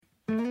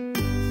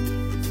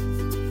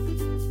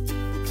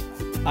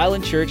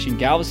Island Church in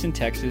Galveston,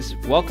 Texas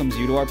welcomes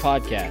you to our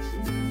podcast.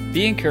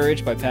 Be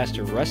encouraged by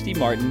Pastor Rusty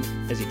Martin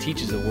as he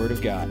teaches the Word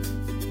of God.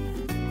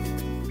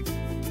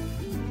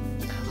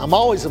 I'm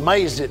always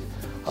amazed at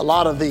a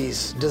lot of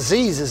these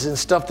diseases and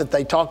stuff that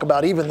they talk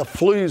about, even the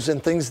flus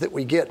and things that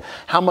we get,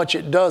 how much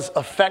it does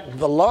affect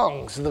the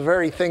lungs, the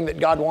very thing that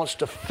God wants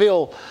to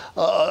fill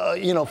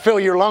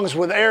your lungs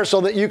with air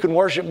so that you can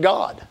worship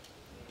God.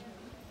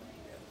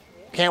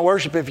 Can't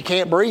worship if you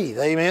can't breathe,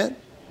 amen?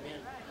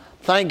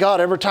 Thank God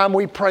every time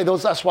we pray,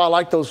 that's why I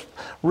like those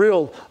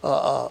real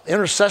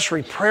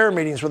intercessory prayer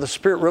meetings where the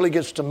Spirit really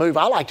gets to move.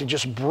 I like to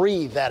just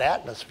breathe that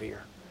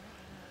atmosphere.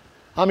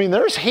 I mean,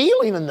 there's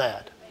healing in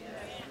that.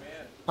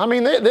 I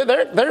mean,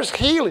 there's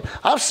healing.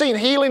 I've seen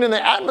healing in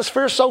the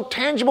atmosphere so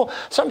tangible.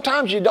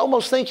 Sometimes you'd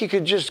almost think you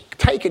could just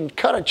take and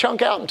cut a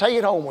chunk out and take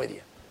it home with you.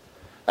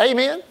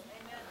 Amen?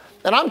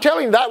 And I'm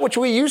telling you, that which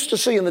we used to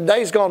see in the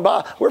days gone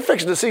by, we're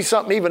fixing to see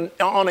something even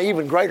on an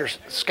even greater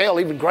scale,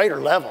 even greater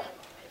level.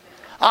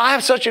 I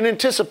have such an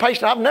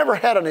anticipation. I've never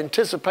had an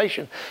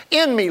anticipation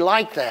in me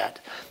like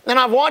that. And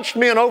I've watched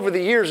men over the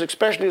years,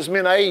 especially as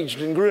men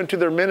aged and grew into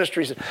their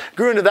ministries and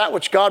grew into that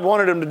which God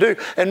wanted them to do.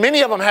 And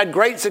many of them had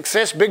great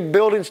success, big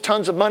buildings,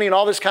 tons of money and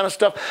all this kind of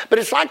stuff. But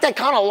it's like they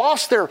kind of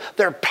lost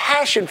their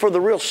passion for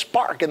the real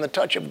spark and the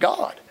touch of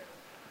God.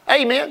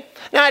 Amen.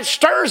 Now it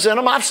stirs in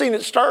them. I've seen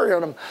it stir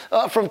in them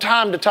from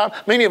time to time.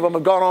 Many of them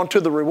have gone on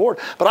to the reward.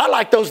 But I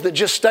like those that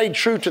just stayed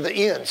true to the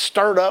end,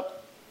 stirred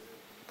up.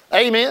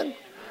 Amen.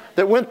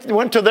 That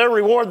went to their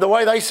reward the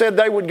way they said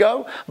they would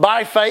go,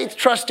 by faith,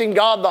 trusting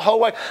God the whole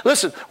way.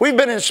 Listen, we've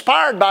been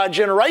inspired by a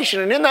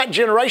generation, and in that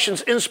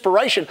generation's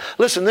inspiration,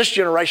 listen, this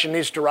generation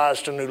needs to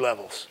rise to new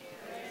levels.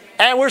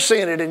 And we're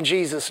seeing it in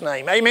Jesus'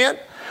 name. Amen?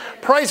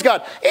 Praise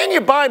God. In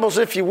your Bibles,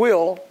 if you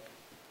will,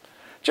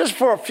 just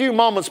for a few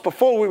moments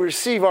before we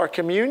receive our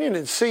communion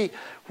and see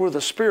where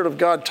the Spirit of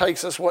God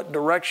takes us, what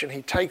direction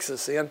He takes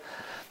us in,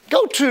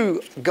 go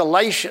to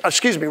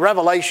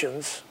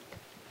Revelations.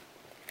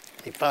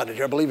 You find it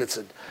here. I believe it's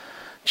in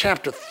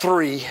chapter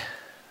 3.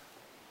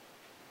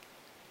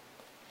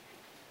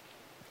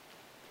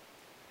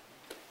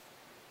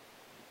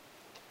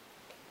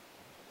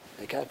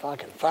 If I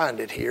can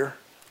find it here.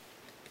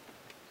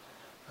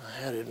 I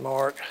had it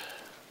marked.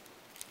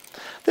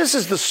 This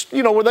is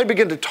where they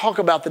begin to talk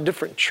about the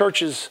different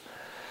churches.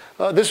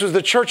 This was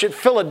the church at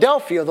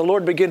Philadelphia the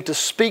Lord began to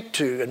speak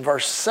to in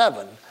verse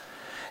 7.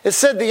 It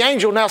said the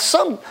angel. Now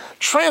some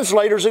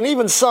translators and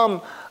even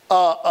some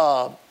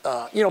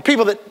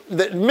people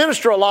that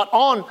minister a lot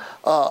on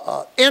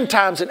end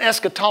times and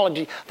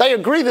eschatology, they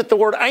agree that the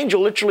word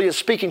angel literally is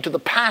speaking to the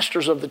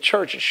pastors of the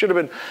church. It should have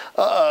been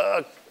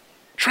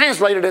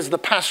translated as the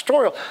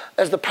pastoral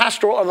or the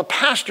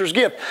pastor's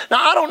gift.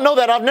 Now, I don't know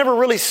that. I've never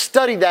really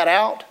studied that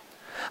out.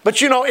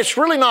 But, it's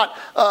really not,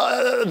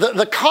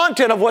 the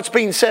content of what's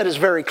being said is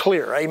very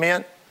clear.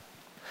 Amen?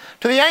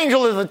 To the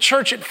angel of the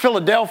church at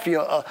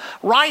Philadelphia,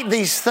 write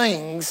these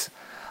things,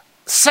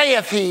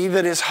 saith he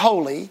that is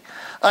holy,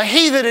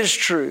 he that is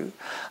true,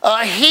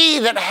 he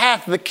that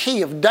hath the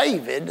key of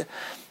David,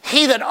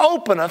 he that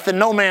openeth and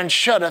no man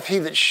shutteth, he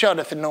that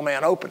shutteth and no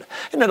man openeth.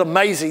 Isn't it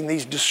amazing,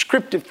 these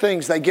descriptive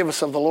things they give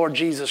us of the Lord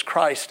Jesus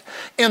Christ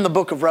in the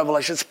book of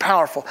Revelation? It's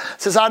powerful.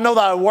 It says, I know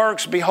thy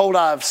works, behold,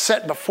 I have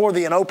set before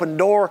thee an open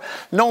door,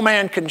 no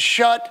man can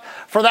shut,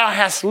 for thou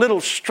hast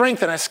little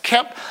strength and hast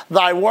kept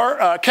my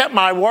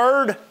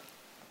word.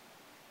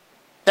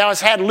 Thou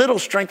hast had little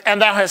strength,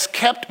 and thou hast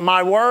kept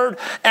my word,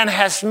 and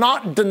hast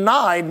not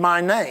denied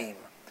my name.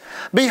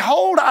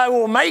 Behold, I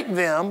will make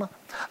them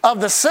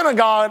of the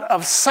synagogue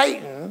of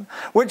Satan,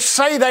 which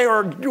say they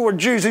were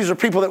Jews. These are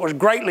people that was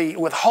greatly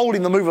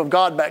withholding the move of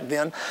God back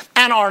then,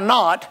 and are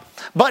not,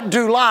 but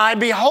do lie.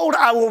 Behold,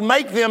 I will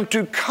make them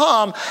to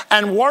come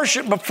and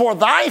worship before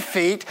thy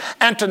feet,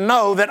 and to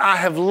know that I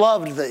have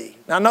loved thee.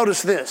 Now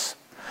notice this.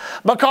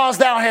 Because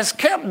thou hast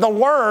kept the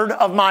word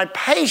of my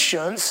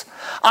patience,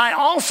 I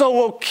also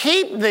will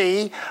keep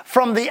thee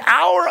from the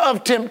hour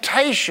of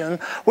temptation,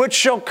 which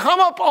shall come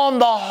upon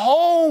the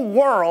whole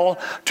world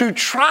to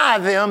try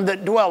them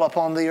that dwell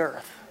upon the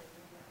earth.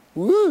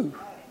 Woo!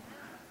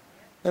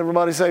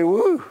 Everybody say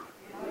woo.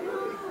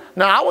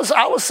 Now I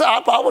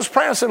was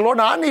praying. I said, Lord,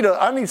 now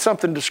I need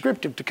something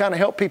descriptive to kind of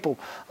help people.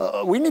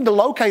 We need to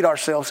locate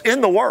ourselves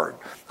in the Word.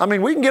 I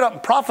mean, we can get up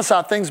and prophesy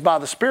things by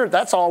the Spirit.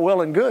 That's all well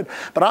and good.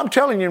 But I'm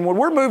telling you, when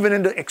we're moving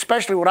into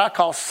especially what I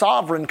call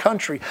sovereign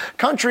country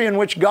in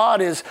which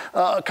God has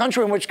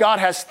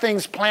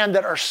things planned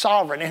that are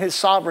sovereign in His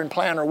sovereign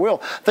plan or will.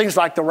 Things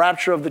like the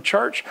rapture of the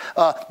church,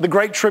 the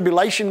great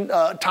tribulation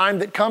time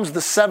that comes,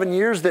 the 7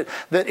 years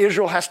that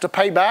Israel has to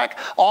pay back,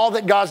 all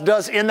that God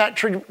does in that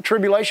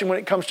tribulation when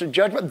it comes to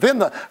judgment. Then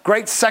the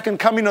great second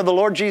coming of the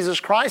Lord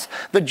Jesus Christ,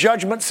 the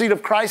judgment seat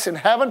of Christ in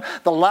heaven,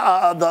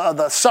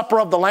 the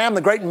supper of the Lamb,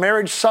 the great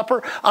marriage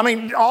supper. I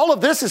mean, all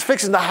of this is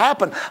fixing to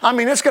happen. I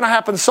mean, it's going to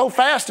happen so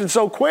fast and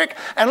so quick.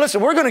 And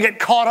listen, we're going to get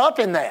caught up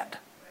in that.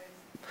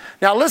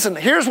 Now listen,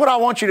 here's what I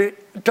want you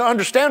to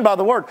understand by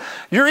the word.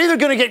 You're either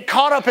going to get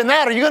caught up in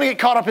that or you're going to get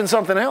caught up in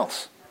something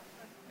else.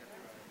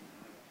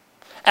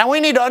 And we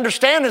need to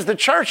understand as the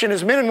church and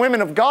as men and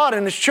women of God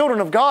and as children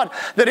of God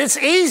that it's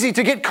easy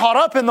to get caught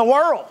up in the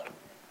world.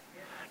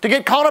 To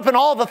get caught up in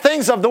all the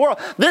things of the world.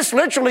 This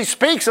literally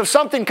speaks of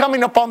something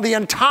coming upon the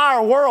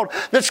entire world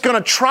that's going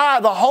to try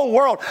the whole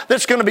world.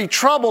 That's going to be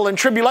trouble and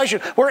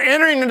tribulation. We're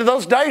entering into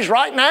those days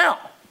right now.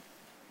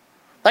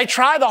 They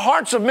try the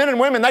hearts of men and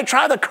women. They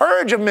try the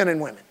courage of men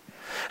and women.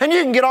 And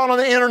you can get on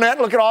the internet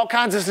and look at all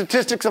kinds of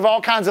statistics of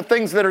all kinds of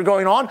things that are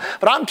going on.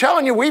 But I'm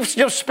telling you, we've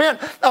just spent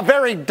a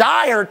very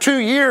dire 2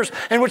 years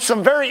in which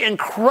some very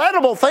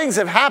incredible things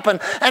have happened.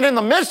 And in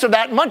the midst of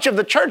that, much of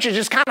the churches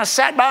just kind of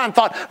sat by and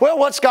thought, well,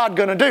 what's God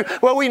going to do?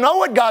 Well, we know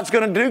what God's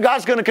going to do.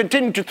 God's going to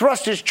continue to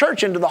thrust His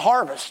church into the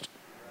harvest.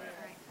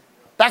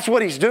 That's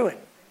what He's doing.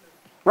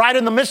 Right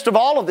in the midst of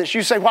all of this.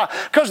 You say, why?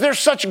 Because there's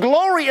such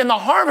glory in the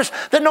harvest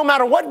that no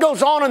matter what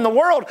goes on in the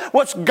world,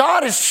 what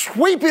God is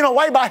sweeping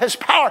away by His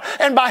power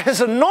and by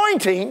His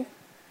anointing,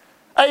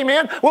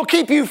 amen, will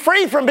keep you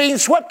free from being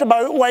swept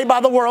away by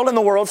the world and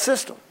the world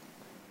system.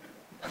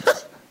 I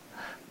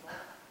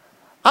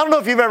don't know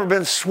if you've ever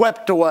been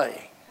swept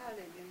away.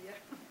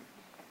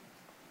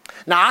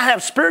 Now, I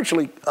have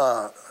spiritually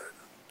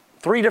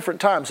 3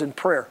 different times in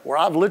prayer where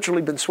I've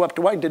literally been swept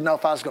away and didn't know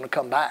if I was going to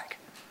come back.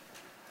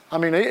 I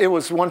mean, it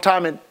was one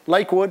time in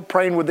Lakewood,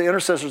 praying with the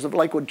intercessors of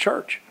Lakewood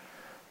Church.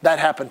 That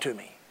happened to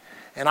me.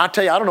 And I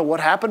tell you, I don't know what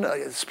happened.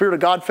 The Spirit of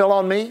God fell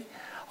on me.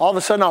 All of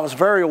a sudden, I was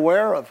very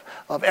aware of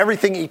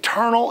everything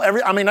eternal.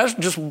 There's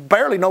just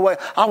barely no way.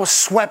 I was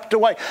swept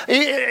away.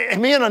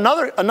 Me and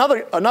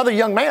another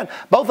young man,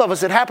 both of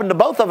us, it happened to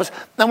both of us.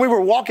 And we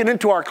were walking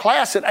into our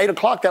class at 8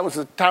 o'clock. That was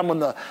the time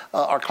when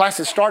our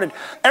classes started.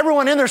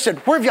 Everyone in there said,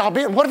 where have y'all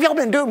been? What have y'all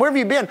been doing? Where have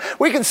you been?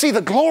 We can see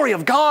the glory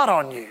of God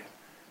on you.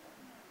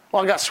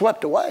 Well, I got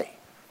swept away.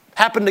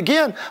 Happened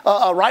again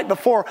right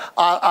before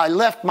I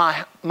left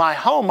my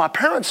home, my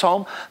parents'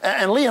 home,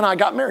 and Lee and I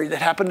got married. It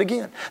happened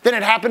again. Then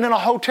it happened in a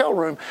hotel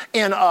room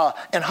in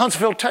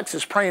Huntsville,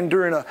 Texas,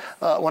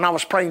 when I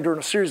was praying during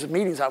a series of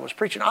meetings I was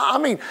preaching. I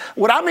mean,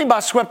 what I mean by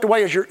swept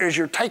away is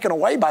you're taken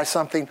away by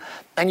something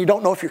and you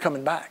don't know if you're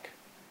coming back.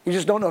 You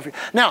just don't know if you're...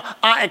 Now,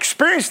 I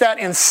experienced that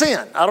in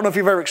sin. I don't know if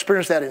you've ever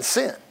experienced that in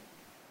sin.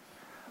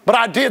 But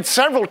I did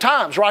several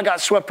times where I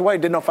got swept away,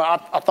 didn't know if I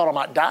thought I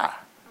might die.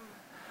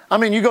 I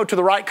mean, you go to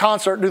the right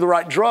concert, do the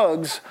right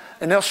drugs,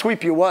 and they'll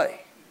sweep you away.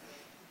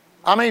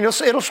 I mean,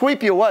 it'll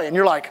sweep you away, and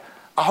you're like,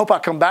 I hope I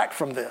come back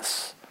from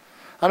this.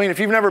 I mean,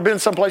 if you've never been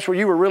someplace where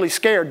you were really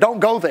scared,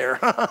 don't go there.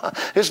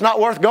 It's not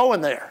worth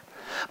going there.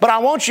 But I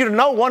want you to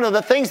know one of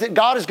the things that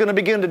God is going to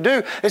begin to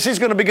do is He's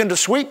going to begin to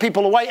sweep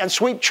people away and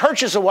sweep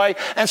churches away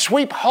and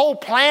sweep whole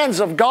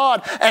plans of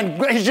God.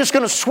 And He's just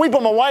going to sweep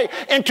them away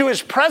into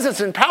His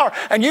presence and power.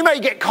 And you may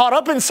get caught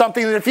up in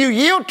something that if you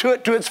yield to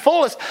it to its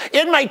fullest,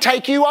 it may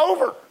take you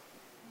over.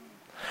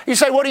 You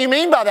say, what do you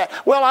mean by that?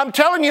 Well, I'm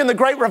telling you, in the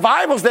great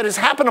revivals that has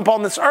happened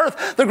upon this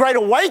earth, the great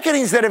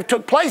awakenings that have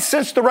took place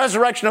since the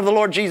resurrection of the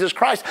Lord Jesus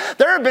Christ,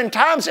 there have been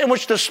times in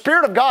which the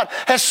Spirit of God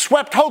has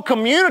swept whole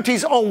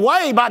communities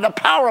away by the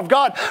power of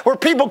God, where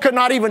people could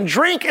not even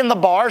drink in the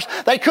bars.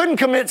 They couldn't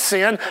commit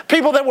sin.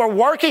 People that were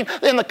working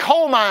in the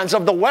coal mines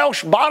of the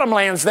Welsh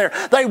bottomlands there,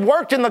 they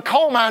worked in the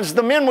coal mines.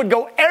 The men would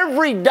go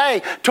every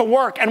day to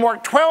work and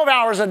work 12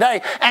 hours a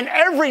day. And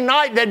every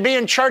night they'd be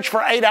in church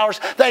for 8 hours.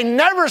 They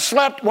never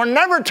slept, were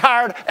never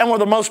tired, and were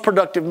the most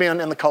productive men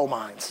in the coal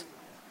mines.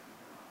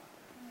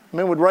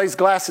 Men would raise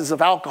glasses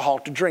of alcohol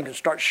to drink and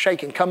start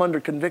shaking, come under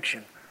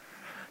conviction.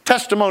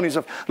 Testimonies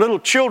of little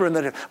children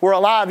that were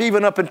alive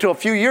even up until a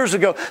few years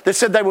ago that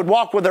said they would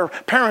walk with their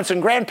parents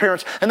and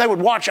grandparents and they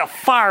would watch a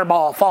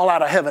fireball fall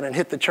out of heaven and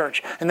hit the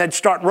church, and they'd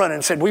start running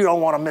and said, we don't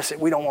want to miss it,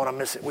 we don't want to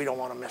miss it, we don't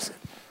want to miss it.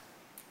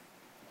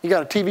 You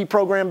got a TV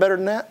program better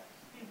than that?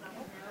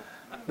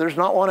 There's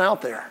not one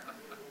out there.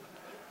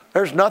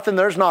 There's nothing,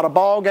 there's not a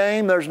ball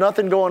game, there's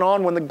nothing going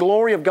on. When the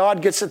glory of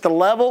God gets at the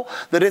level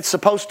that it's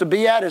supposed to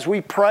be at as we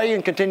pray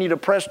and continue to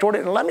press toward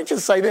it. And let me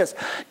just say this,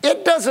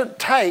 it doesn't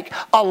take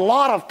a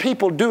lot of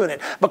people doing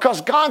it, because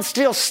God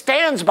still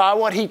stands by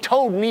what He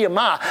told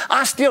Nehemiah.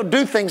 I still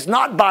do things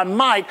not by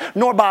might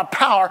nor by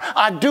power.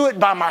 I do it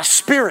by my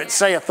Spirit,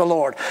 saith the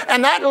Lord.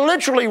 And that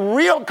literally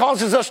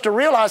causes us to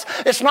realize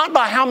it's not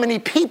by how many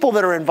people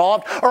that are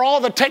involved or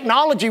all the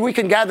technology we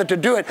can gather to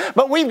do it,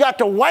 but we've got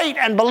to wait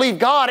and believe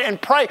God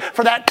and pray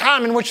for that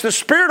time in which the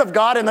Spirit of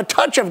God and the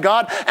touch of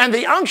God and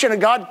the unction of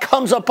God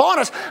comes upon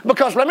us.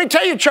 Because let me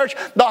tell you, church,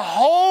 the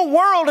whole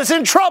world is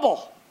in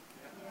trouble.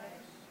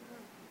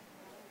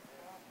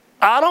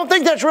 I don't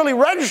think that's really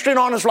registering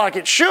on us like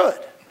it should.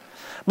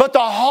 But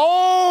the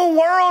whole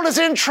world is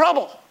in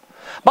trouble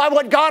by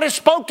what God has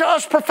spoke to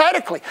us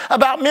prophetically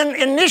about men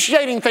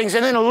initiating things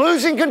and then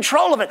losing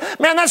control of it.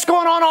 Man, that's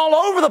going on all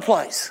over the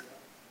place.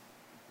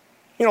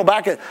 You know,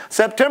 back in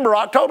September,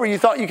 October, you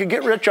thought you could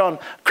get rich on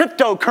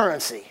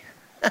cryptocurrency.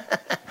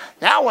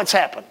 Now what's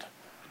happened?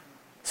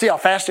 See how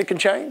fast it can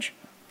change?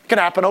 It can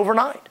happen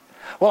overnight.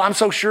 Well, I'm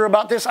so sure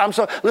about this.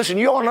 Listen,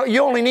 you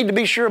only need to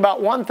be sure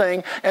about one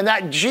thing, and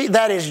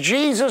that is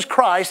Jesus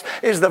Christ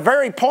is the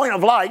very point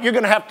of light you're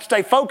going to have to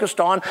stay focused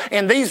on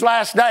in these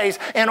last days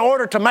in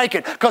order to make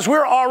it. Because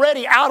we're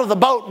already out of the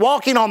boat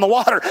walking on the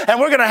water, and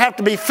we're going to have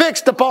to be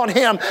fixed upon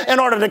Him in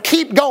order to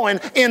keep going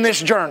in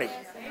this journey.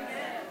 Amen.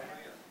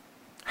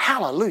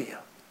 Hallelujah.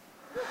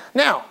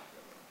 Now,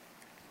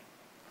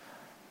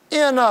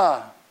 in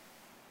 1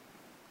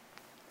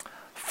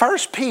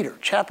 Peter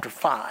chapter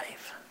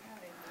 5,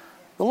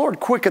 the Lord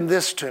quickened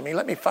this to me.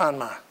 Let me find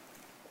my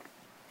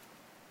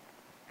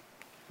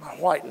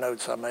white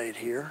notes I made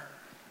here.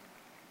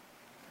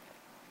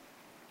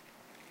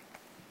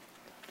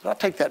 Did I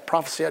take that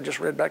prophecy I just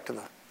read back to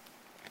the...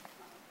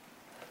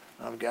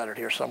 I've got it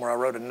here somewhere. I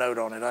wrote a note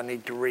on it I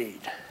need to read.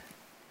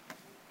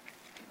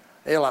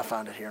 I'll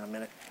find it here in a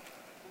minute.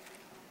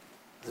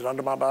 Is it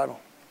under my Bible?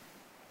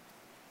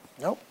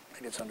 Nope.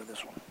 Maybe it's under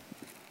this one.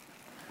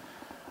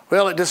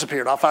 Well, it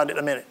disappeared. I'll find it in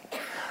a minute.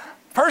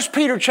 1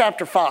 Peter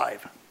chapter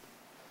 5.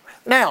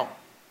 Now,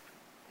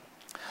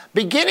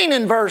 beginning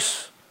in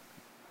verse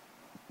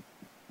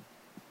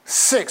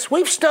 6,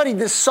 we've studied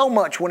this so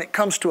much when it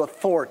comes to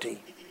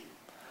authority.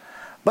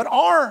 But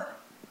our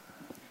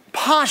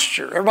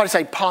posture, everybody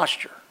say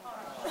posture.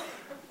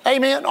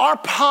 Amen. Our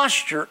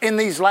posture in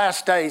these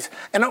last days,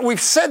 and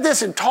we've said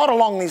this and taught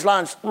along these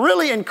lines,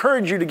 really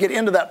encourage you to get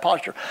into that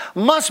posture,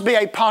 must be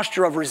a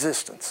posture of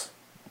resistance.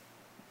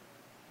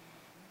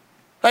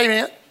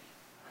 Amen.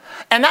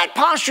 And that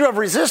posture of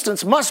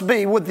resistance must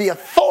be with the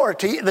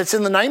authority that's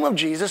in the name of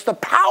Jesus, the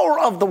power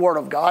of the Word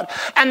of God,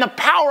 and the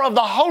power of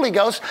the Holy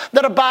Ghost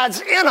that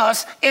abides in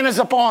us and is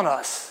upon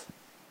us.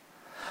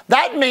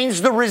 That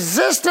means the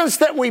resistance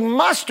that we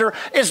muster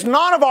is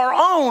not of our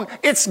own,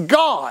 it's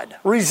God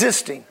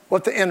resisting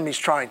what the enemy's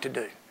trying to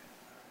do.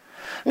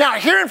 Now,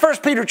 here in 1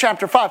 Peter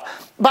chapter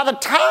 5, by the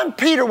time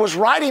Peter was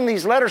writing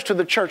these letters to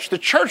the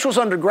church was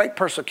under great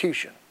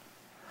persecution.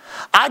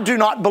 I do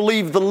not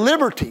believe the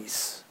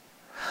liberties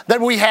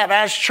that we have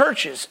as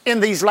churches in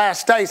these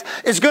last days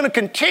is going to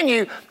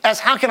continue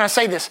as, how can I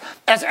say this,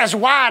 as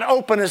wide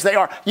open as they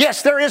are.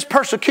 Yes, there is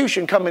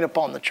persecution coming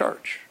upon the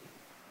church.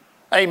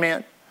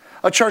 Amen.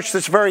 A church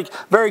that's very,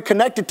 very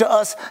connected to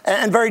us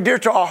and very dear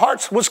to our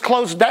hearts was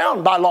closed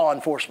down by law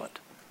enforcement.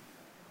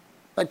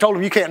 They told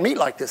them you can't meet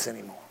like this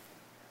anymore.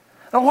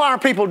 And why are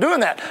people doing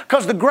that?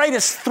 Because the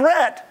greatest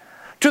threat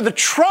to the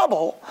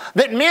trouble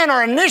that men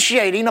are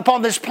initiating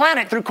upon this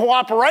planet through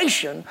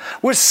cooperation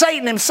with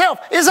Satan himself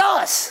is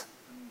us.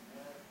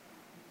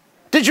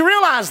 Did you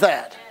realize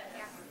that?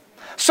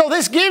 So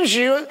this gives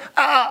you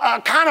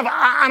a kind of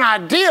an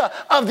idea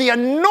of the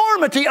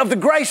enormity of the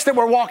grace that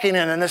we're walking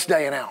in this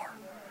day and hour.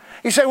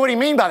 You say, what do you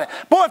mean by that?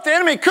 Boy, if the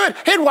enemy could,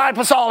 he'd wipe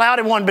us all out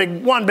in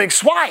one big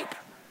swipe.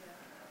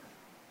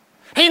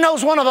 He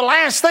knows one of the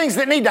last things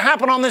that need to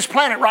happen on this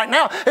planet right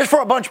now is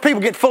for a bunch of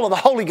people to get full of the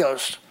Holy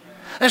Ghost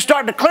and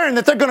start declaring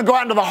that they're going to go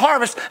out into the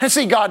harvest and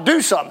see God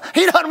do something.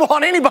 He doesn't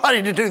want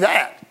anybody to do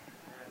that.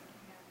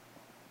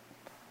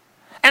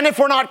 And if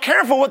we're not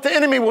careful, what the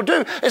enemy will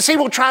do is he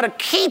will try to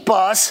keep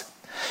us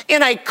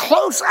in a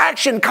close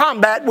action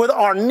combat with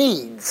our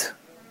needs.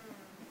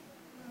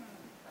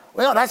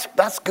 Well,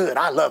 that's good.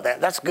 I love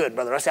that. That's good,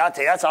 brother. I tell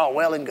you, that's all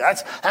well and good.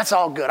 That's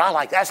all good. I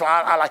like that. That's what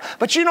I like.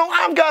 But you know,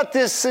 I've got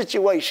this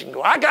situation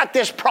going. I got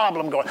this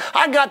problem going.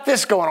 I got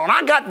this going on.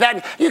 I got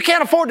that. You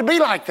can't afford to be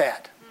like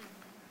that.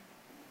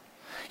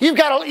 You've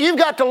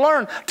got to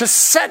learn to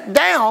set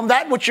down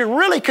that which you're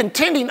really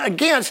contending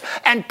against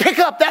and pick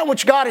up that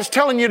which God is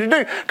telling you to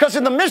do. Because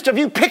in the midst of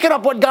you picking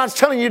up what God's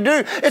telling you to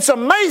do, it's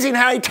amazing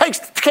how He takes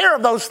care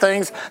of those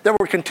things that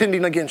were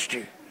contending against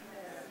you.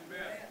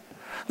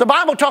 The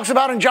Bible talks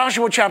about in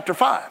Joshua chapter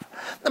 5.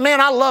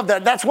 Man, I love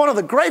that. That's one of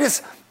the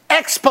greatest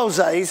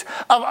exposés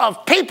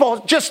of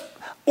people just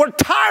were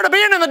tired of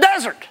being in the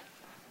desert.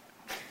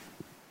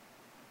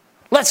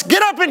 Let's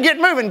get up and get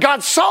moving.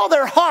 God saw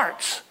their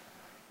hearts.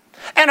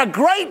 And a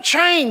great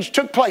change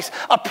took place.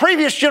 A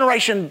previous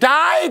generation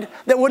died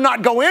that would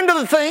not go into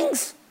the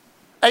things.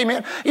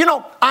 Amen. You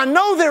know, I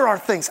know there are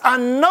things. I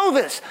know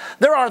this.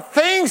 There are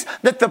things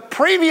that the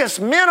previous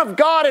men of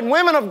God and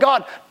women of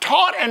God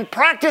taught and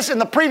practiced in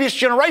the previous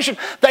generation.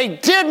 They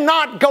did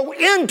not go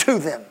into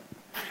them.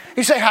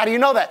 You say, how do you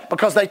know that?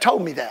 Because they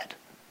told me that.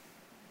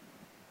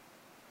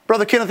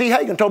 Brother Kenneth E.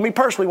 Hagin told me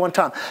personally one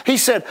time. He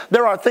said,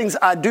 there are things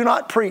I do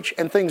not preach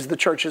and things the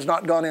church has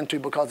not gone into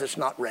because it's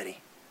not ready.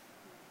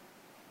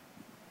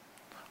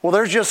 Well,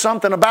 there's just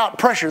something about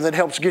pressure that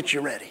helps get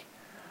you ready.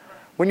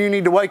 When you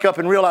need to wake up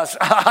and realize,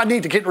 I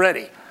need to get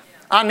ready.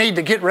 I need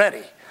to get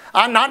ready.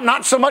 I'm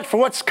not so much for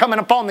what's coming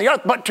upon the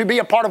earth, but to be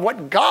a part of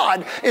what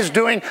God is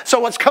doing so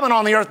what's coming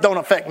on the earth don't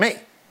affect me.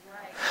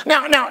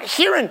 Now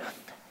here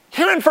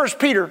in 1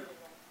 Peter,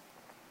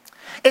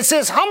 it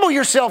says, humble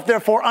yourself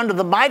therefore under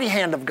the mighty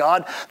hand of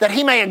God, that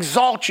He may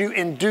exalt you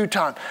in due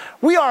time.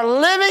 We are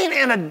living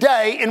in a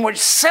day in which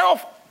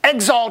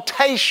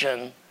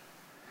self-exaltation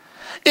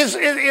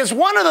is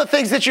one of the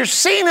things that you're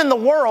seeing in the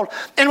world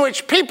in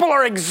which people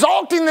are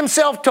exalting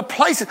themselves to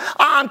places.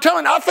 I'm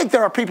telling you, I think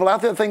there are people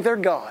out there that think they're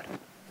God.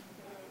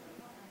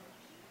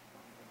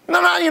 No,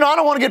 I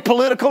don't want to get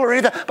political or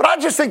anything, but I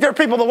just think there are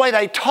people, the way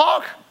they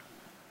talk,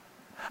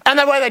 and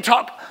the way they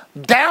talk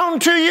down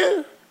to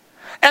you,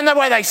 and the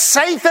way they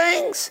say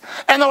things,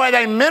 and the way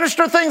they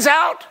minister things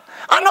out.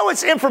 I know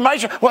it's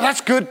information. Well,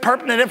 that's good,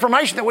 pertinent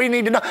information that we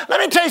need to know. Let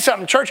me tell you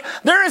something, church.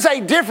 There is a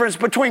difference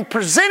between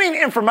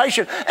presenting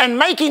information and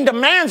making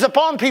demands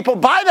upon people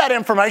by that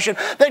information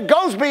that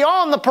goes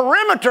beyond the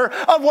perimeter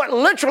of what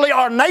literally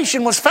our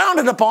nation was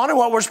founded upon and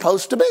what we're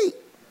supposed to be.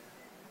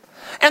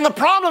 And the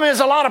problem is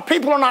a lot of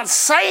people are not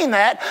saying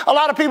that. A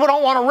lot of people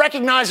don't want to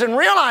recognize and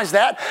realize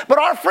that. But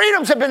our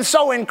freedoms have been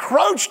so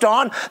encroached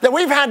on that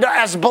we've had to,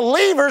 as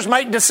believers,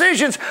 make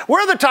decisions.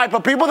 We're the type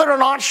of people that are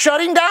not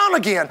shutting down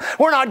again.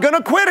 We're not going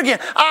to quit again.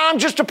 I'm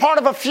just a part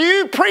of a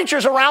few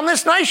preachers around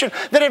this nation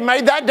that have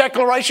made that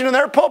declaration in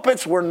their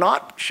pulpits. We're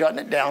not shutting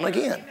it down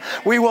again.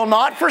 We will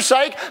not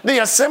forsake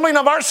the assembling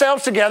of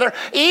ourselves together,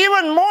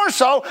 even more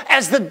so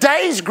as the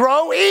days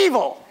grow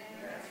evil.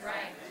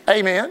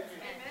 Amen.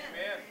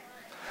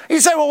 You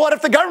say, well, what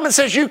if the government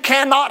says you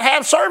cannot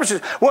have services?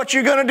 What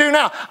you going to do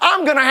now?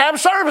 I'm going to have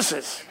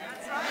services.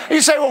 You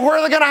say, well, where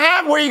are they going to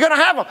have? Where are you going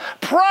to have them?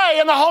 Pray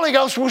and the Holy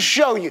Ghost will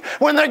show you.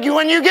 When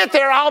you get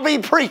there, I'll be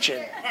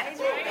preaching.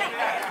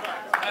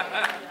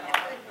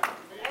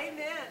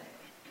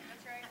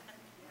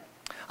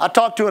 I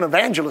talked to an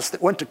evangelist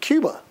that went to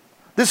Cuba.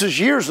 This is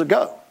years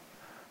ago.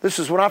 This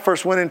is when I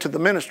first went into the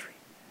ministry.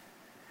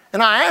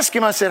 And I asked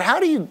him, I said, how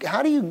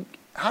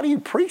do you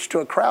preach to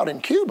a crowd in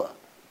Cuba?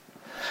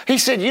 He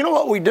said, you know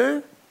what we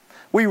do?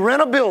 We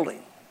rent a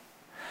building.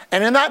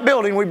 And in that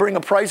building, we bring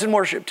a praise and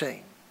worship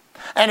team.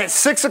 And at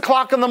 6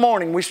 o'clock in the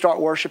morning, we start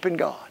worshiping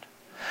God.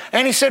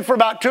 And he said for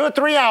about 2 or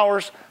 3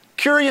 hours,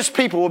 curious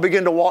people will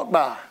begin to walk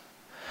by.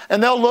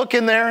 And they'll look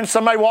in there and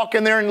somebody walk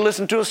in there and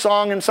listen to a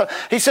song. And so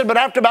he said, but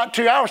after about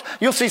 2 hours,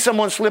 you'll see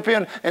someone slip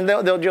in and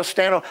they'll just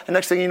stand up. And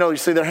next thing you know, you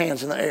see their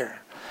hands in the air.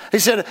 He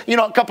said,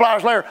 a couple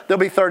hours later, there'll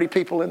be 30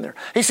 people in there.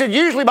 He said,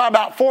 usually by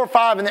about 4 or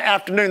 5 in the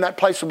afternoon, that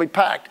place will be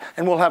packed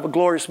and we'll have a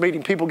glorious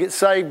meeting. People get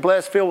saved,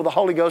 blessed, filled with the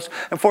Holy Ghost,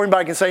 and before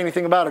anybody can say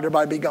anything about it,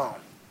 everybody be gone.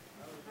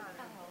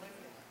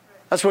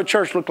 That's what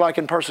church looked like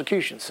in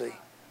persecution, see.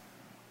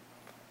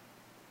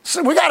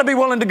 So we got to be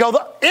willing to go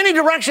any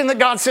direction that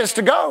God says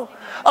to go,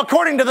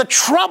 according to the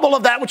trouble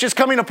of that which is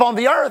coming upon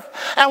the earth.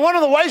 And one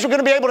of the ways we're going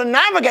to be able to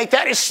navigate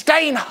that is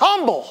staying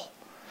humble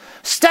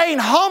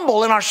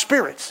in our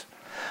spirits.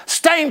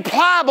 Staying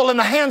pliable in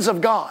the hands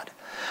of God.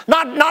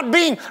 Not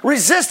being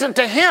resistant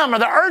to Him or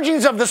the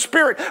urgings of the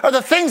Spirit or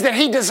the things that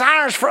He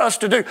desires for us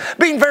to do.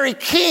 Being very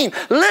keen,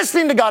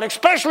 listening to God,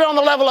 especially on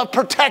the level of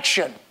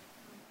protection.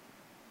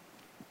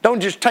 Don't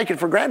just take it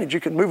for granted you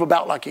can move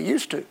about like you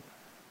used to.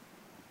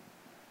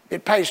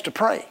 It pays to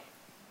pray.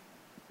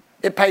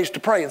 It pays to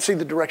pray and see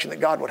the direction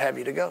that God would have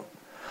you to go.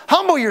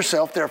 Humble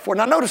yourself, therefore.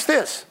 Now notice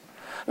this.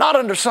 Not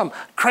under some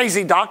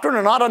crazy doctrine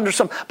or not under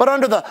but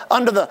under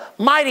the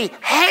mighty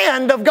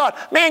hand of God.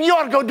 Man, you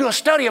ought to go do a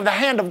study of the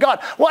hand of God.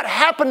 What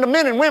happened to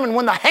men and women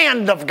when the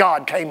hand of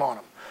God came on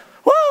them?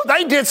 Woo,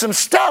 they did some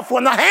stuff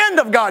when the hand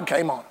of God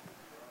came on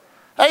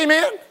them.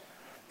 Amen?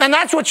 And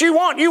that's what you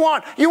want. You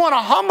want to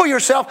humble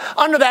yourself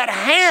under that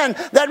hand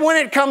that when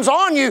it comes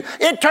on you,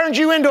 it turns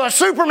you into a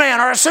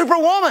Superman or a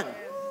Superwoman.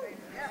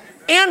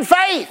 In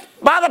faith,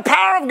 by the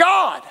power of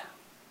God.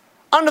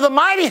 Under the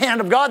mighty hand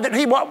of God that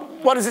He,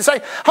 what does it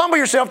say? Humble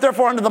yourself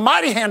therefore under the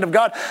mighty hand of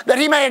God that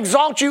He may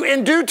exalt you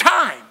in due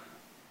time.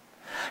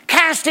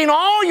 Casting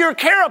all your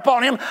care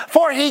upon Him,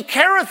 for He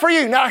careth for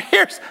you. Now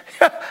here's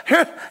what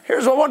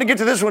I want to get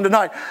to this one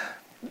tonight.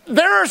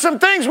 There are some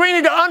things we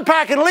need to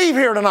unpack and leave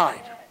here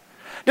tonight.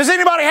 Does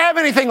anybody have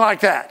anything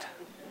like that?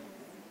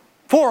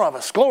 4 of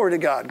us. Glory to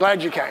God.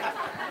 Glad you came.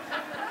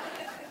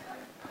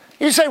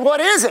 You say, what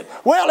is it?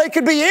 Well, it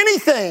could be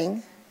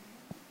anything,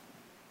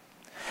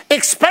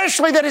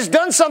 especially that has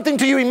done something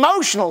to you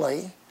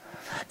emotionally.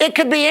 It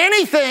could be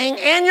anything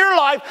in your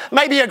life,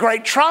 maybe a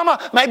great trauma,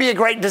 maybe a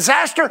great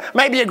disaster,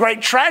 maybe a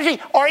great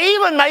tragedy, or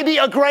even maybe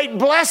a great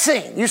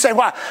blessing. You say,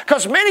 why?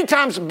 Because many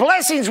times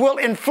blessings will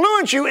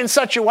influence you in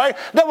such a way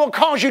that will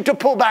cause you to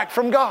pull back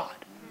from God.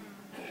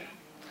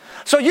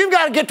 So you've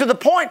got to get to the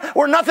point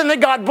where nothing that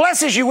God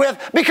blesses you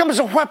with becomes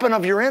a weapon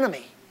of your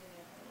enemy.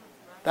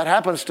 That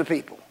happens to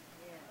people.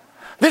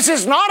 This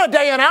is not a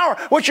day and hour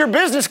which your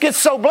business gets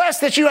so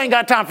blessed that you ain't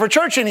got time for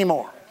church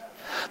anymore.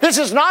 This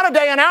is not a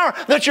day and hour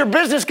that your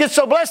business gets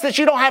so blessed that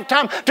you don't have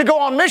time to go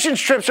on mission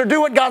trips or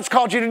do what God's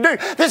called you to do.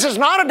 This is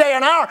not a day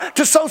and hour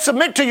to so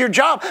submit to your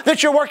job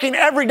that you're working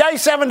every day,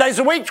 7 days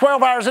a week,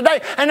 12 hours a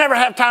day, and never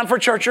have time for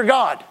church or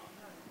God.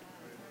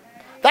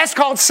 That's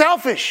called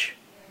selfish.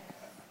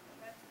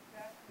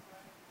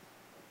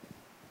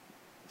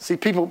 See,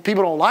 people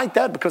don't like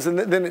that because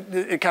then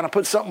it kind of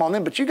puts something on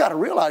them. But you got to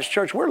realize,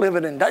 church, we're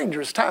living in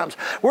dangerous times.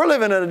 We're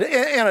living in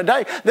a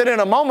day that in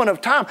a moment of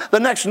time, the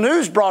next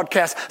news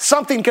broadcast,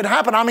 something could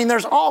happen. I mean,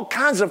 there's all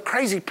kinds of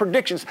crazy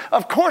predictions.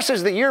 Of course,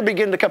 as the year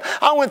began to come,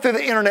 I went through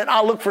the internet.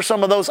 I looked for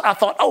some of those. I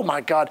thought, oh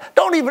my God,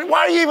 why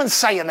are you even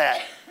saying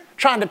that?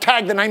 Trying to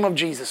tag the name of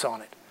Jesus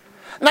on it.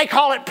 And they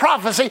call it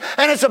prophecy,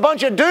 and it's a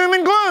bunch of doom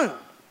and gloom.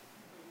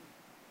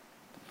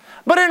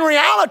 But in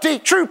reality,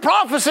 true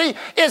prophecy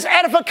is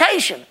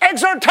edification,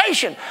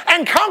 exhortation,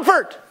 and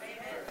comfort.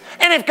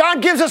 And if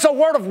God gives us a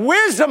word of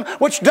wisdom,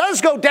 which does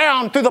go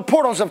down through the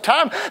portals of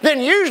time, then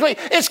usually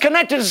it's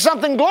connected to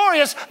something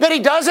glorious that He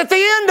does at the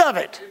end of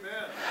it.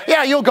 Amen.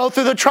 Yeah, you'll go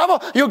through the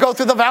trouble, you'll go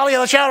through the valley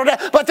of the shadow of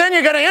death, but then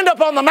you're going to end up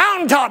on the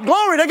mountaintop.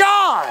 Glory to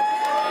God.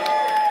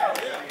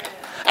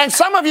 And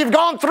some of you have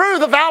gone through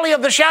the valley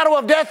of the shadow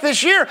of death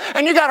this year,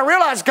 and you got to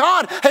realize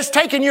God has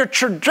taken your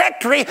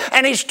trajectory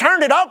and He's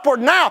turned it upward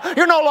now.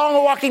 You're no longer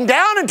walking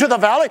down into the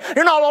valley.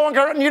 You're no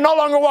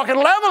longer walking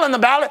level in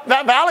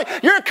that valley.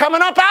 You're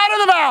coming up out of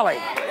the valley.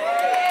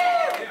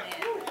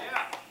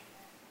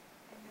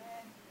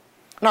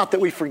 Not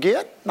that we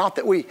forget, not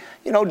that we,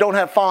 don't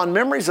have fond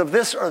memories of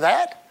this or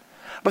that,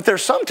 but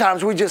there's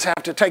sometimes we just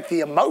have to take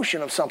the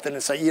emotion of something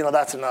and say,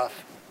 that's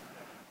enough.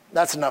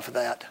 That's enough of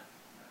that.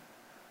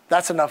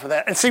 That's enough of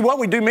that. And see, what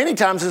we do many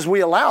times is we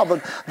allow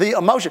the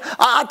emotion.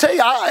 I tell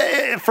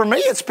you, for me,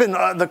 it's been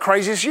the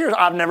craziest years.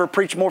 I've never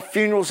preached more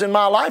funerals in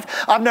my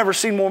life. I've never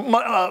seen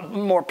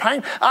more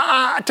pain.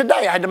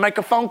 Today, I had to make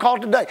a phone call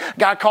today.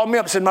 Guy called me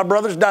up and said, my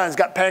brother's dying. He's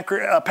got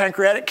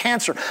pancreatic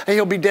cancer. And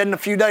he'll be dead in a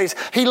few days.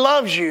 He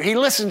loves you. He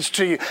listens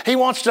to you. He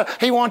wants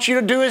you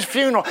to do his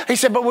funeral. He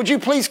said, but would you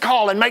please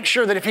call and make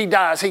sure that if he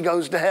dies, he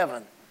goes to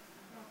heaven?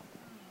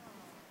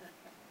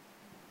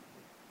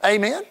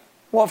 Amen?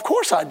 Well, of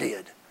course I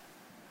did.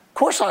 Of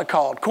course I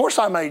called. Of course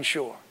I made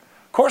sure.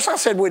 Of course I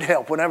said we'd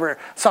help whenever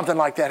something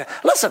like that.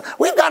 Listen,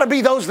 we've got to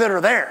be those that are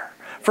there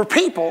for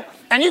people,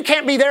 and you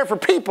can't be there for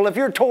people if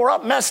you're tore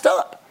up, messed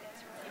up.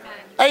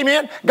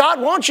 Amen. God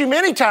wants you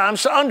many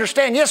times to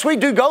understand, yes, we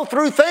do go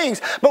through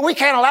things, but we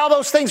can't allow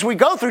those things we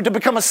go through to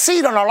become a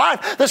seed in our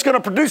life that's going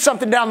to produce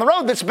something down the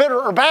road that's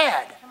bitter or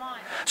bad.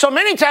 So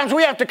many times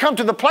we have to come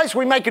to the place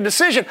we make a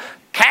decision,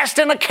 cast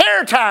in a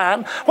care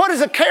time. What is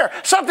a care?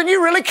 Something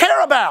you really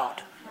care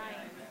about.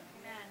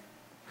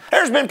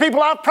 There's been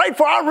people I've prayed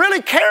for I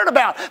really cared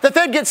about that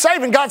they'd get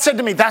saved, and God said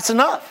to me, that's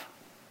enough.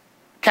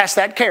 Cast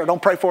that care.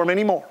 Don't pray for them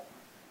anymore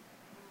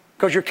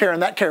because you're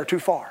carrying that care too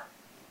far.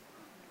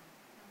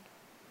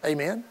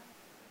 Amen?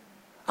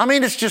 I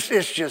mean,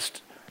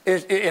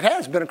 it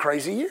has been a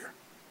crazy year.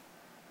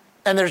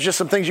 And there's just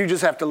some things you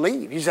just have to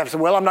leave. You just have to say,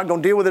 well, I'm not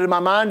going to deal with it in my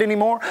mind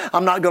anymore.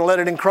 I'm not going to let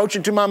it encroach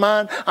into my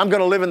mind. I'm going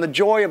to live in the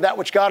joy of that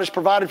which God has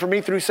provided for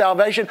me through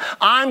salvation.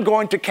 I'm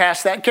going to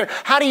cast that care.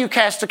 How do you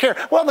cast a care?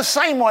 Well, the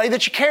same way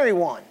that you carry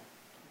one.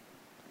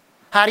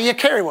 How do you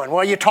carry one?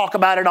 Well, you talk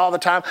about it all the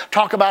time.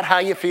 Talk about how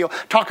you feel.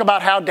 Talk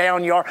about how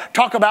down you are.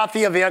 Talk about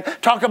the event.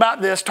 Talk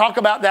about this. Talk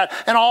about that.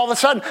 And all of a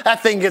sudden,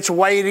 that thing gets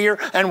weightier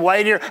and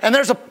weightier. And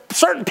there's a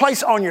certain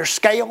place on your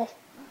scale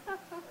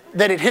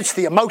that it hits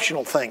the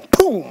emotional thing.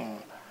 Boom.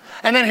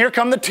 And then here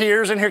come the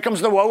tears, and here comes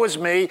the woe is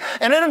me.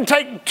 And it doesn't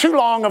take too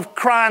long of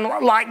crying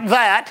like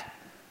that,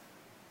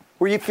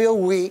 where you feel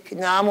weak.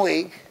 Now I'm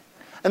weak.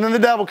 And then the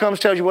devil comes,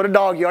 tells you what a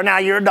dog you are. Now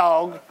you're a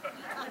dog.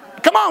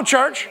 Come on,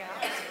 church.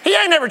 He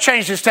ain't never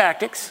changed his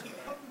tactics.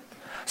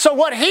 So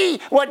what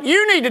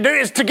you need to do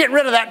is to get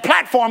rid of that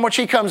platform which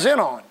he comes in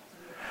on.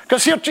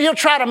 Because he'll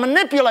try to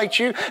manipulate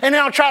you, and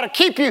he'll try to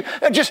keep you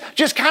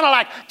just kind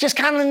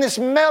of in this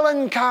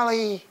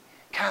melancholy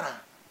kind of.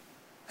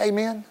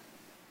 Amen?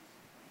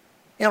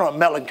 You know what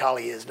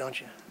melancholy is, don't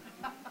you?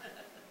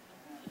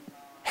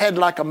 Head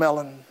like a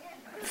melon,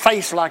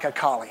 face like a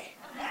collie.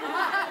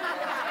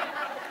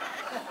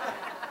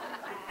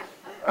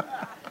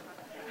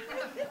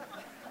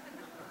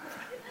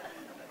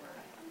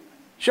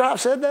 Should I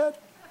have said that?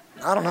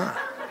 I don't know.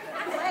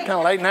 Kind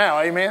of late now,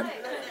 amen?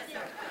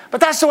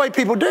 But that's the way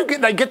people do.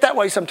 They get that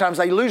way sometimes.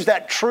 They lose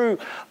that true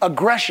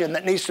aggression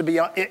that needs to be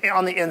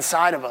on the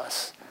inside of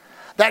us.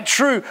 That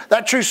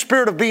true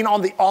spirit of being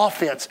on the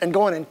offense and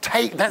going and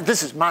take that.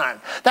 This is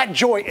mine. That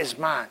joy is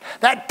mine.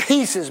 That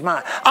peace is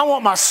mine. I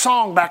want my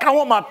song back. I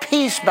want my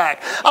peace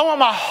back. I want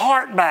my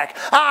heart back.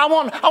 I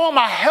want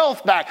my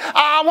health back.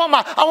 I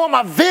want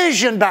my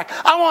vision back.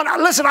 I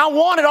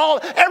want it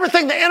all.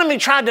 Everything the enemy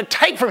tried to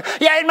take from me.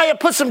 Yeah, it may have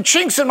put some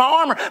chinks in my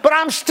armor, but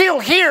I'm still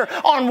here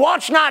on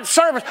watch night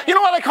service. You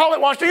know why they call it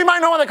watch night? You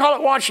might know why they call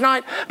it watch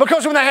night?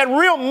 Because when they had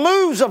real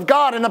moves of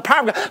God and the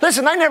power of God,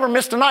 listen, they never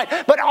missed a night,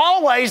 but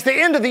always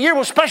the end of the year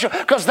was special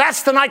because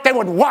that's the night they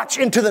would watch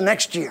into the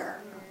next year.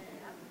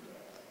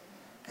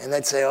 And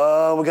they'd say,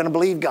 oh, we're going to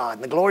believe God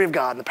and the glory of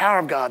God and the power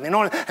of God.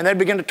 And they'd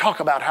begin to talk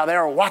about how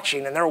they're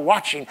watching and they're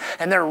watching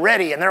and they're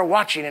ready and they're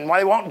watching and why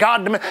they want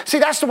God to. See,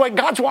 that's the way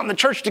God's wanting the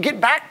church to get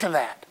back to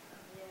that.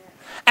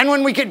 And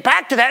when we get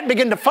back to that and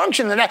begin to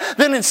function in that,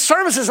 then in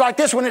services like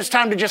this, when it's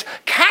time to just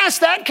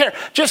cast that care,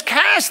 just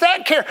cast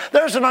that care.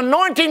 There's an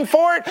anointing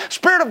for it.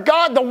 Spirit of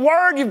God, the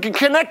Word, you can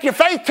connect your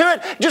faith to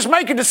it. Just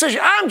make a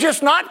decision. I'm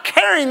just not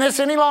carrying this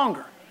any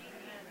longer.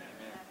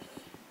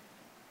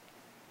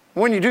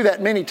 When you do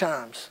that many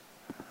times,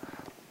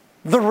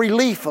 the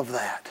relief of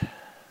that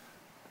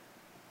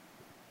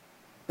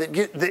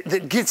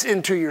gets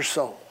into your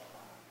soul.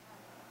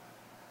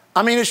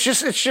 I mean, it's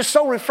just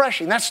so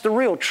refreshing. That's the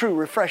real, true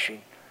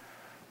refreshing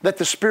that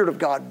the Spirit of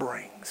God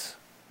brings.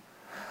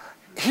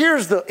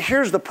 Here's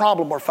the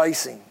problem we're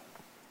facing.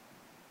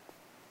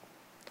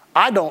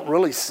 I don't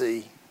really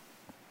see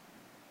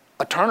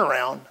a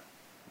turnaround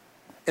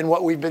in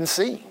what we've been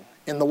seeing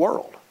in the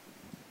world.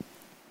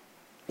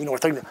 You know,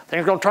 things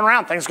are going to turn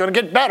around, things are going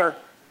to get better.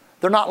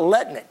 They're not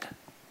letting it.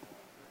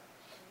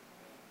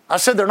 I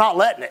said they're not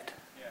letting it.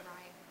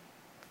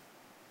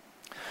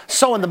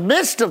 So in the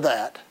midst of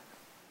that,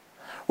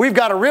 we've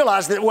got to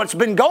realize that what's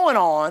been going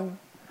on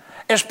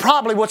is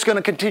probably what's going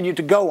to continue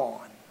to go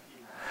on.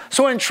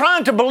 So in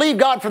trying to believe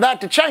God for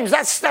that to change,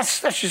 that's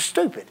just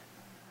stupid.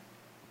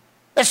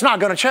 It's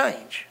not going to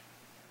change.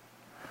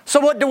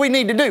 So what do we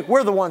need to do?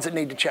 We're the ones that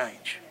need to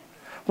change.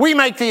 We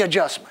make the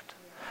adjustment.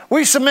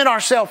 We submit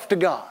ourselves to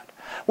God.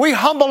 We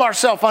humble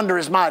ourselves under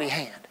His mighty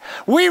hand.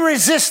 We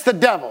resist the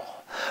devil.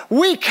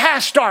 We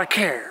cast our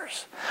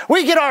cares.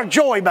 We get our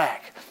joy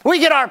back. We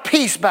get our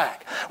peace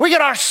back. We get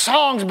our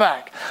songs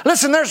back.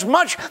 Listen, there's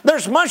much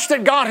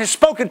that God has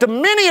spoken to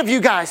many of you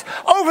guys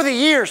over the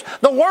years.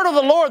 The word of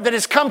the Lord that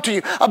has come to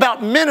you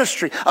about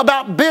ministry,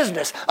 about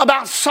business,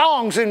 about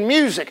songs and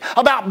music,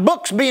 about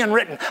books being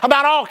written,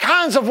 about all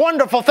kinds of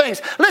wonderful things.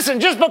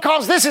 Listen, just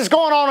because this is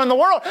going on in the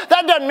world,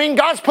 that doesn't mean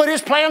God's put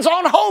His plans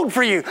on hold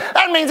for you.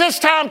 That means it's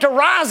time to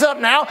rise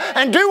up now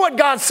and do what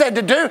God said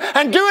to do,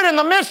 and do it in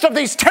the midst of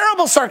these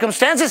terrible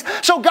circumstances,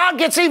 so God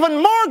gets even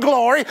more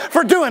glory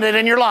for doing it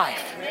in your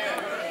life.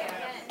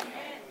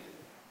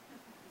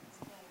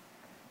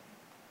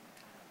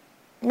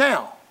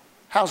 Now,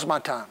 how's my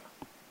time?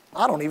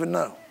 I don't even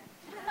know.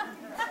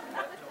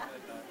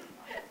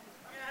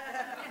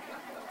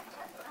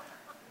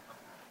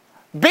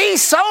 Be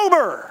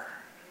sober.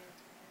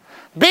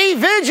 Be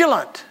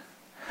vigilant.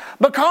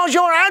 Because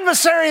your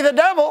adversary, the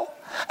devil,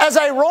 as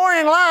a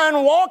roaring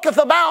lion, walketh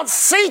about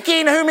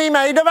seeking whom he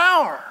may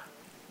devour.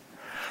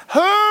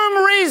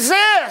 Whom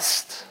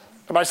resist.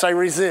 Everybody say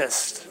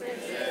resist.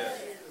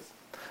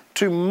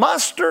 To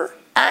muster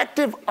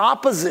active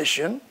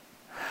opposition,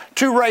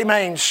 to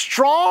remain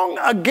strong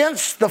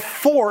against the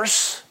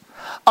force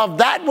of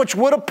that which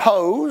would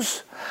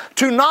oppose,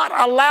 to not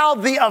allow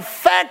the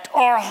effect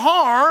or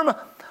harm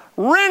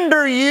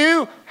render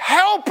you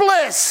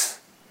helpless.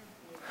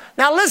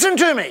 Now listen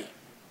to me.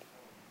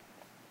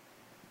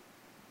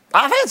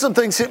 I've had some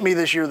things hit me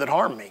this year that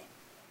harmed me.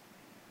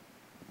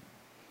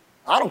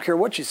 I don't care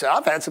what you say.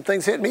 I've had some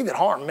things hit me that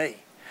harmed me.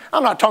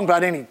 I'm not talking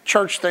about any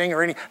church thing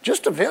or any,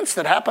 just events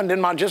that happened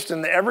in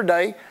the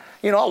everyday.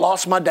 You know, I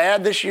lost my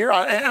dad this year,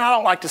 and I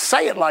don't like to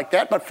say it like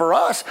that, but for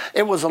us,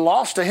 it was a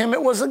loss. To him,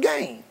 it was a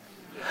gain.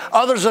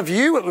 Others of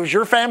you, it was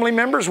your family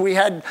members. We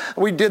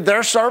did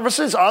their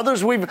services.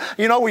 Others,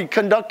 we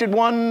conducted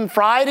one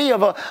Friday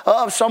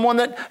of someone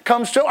that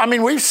comes to. I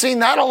mean, we've seen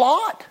that a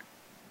lot.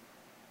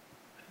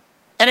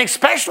 And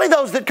especially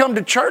those that come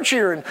to church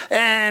here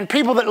and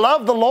people that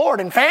love the Lord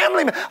and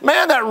family,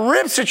 man, that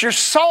rips at your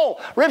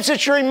soul, rips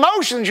at your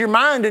emotions, your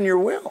mind, and your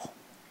will.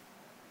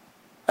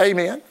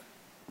 Amen.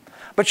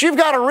 But you've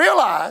got to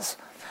realize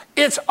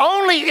it's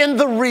only in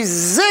the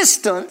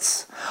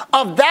resistance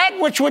of that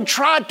which would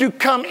try to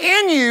come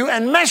in you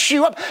and mess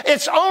you up.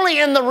 It's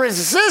only in the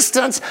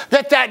resistance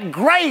that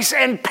grace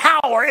and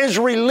power is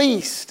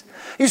released.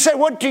 You say,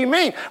 what do you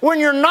mean? When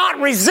you're not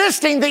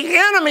resisting, the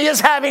enemy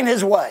is having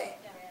his way.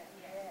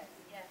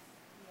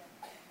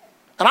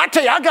 And I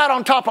tell you, I got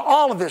on top of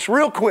all of this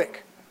real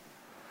quick.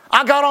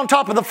 I got on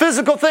top of the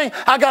physical thing.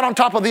 I got on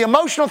top of the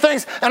emotional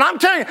things. And I'm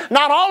telling you,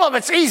 not all of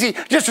it's easy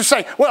just to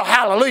say, well,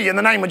 hallelujah, in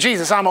the name of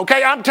Jesus, I'm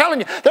okay. I'm telling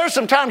you, there's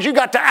some times you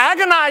got to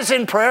agonize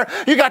in prayer.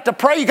 You got to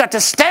pray. You got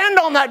to stand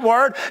on that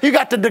word. You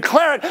got to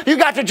declare it. You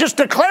got to just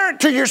declare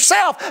it to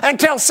yourself and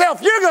tell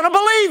self, you're going to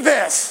believe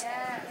this.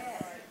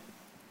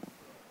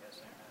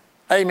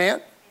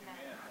 Amen.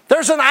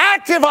 There's an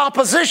active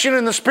opposition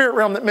in the spirit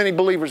realm that many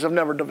believers have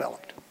never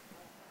developed.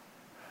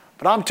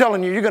 But I'm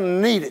telling you, you're going to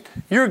need it.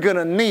 You're going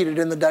to need it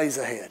in the days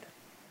ahead.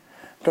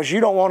 Because you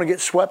don't want to get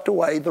swept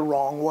away the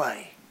wrong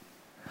way.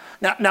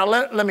 Now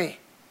let me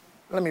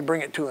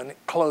bring it to a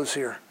close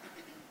here.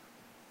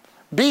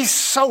 Be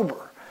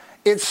sober.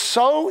 It's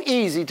so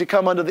easy to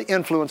come under the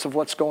influence of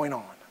what's going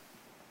on.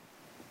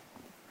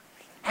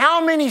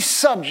 How many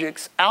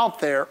subjects out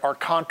there are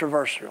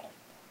controversial?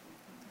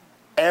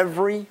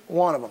 Every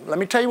one of them. Let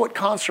me tell you what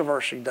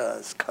controversy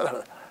does.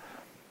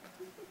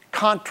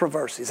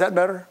 Controversy. Is that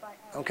better?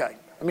 Okay.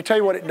 Let me tell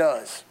you what it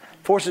does. It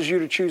forces you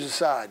to choose a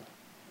side.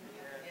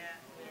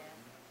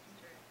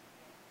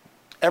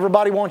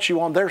 Everybody wants you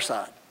on their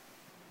side.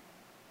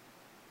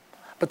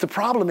 But the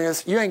problem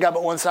is, you ain't got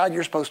but one side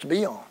you're supposed to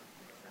be on.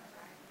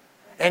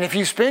 And if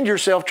you spend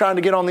yourself trying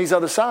to get on these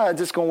other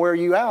sides, it's going to wear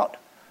you out.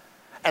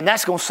 And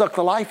that's going to suck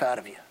the life out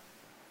of you.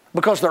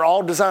 Because they're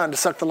all designed to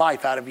suck the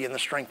life out of you and the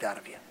strength out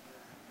of you.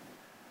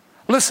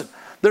 Listen,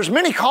 there's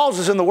many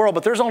causes in the world,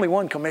 but there's only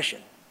one commission.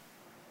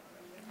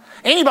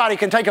 Anybody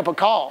can take up a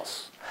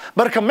cause.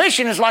 But a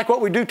commission is like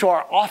what we do to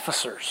our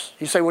officers.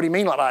 You say, what do you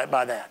mean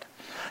by that?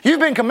 You've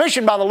been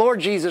commissioned by the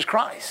Lord Jesus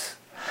Christ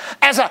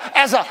as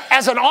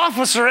an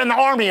officer in the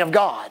army of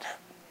God.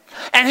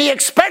 And He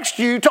expects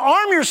you to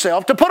arm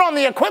yourself, to put on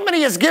the equipment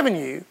He has given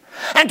you,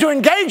 and to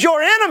engage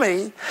your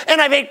enemy in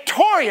a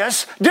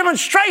victorious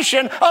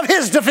demonstration of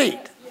His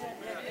defeat.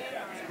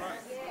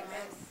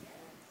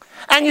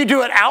 And you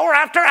do it hour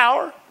after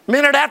hour,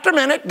 minute after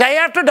minute, day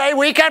after day,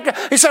 week after.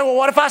 You say, well,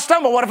 what if I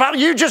stumble? What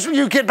if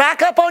you get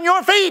back up on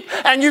your feet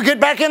and you get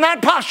back in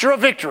that posture of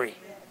victory.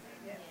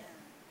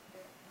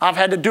 I've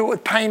had to do it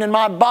with pain in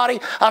my body.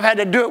 I've had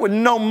to do it with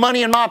no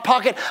money in my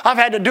pocket. I've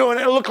had to do it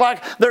and it looked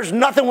like there's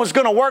nothing was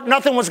going to work,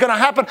 nothing was going to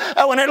happen.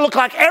 When it looked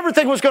like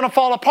everything was going to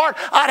fall apart,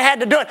 I'd had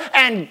to do it.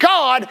 And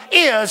God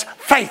is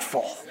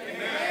faithful.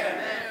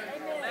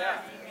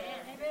 Amen.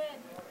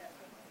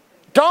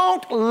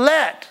 Don't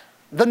let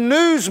the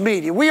news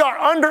media, we are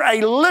under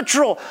a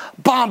literal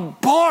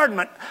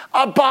bombardment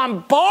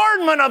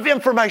of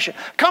information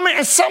coming,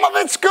 and some of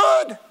it's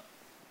good,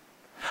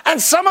 and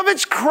some of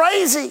it's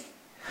crazy,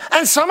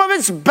 and some of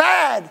it's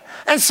bad,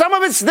 and some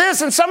of it's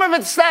this, and some of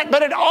it's that,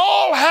 but it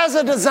all has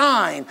a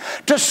design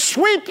to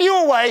sweep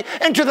you away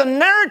into the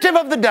narrative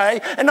of the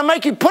day and to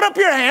make you put up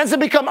your hands and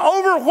become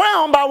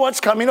overwhelmed by what's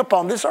coming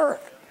upon this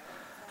earth.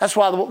 That's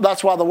why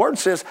the word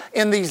says,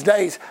 in these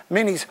days,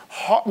 many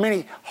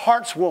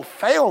hearts will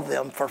fail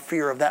them for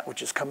fear of that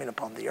which is coming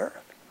upon the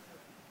earth.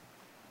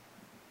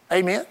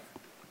 Amen?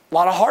 A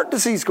lot of heart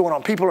disease going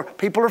on.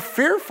 People are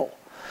fearful.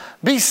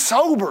 Be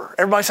sober.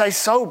 Everybody say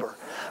sober.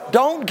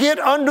 Don't get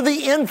under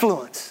the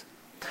influence.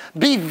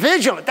 Be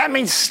vigilant. That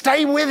means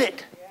stay with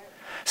it.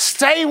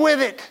 Stay with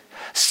it.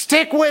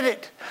 Stick with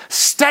it.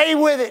 Stay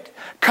with it.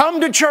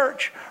 Come to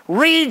church.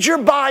 Read your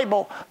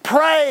Bible.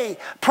 Pray.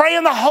 Pray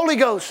in the Holy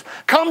Ghost.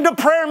 Come to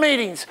prayer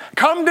meetings.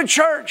 Come to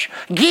church.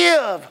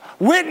 Give.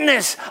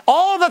 Witness.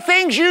 All the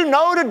things you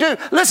know to do.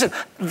 Listen,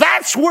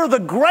 that's where the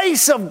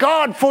grace of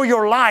God for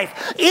your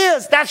life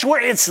is. That's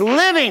where it's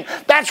living.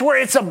 That's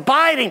where it's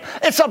abiding.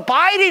 It's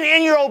abiding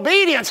in your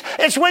obedience.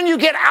 It's when you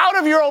get out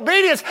of your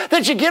obedience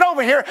that you get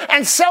over here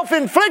and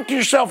self-inflict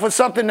yourself with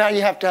something. Now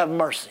you have to have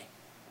mercy.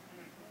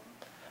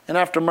 And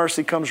after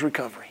mercy comes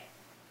recovery.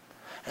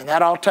 And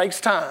that all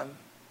takes time.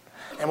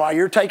 And while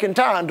you're taking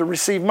time to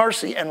receive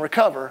mercy and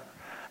recover,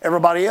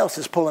 everybody else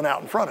is pulling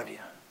out in front of you.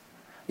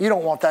 You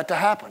don't want that to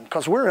happen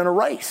because we're in a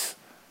race.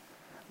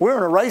 We're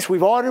in a race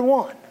we've already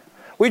won.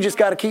 We just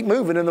got to keep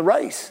moving in the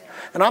race.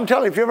 And I'm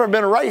telling you, if you've ever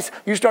been in a race,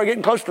 you start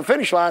getting close to the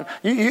finish line,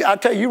 I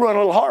tell you run a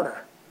little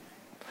harder.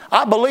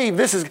 I believe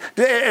this is,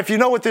 if you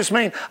know what this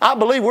means, I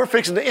believe we're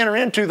fixing to enter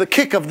into the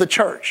kick of the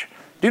church.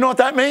 Do you know what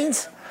that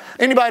means?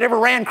 Anybody ever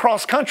ran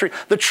cross country?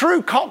 The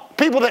true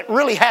people that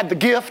really had the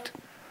gift.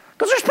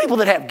 Because there's people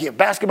that have gift.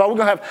 Basketball,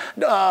 we're going to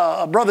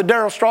have Brother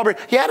Darryl Strawberry.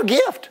 He had a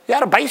gift. He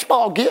had a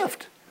baseball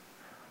gift.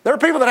 There are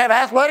people that have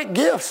athletic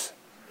gifts.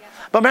 Yeah.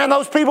 But man,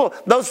 those people,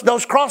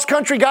 those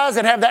cross-country guys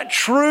that have that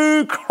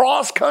true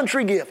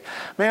cross-country gift,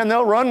 man,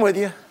 they'll run with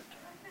you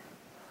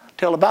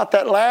till about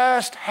that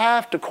last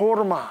half to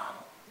quarter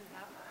mile.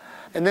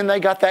 And then they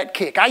got that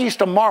kick. I used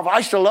to marvel. I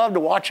used to love to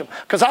watch them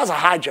because I was a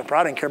high jumper.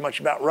 I didn't care much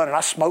about running. I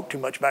smoked too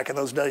much back in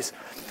those days.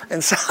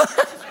 And so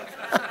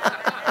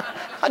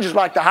I just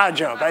like the high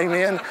jump,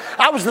 amen.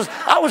 I was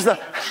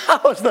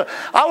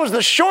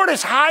the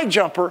shortest high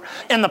jumper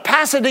in the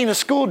Pasadena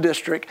School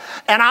District,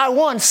 and I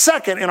won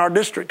second in our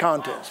district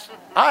contest.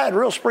 I had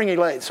real springy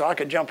legs, so I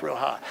could jump real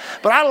high.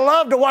 But I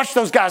loved to watch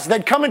those guys.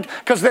 They'd come in,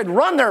 because they'd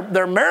run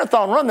their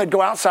marathon run, they'd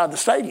go outside the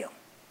stadium.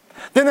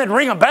 Then they'd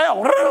ring a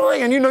bell,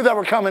 and you knew they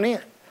were coming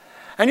in.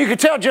 And you could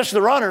tell just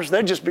the runners,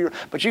 they'd just be,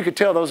 but you could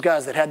tell those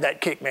guys that had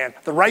that kick, man.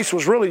 The race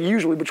was really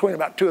usually between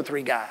about 2 or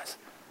 3 guys.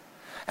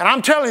 And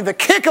I'm telling you, the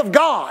kick of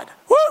God,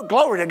 woo,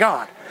 glory to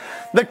God.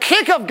 The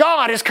kick of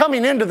God is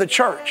coming into the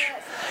church.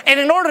 And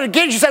in order to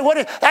get you, say,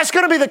 that's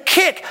going to be the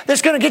kick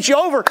that's going to get you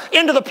over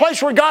into the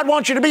place where God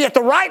wants you to be at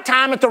the right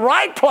time, at the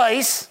right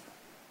place,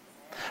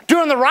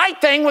 doing the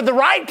right thing with the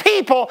right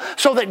people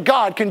so that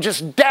God can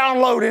just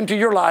download into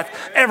your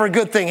life every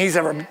good thing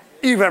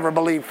you've ever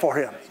believed for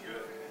Him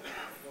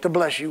to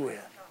bless you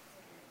with.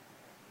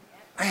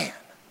 Man.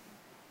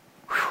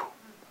 Whew.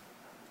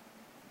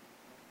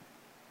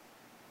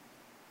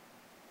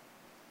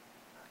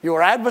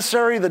 Your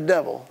adversary, the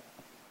devil,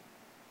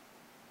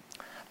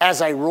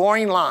 as a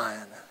roaring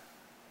lion,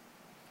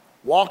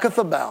 walketh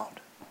about,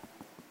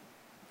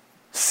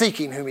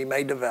 seeking whom he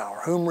may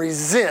devour, whom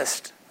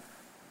resist,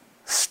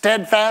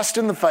 steadfast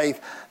in the faith,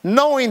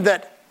 knowing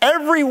that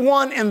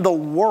everyone in the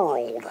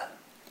world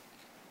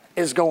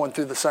is going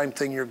through the same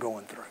thing you're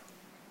going through.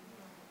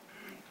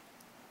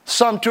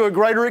 Some to a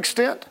greater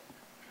extent,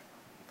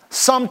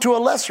 some to a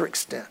lesser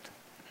extent.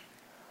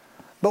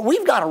 But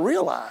we've got to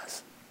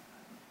realize,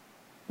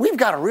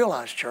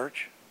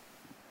 church,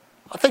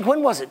 I think,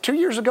 when was it? 2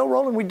 years ago,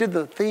 Roland, we did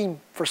the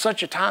theme for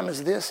such a time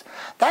as this.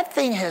 That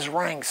thing has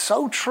rang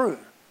so true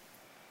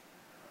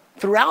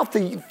throughout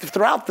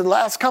the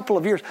last couple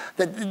of years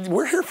that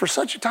we're here for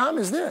such a time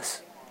as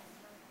this.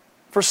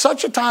 For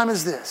such a time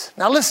as this.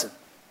 Now listen,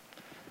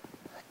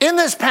 in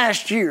this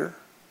past year,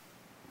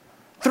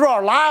 through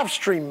our live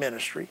stream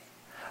ministry,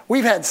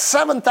 we've had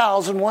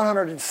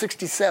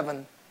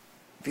 7,167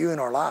 viewing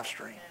our live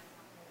stream.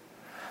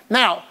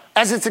 Now,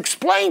 as it's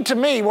explained to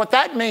me, what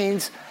that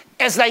means,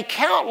 as they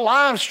count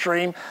live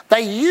stream,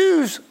 they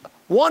use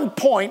one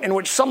point in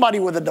which somebody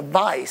with a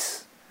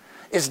device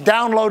is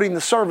downloading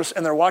the service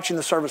and they're watching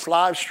the service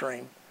live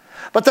stream.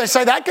 But they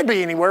say that could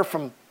be anywhere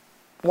from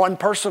one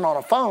person on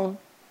a phone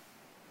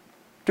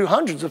to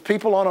hundreds of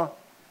people on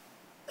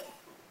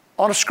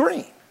a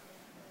screen.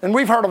 And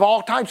we've heard of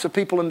all types of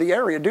people in the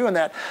area doing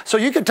that. So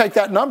you could take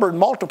that number and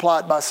multiply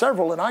it by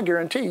several, and I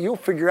guarantee you'll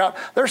figure out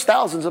there's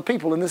thousands of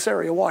people in this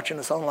area watching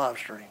us on live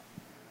stream.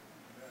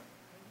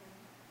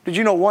 Did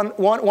you know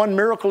one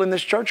miracle in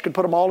this church could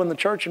put them all in the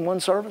church in one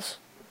service?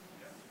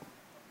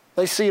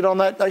 They see it on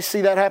that. They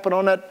see that happen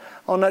on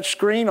that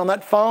screen, on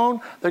that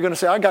phone. They're going to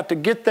say, I got to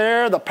get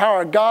there. The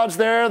power of God's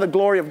there. The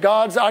glory of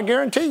God's. I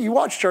guarantee you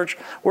watch church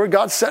where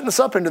God's setting us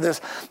up into this.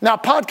 Now,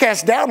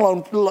 podcast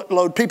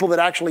download, people that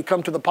actually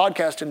come to the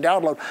podcast and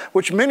download,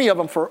 which many of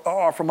them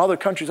are from other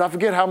countries. I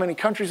forget how many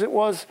countries it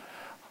was.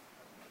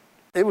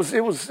 It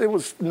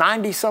was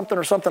 90 something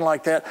or something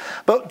like that.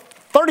 But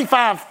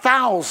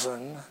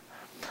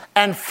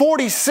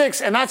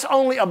 35,046, and that's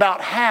only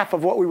about half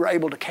of what we were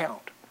able to count.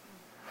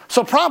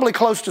 So probably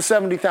close to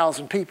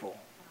 70,000 people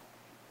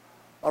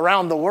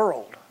around the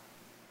world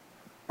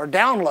are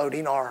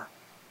downloading our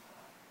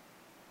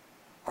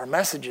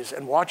messages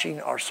and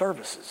watching our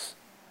services.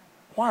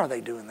 Why are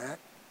they doing that?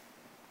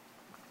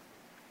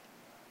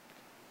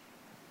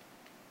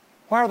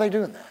 Why are they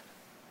doing that?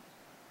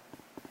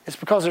 It's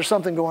because there's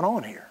something going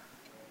on here.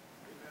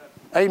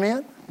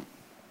 Amen?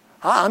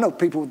 I know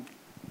people with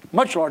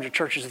much larger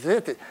churches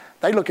that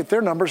they look at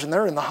their numbers and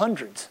they're in the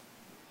hundreds.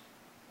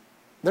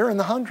 They're in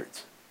the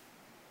hundreds.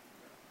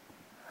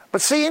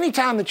 But see,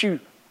 anytime that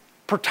you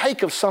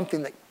partake of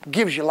something that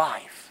gives you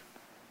life,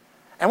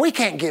 and we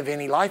can't give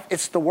any life,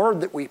 it's the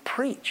word that we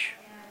preach.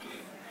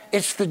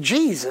 It's the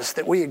Jesus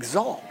that we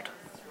exalt.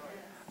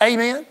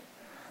 Amen?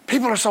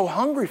 People are so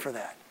hungry for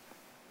that.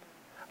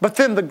 But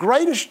then the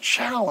greatest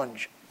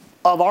challenge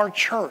of our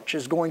church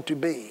is going to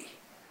be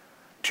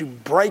to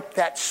break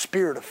that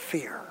spirit of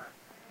fear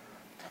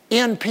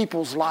in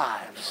people's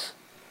lives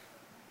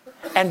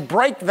and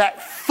break that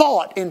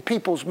thought in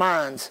people's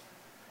minds.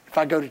 If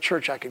I go to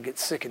church, I could get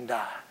sick and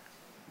die.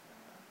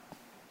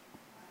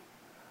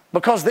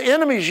 Because the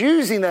enemy's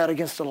using that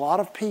against a lot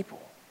of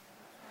people.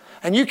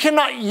 And you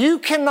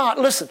cannot,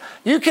 listen,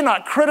 you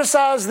cannot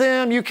criticize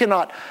them. You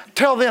cannot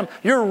tell them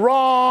you're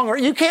wrong, or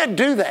you can't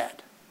do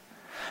that.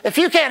 If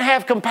you can't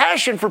have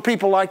compassion for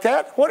people like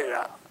that, what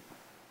are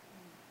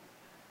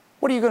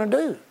you going to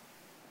do?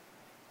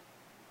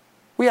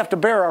 We have to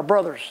bear our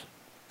brothers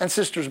and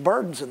sisters'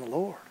 burdens in the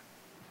Lord.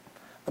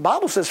 The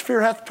Bible says fear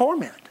hath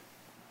torment.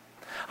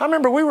 I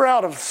remember we were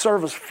out of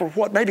service for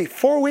maybe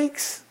 4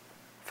 weeks?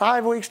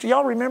 5 weeks? Do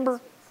y'all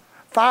remember?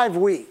 5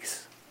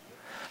 weeks.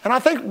 And I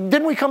think,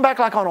 didn't we come back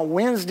like on a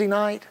Wednesday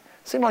night?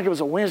 It seemed like it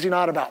was a Wednesday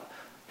night, about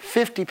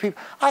 50 people.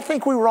 I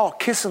think we were all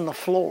kissing the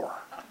floor.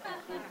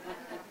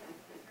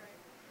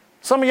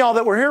 Some of y'all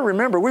that were here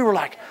remember, we were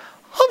like,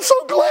 I'm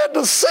so glad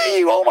to see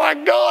you. Oh my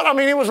God. I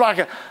mean, it was like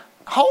a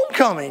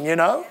homecoming, you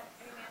know.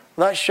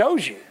 That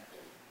shows you.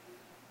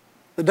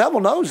 The devil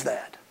knows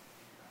that.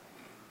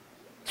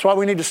 That's why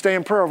we need to stay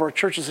in prayer over our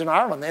churches in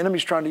Ireland. The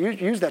enemy's trying to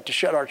use that to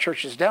shut our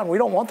churches down. We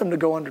don't want them to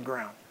go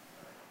underground.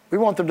 We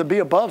want them to be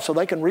above so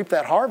they can reap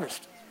that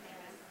harvest.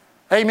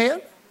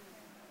 Amen?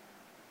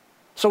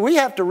 So we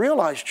have to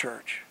realize,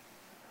 church,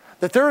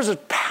 that there is a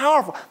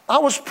powerful... I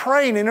was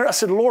praying and I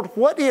said, Lord,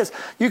 what is...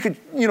 You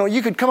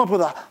could come up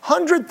with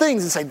 100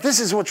 things and say, this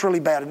is what's really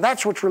bad and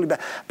that's what's really bad.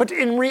 But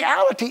in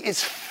reality,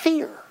 it's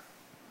fear.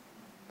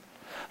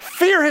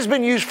 Fear has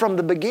been used from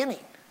the beginning.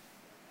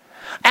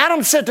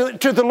 Adam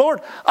said to the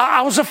Lord,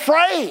 I was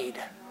afraid.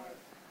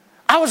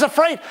 I was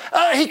afraid.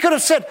 He could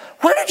have said,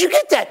 where did you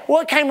get that?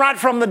 Well, it came right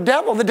from the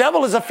devil. The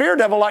devil is a fear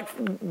devil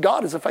like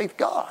God is a faith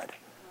God.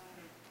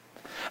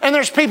 And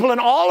there's people in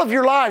all of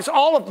your lives,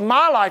 all of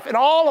my life, and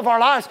all of our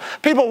lives,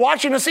 people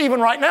watching us even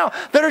right now,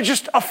 that are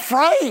just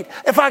afraid.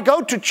 If I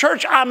go to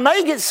church, I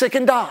may get sick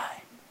and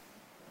die.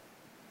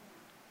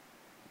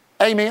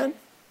 Amen?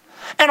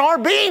 And our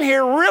being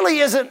here really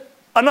isn't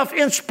enough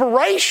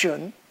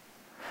inspiration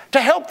to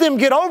help them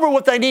get over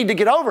what they need to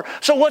get over.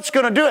 So what's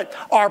going to do it?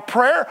 Our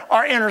prayer,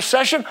 our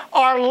intercession,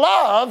 our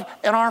love,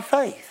 and our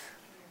faith.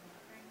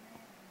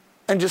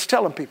 And just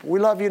telling people, we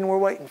love you and we're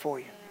waiting for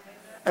you.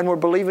 And we're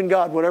believing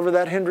God, whatever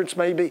that hindrance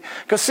may be.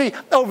 Because see,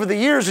 over the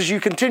years, as you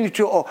continue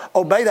to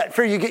obey that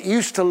fear, you get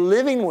used to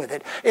living with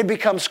it. It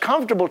becomes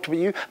comfortable to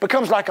you,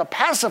 becomes like a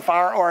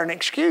pacifier or an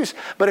excuse.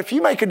 But if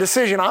you make a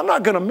decision, I'm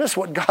not going to miss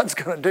what God's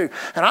going to do.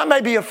 And I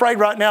may be afraid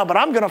right now, but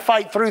I'm going to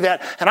fight through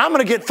that. And I'm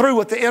going to get through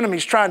what the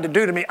enemy's trying to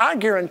do to me. I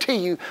guarantee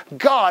you,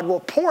 God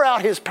will pour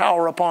out His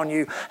power upon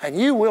you, and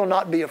you will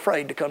not be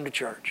afraid to come to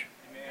church.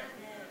 Amen.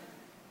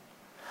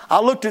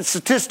 I looked at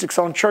statistics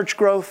on church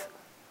growth.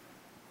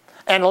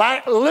 And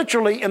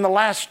literally in the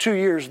last 2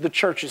 years, the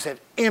churches have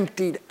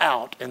emptied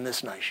out in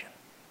this nation.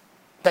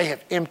 They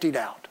have emptied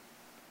out.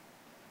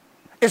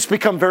 It's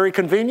become very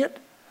convenient.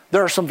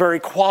 There are some very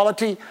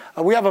quality,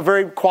 we have a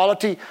very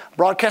quality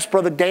broadcast.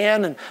 Brother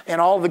Dan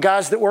and all the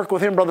guys that work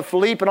with him, Brother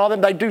Philippe and all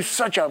them, they do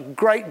such a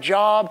great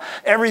job.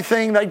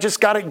 Everything, they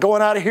just got it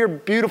going out of here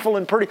beautiful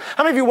and pretty.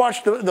 How many of you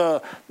watched isn't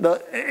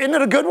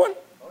it a good one?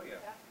 Oh, yeah.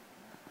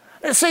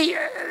 And see,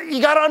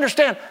 you got to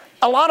understand,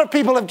 a lot of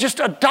people have just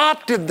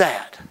adopted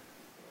that.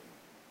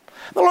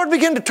 The Lord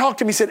began to talk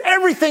to me. He said,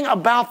 everything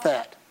about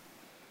that.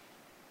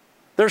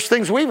 There's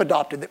things we've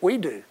adopted that we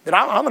do that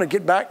I'm going to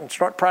get back and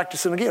start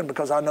practicing again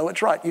because I know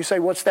it's right. You say,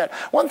 what's that?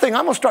 One thing,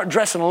 I'm going to start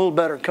dressing a little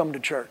better and come to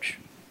church.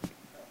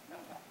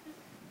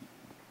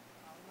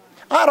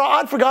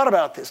 I'd forgot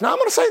about this. Now, I'm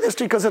going to say this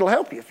to you because it'll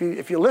help you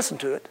if you listen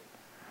to it.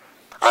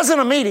 I was in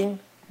a meeting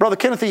Brother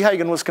Kenneth E.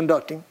 Hagin was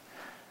conducting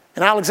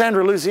in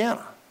Alexandria,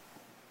 Louisiana.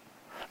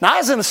 Now, I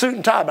was in a suit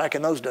and tie back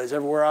in those days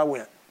everywhere I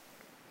went.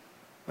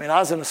 I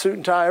was in a suit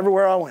and tie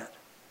everywhere I went.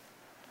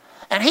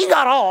 And he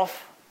got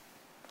off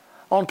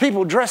on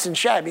people dressing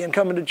shabby and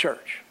coming to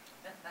church.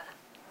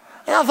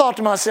 And I thought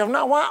to myself,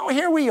 now,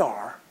 here we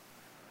are,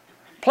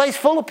 place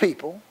full of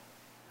people,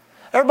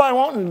 everybody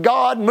wanting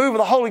God, move of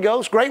the Holy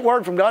Ghost, great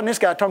word from God, and this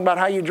guy talking about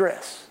how you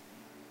dress.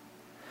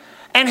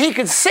 And he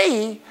could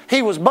see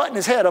he was butting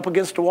his head up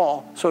against the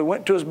wall, so he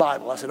went to his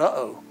Bible. I said,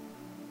 uh-oh.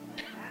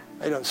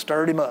 They done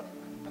stirred him up.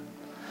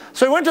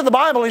 So he went to the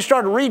Bible and he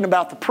started reading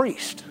about the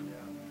priest,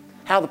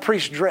 how the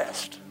priest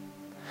dressed.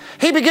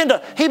 He began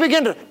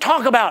to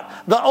talk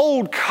about the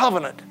old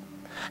covenant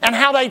and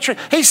how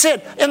he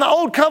said in the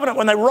old covenant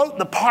when they wrote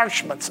the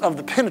parchments of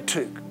the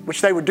Pentateuch,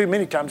 which they would do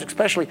many times,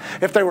 especially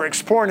if they were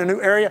exploring a new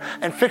area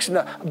and fixing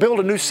to build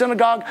a new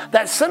synagogue,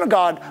 that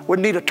synagogue would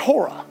need a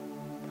Torah.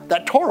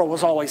 That Torah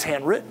was always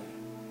handwritten.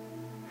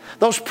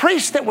 Those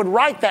priests that would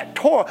write that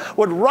Torah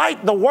would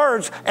write the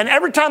words, and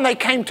every time they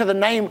came to the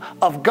name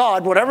of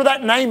God, whatever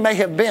that name may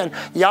have been,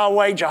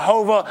 Yahweh,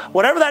 Jehovah,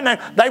 whatever that name,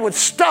 they would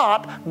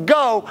stop,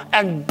 go,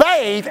 and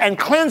bathe and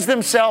cleanse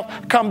themselves,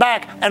 come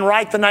back and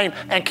write the name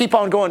and keep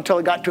on going until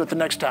they got to it the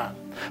next time.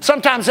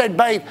 Sometimes they'd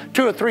bathe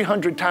 200 or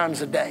 300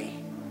 times a day.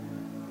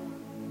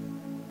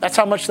 That's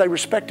how much they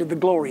respected the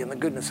glory and the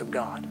goodness of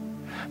God.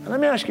 Now, let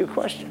me ask you a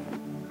question.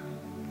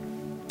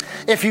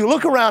 If you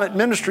look around at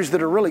ministries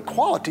that are really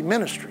quality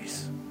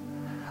ministries,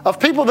 of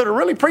people that are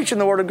really preaching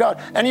the Word of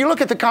God, and you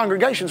look at the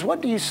congregations,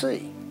 what do you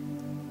see?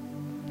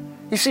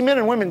 You see men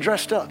and women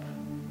dressed up.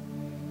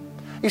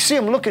 You see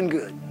them looking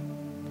good.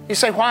 You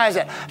say, why is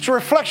that? It's a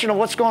reflection of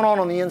what's going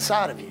on the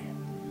inside of you.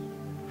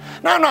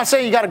 Now, I'm not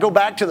saying you got to go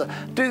back to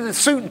the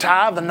suit and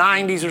tie of the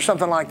 90s or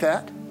something like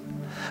that.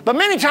 But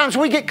many times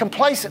we get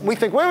complacent. We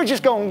think, well, we're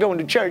just going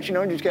to church,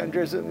 just got to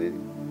dress up.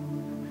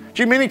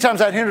 Gee, many times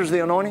that hinders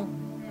the anointing.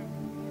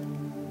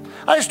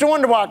 I used to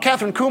wonder why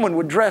Catherine Kuhlman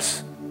would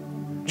dress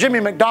Jimmy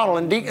McDonald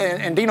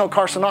and Dino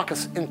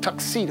Karsanakis in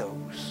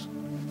tuxedos.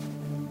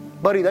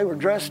 Buddy, they were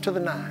dressed to the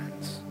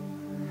nines.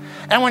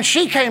 And when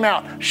she came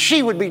out,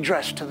 she would be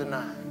dressed to the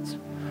nines.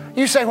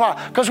 You say,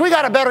 why? Because we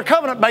got a better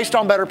covenant based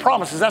on better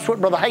promises. That's what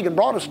Brother Hagin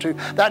brought us to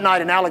that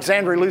night in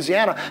Alexandria,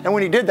 Louisiana. And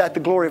when he did that, the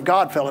glory of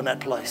God fell in that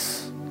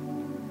place.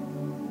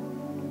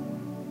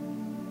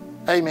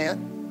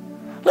 Amen.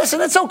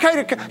 Listen, it's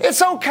okay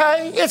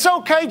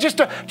just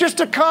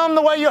to come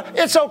the way you are.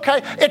 It's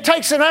okay. It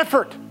takes an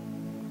effort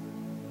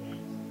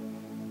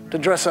to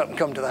dress up and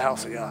come to the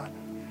house of God.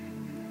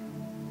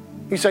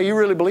 You say, you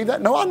really believe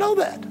that? No, I know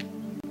that.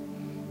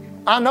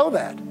 I know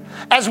that.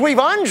 As we've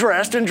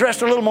undressed and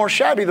dressed a little more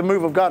shabby, the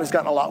move of God has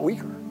gotten a lot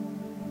weaker.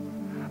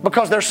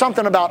 Because there's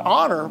something about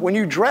honor. When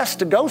you dress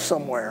to go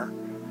somewhere,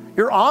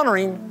 you're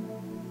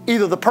honoring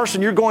either the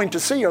person you're going to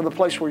see or the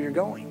place where you're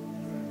going.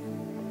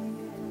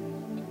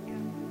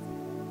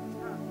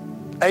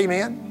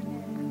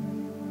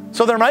 Amen.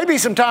 So there may be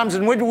some times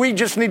in which we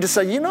just need to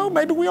say,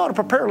 maybe we ought to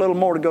prepare a little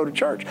more to go to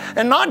church.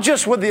 And not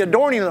just with the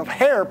adorning of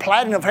hair,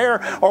 plaiting of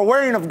hair, or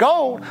wearing of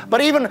gold,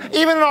 but even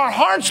in our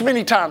hearts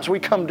many times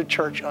we come to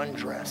church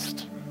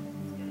undressed.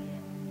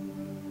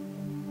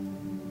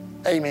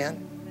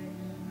 Amen.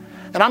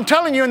 And I'm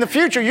telling you, in the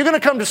future, you're going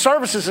to come to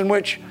services in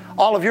which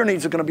all of your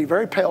needs are going to be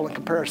very pale in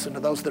comparison to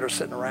those that are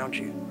sitting around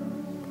you.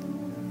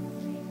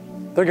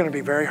 They're going to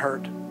be very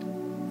hurt,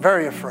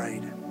 very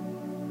afraid.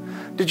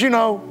 Did you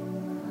know,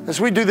 as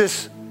we do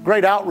this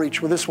great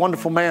outreach with this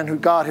wonderful man who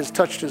God has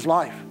touched his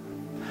life,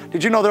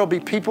 did you know there will be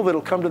people that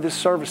will come to this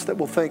service that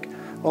will think,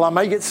 well, I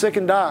may get sick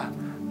and die,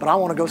 but I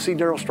want to go see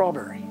Darryl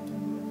Strawberry.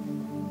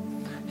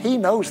 He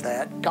knows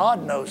that.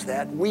 God knows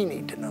that. We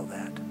need to know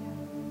that.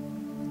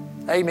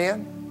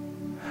 Amen.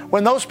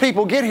 When those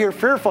people get here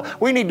fearful,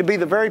 we need to be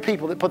the very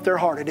people that put their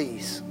heart at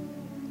ease,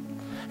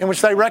 in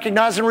which they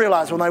recognize and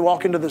realize when they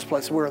walk into this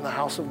place, we're in the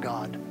house of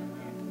God.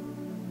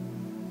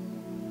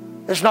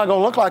 It's not going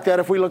to look like that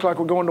if we look like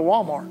we're going to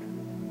Walmart.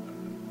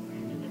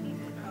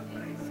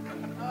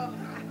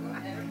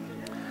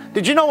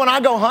 Did you know when I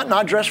go hunting,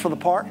 I dress for the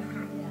part?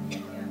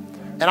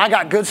 And I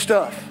got good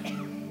stuff.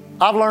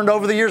 I've learned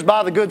over the years,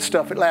 buy the good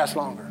stuff. It lasts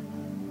longer.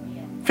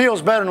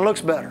 Feels better and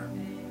looks better.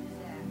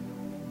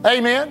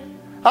 Amen?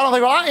 I don't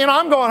think, well,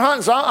 I'm going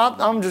hunting, so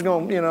I'm just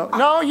going,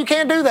 No, you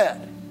can't do that.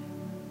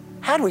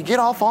 How do we get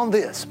off on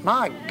this?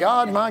 My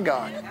God, my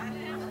God.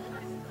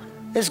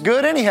 It's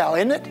good anyhow,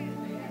 isn't it?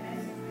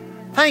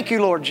 Thank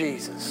you, Lord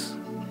Jesus.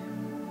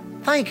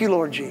 Thank you,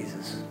 Lord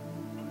Jesus.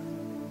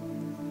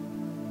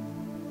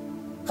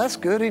 That's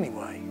good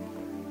anyway.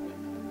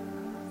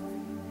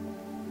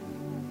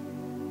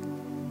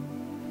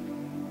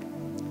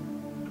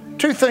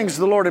 Two things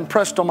the Lord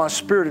impressed on my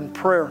spirit in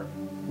prayer.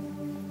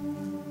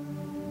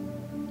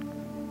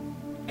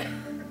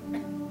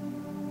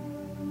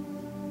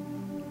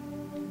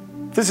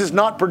 This is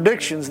not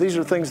predictions. These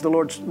are things the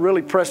Lord's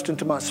really pressed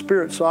into my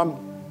spirit. So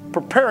I'm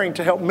preparing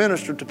to help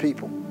minister to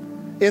people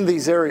in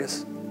these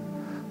areas.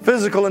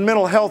 Physical and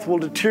mental health will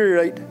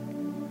deteriorate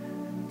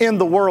in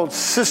the world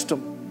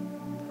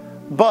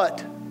system.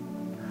 But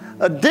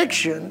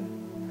addiction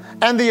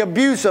and the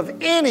abuse of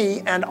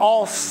any and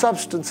all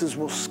substances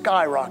will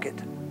skyrocket.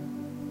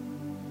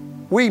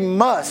 We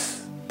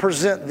must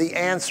present the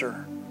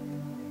answer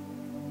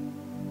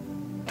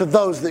to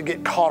those that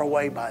get caught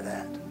away by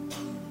that.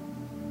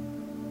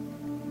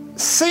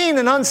 Seen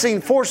and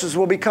unseen forces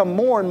will become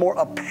more and more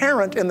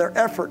apparent in their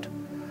effort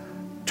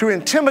to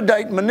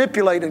intimidate,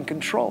 manipulate, and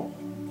control.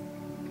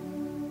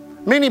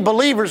 Many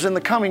believers in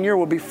the coming year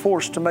will be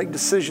forced to make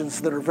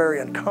decisions that are very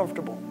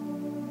uncomfortable.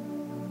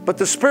 But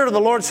the Spirit of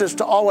the Lord says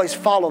to always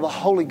follow the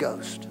Holy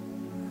Ghost.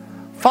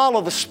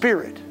 Follow the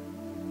Spirit.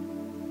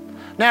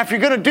 Now, if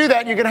you're going to do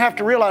that, you're going to have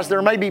to realize there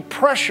may be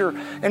pressure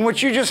in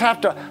which you just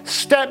have to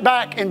step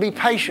back and be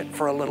patient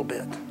for a little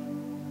bit.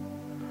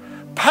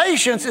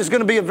 Patience is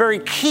going to be a very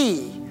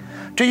key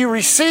to you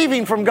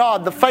receiving from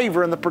God the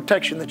favor and the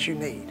protection that you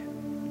need.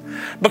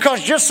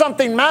 Because just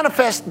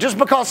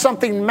because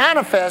something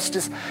manifests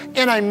is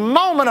in a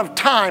moment of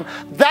time,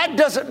 that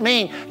doesn't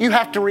mean you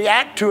have to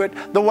react to it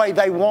the way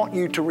they want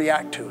you to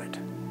react to it.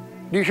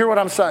 Do you hear what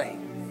I'm saying?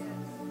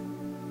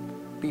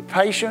 Be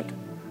patient.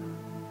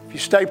 If you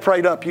stay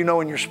prayed up, you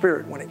know in your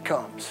spirit when it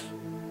comes.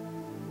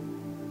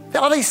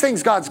 All these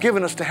things God's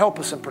given us to help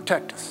us and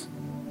protect us.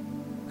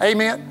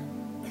 Amen?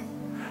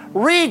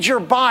 Read your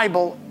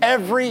Bible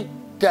every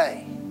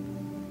day.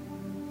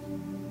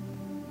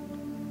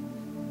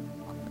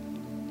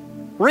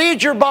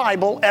 Read your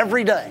Bible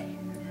every day.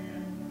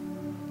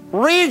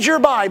 Read your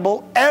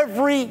Bible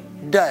every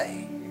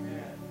day.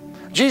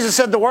 Jesus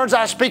said, the words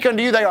I speak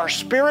unto you, they are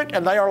spirit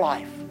and they are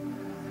life.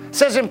 It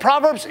says in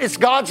Proverbs, it's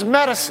God's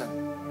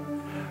medicine.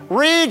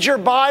 Read your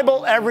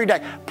Bible every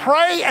day.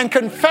 Pray and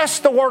confess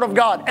the Word of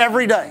God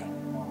every day.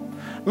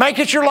 Make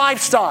it your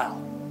lifestyle.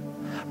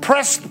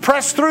 Press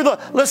through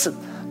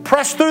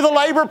the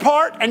labor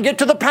part and get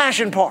to the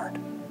passion part.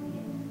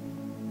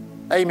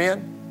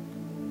 Amen.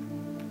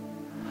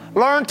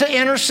 Learn to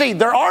intercede.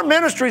 There are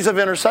ministries of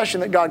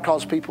intercession that God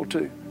calls people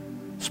to.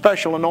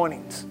 Special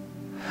anointings.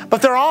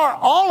 But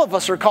all of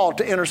us are called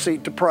to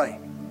intercede, to pray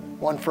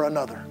one for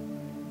another.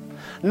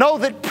 Know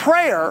that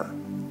prayer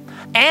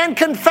and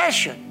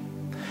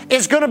confession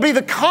is going to be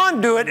the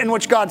conduit in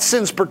which God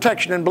sends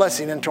protection and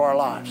blessing into our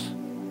lives.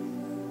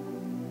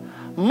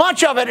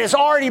 Much of it has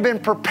already been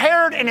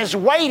prepared and is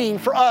waiting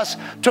for us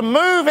to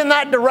move in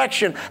that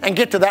direction and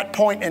get to that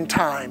point in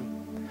time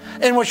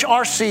in which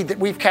our seed that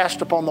we've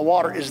cast upon the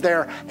water is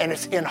there and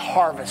it's in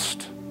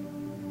harvest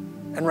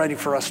and ready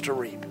for us to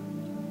reap.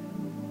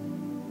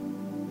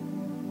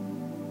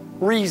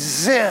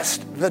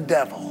 Resist the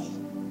devil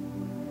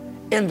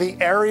in the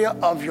area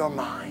of your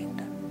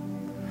mind.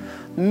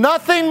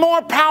 Nothing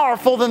more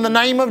powerful than the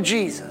name of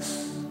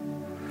Jesus.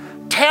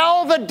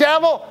 Tell the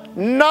devil,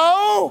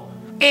 no,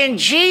 in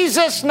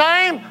Jesus'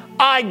 name,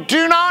 I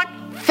do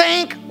not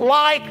think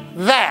like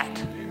that.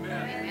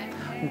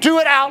 Amen. Do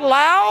it out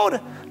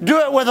loud.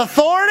 Do it with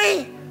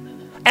authority.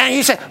 And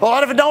you say, well,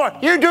 what if it don't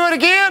work? You do it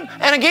again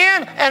and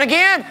again and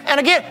again and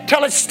again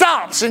till it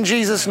stops in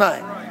Jesus'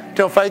 name.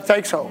 Till faith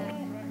takes hold.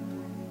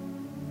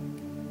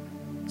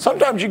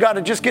 Sometimes you got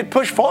to just get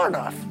pushed far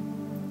enough.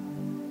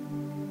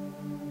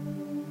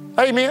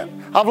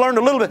 Amen. I've learned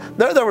a little bit.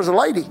 There was a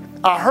lady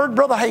I heard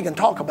Brother Hagin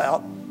talk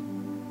about.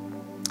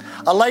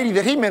 A lady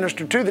that he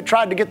ministered to that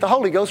tried to get the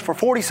Holy Ghost for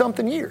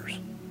 40-something years.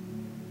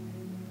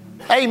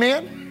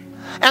 Amen.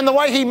 And the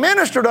way he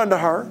ministered unto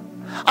her,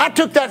 I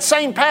took that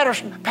same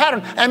pattern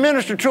and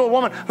ministered to a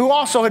woman who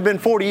also had been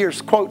 40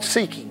 years, quote,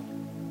 seeking.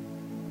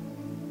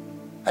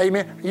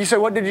 Amen. You say,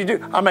 what did you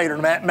do? I made her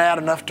mad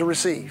enough to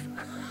receive.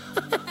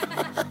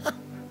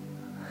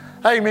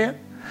 Amen.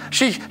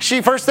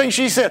 She first thing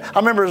she said, I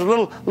remember it was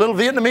a little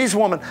Vietnamese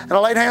woman, and I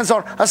laid hands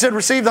on her. I said,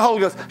 receive the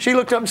Holy Ghost. She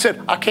looked up and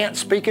said, I can't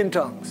speak in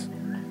tongues.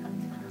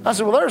 I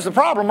said, well, there's the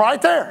problem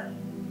right there.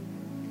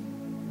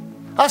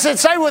 I said,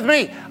 say with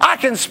me, I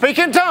can speak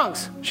in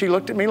tongues. She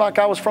looked at me like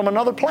I was from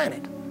another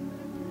planet.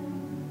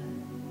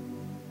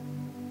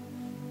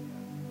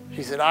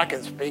 She said, I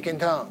can speak in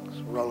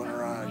tongues, rolling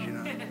her eyes, you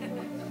know.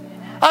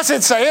 I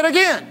said, say it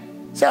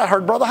again. See, I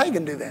heard Brother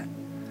Hagin do that.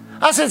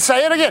 I said,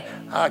 say it again.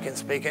 I can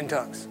speak in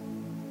tongues.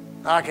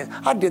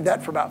 I did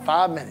that for about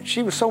 5 minutes.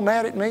 She was so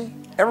mad at me.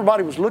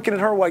 Everybody was looking at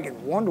her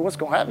waiting, wonder what's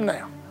going to happen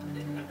now.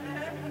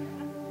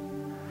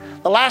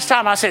 The last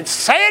time I said,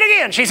 say it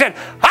again. She said,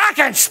 I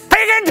can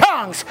speak in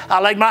tongues.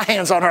 I laid my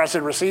hands on her. I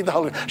said, receive the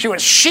Holy Ghost. She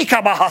went,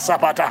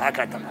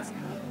 shikabahasapatahakatamas.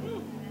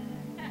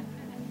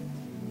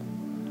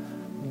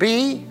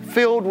 Be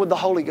filled with the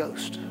Holy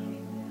Ghost.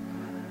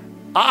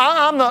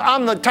 I'm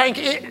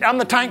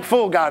the tank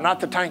full guy,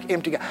 not the tank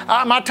empty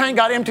guy. My tank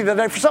got empty the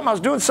other day for something. I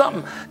was doing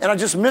something, and I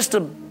just missed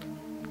a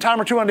time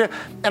or two on it,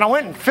 and I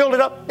went and filled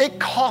it up. It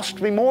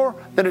cost me more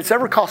than it's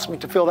ever cost me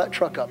to fill that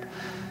truck up.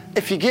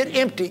 If you get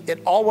empty,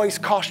 it always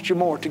costs you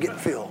more to get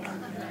filled.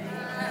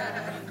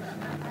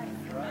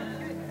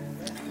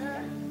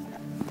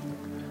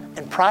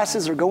 And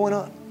prices are going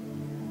up.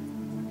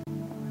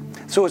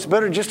 So it's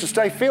better just to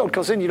stay filled,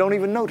 because then you don't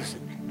even notice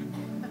it.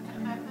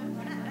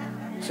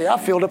 See, I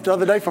filled up the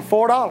other day for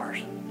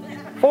 $4.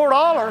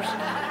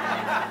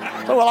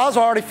 $4? So, well, I was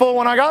already full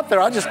when I got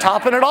there. I was just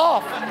topping it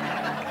off.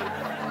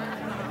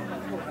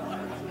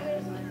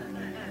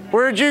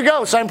 Where'd you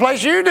go? Same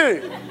place you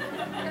do.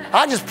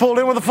 I just pulled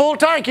in with a full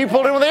tank. You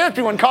pulled in with an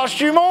empty one. Cost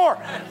you more.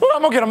 Well,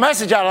 I'm going to get a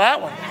message out of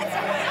that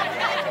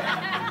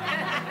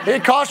one.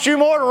 It cost you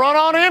more to run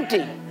on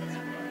empty.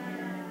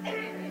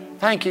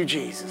 Thank you,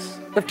 Jesus.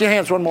 Lift your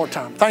hands one more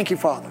time. Thank you,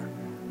 Father.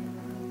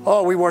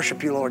 Oh, we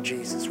worship you, Lord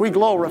Jesus. We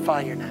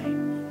glorify your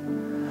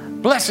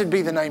name. Blessed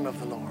be the name of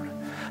the Lord.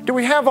 Do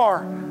we have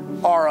our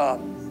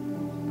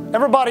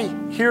everybody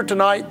here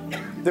tonight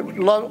that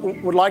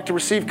would like to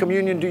receive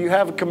communion? Do you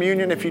have a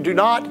communion? If you do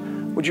not,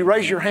 would you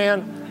raise your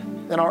hand?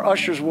 And our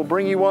ushers will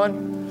bring you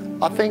one.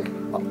 I think,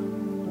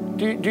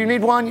 do you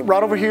need one?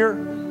 Right over here.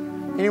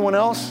 Anyone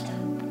else?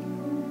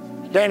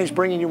 Danny's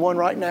bringing you one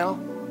right now.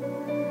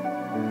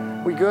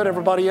 We good,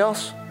 everybody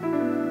else?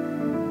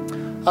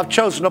 I've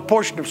chosen a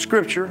portion of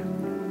Scripture.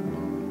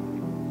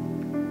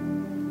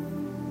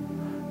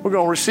 We're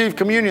going to receive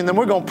communion, then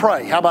we're going to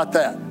pray. How about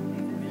that?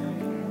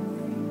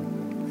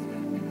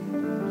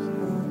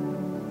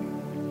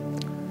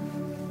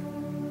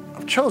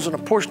 I've chosen a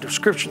portion of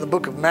Scripture in the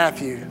book of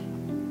Matthew.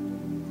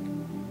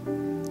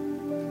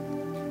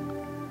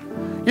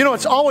 You know,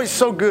 it's always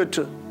so good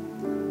to,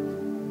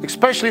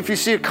 especially if you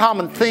see a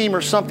common theme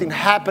or something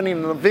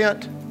happening, an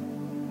event,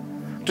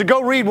 to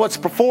go read what's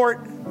before it,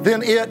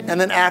 then it, and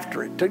then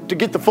after it, to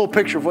get the full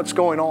picture of what's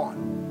going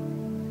on.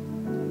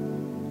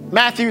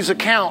 Matthew's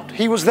account,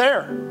 he was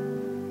there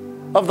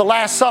of the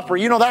Last Supper.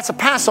 You know, that's a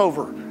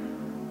Passover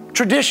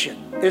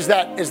tradition, is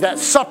that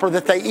supper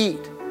that they eat.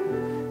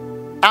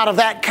 Out of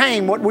that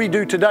came what we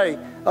do today,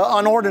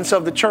 an ordinance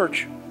of the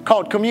church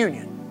called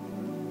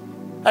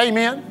communion.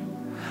 Amen.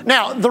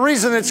 Now, the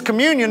reason it's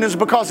communion is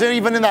because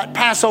even in that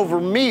Passover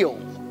meal,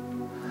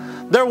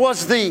 there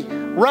was the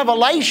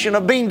revelation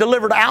of being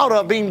delivered out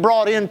of, being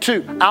brought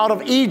out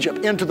of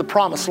Egypt into the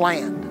promised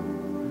land.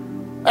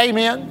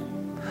 Amen.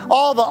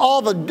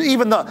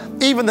 Even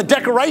the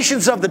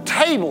decorations of the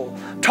table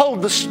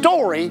told the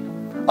story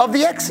of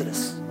the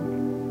Exodus.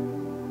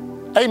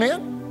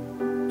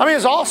 Amen. I mean,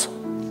 it's awesome.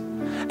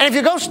 And if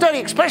you go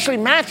study, especially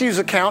Matthew's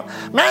account,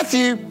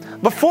 Matthew,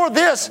 before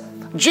this,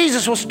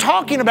 Jesus was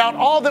talking about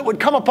all that would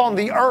come upon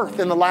the earth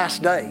in the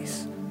last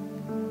days.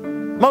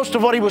 Most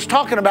of what he was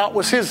talking about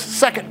was his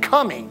second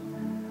coming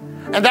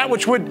and that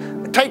which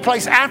would take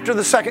place after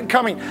the second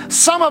coming.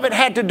 Some of it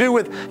had to do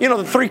with,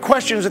 the three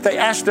questions that they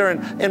asked there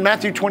in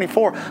Matthew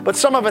 24, but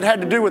some of it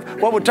had to do with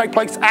what would take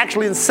place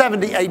actually in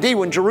 70 AD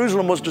when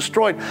Jerusalem was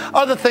destroyed.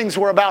 Other things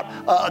were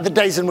about the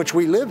days in which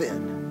we live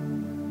in.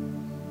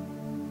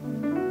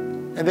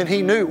 And then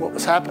he knew what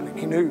was happening.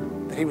 He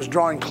knew that he was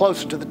drawing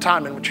closer to the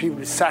time in which he would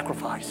be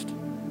sacrificed.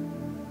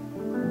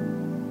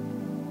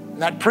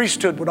 And that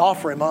priesthood would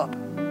offer him up.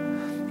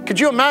 Could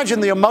you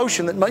imagine the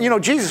emotion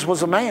that, Jesus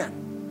was a man.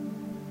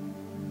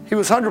 He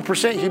was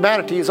 100%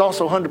 humanity. He's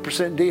also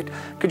 100% deity.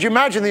 Could you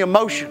imagine the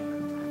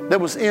emotion that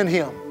was in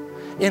him,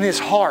 in his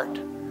heart,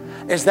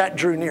 as that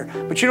drew near?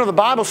 But the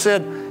Bible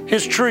said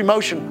his true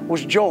emotion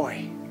was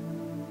joy.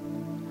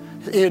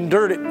 He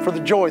endured it for the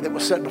joy that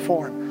was set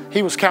before him.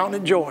 He was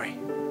counting it joy.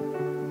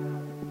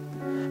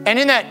 And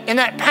in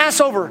that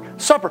Passover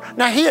supper,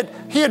 now he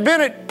had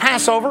been at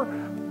Passover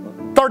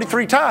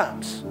 33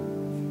 times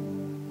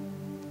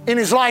in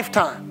his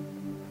lifetime.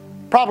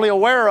 Probably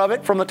aware of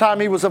it from the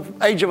time he was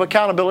of age of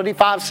accountability,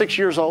 5, 6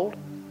 years old.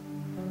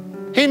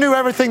 He knew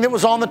everything that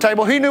was on the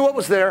table. He knew what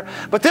was there.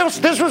 But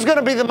this was going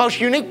to be the most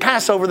unique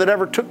Passover that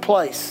ever took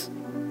place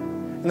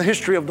in the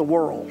history of the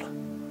world.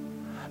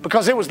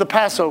 Because it was the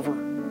Passover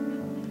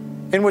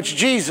in which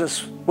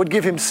Jesus would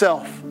give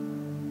himself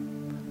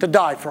to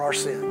die for our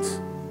sins.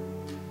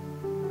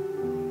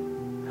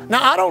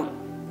 Now,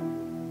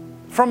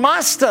 from my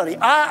study,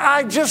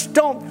 I just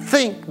don't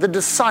think the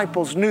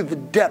disciples knew the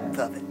depth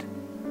of it.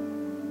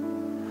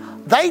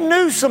 They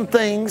knew some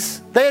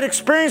things. They had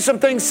experienced some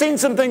things, seen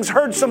some things,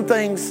 heard some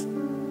things.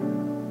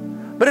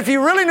 But if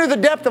you really knew the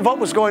depth of what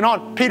was going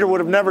on, Peter would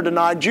have never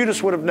denied.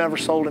 Judas would have never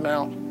sold him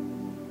out.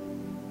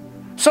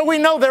 So we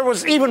know there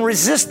was even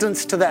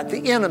resistance to that,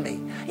 the enemy.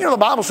 The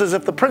Bible says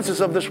if the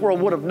princes of this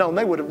world would have known,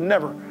 they would have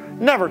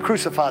never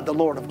crucified the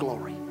Lord of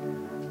glory.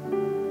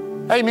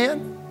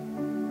 Amen.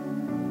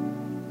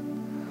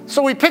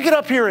 So we pick it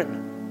up here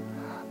in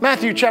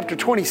Matthew chapter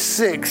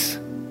 26.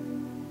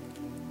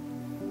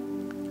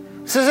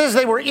 It says, as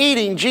they were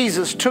eating,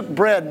 Jesus took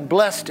bread and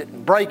blessed it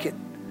and brake it,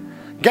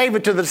 gave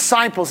it to the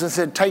disciples and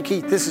said, take,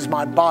 eat, this is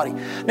my body.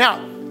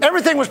 Now,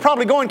 everything was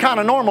probably going kind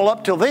of normal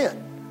up till then,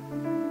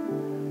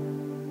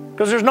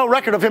 because there's no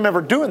record of him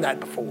ever doing that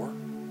before.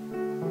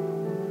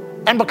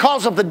 And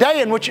because of the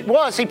day in which it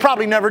was, he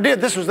probably never did.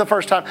 This was the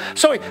first time.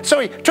 So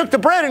he took the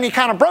bread and he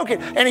kind of broke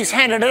it and he's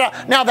handing it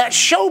out. Now that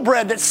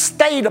showbread that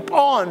stayed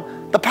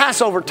upon the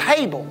Passover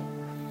table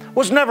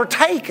was never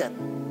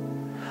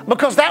taken,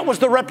 because that was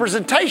the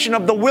representation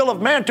of the will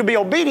of man to be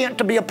obedient,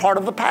 to be a part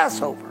of the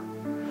Passover.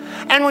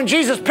 And when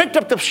Jesus picked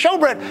up the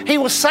showbread, he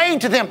was saying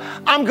to them,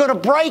 I'm going to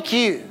break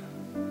you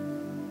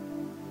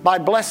by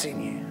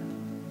blessing you.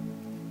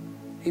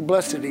 He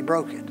blessed it, he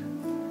broke it.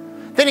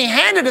 Then he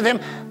handed it to him,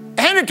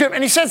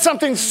 and he said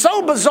something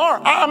so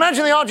bizarre. I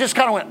imagine they all just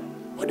kind of went,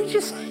 what did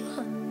you say?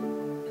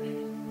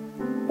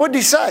 What did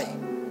he say?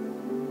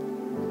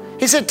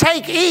 He said,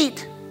 take,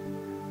 eat.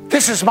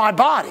 This is my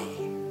body.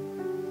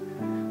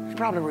 You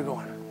probably were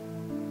going,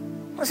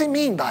 what does he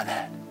mean by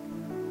that?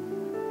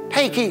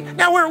 Take, eat.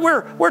 Now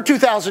we're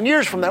 2,000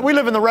 years from that. We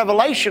live in the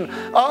revelation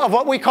of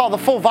what we call the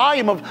full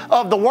volume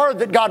of the word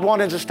that God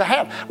wanted us to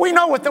have. We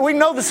know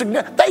the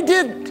significance. They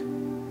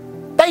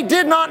didn't. They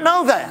did not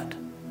know that.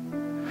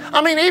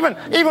 I mean,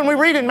 even we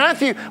read in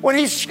Matthew, when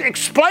he's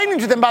explaining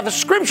to them by the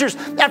scriptures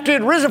after he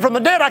had risen from the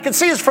dead, I could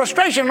see his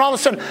frustration, and all of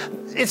a sudden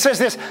it says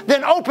this,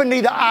 then open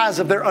thee the eyes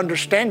of their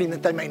understanding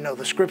that they may know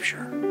the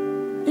scripture.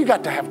 You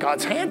got to have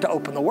God's hand to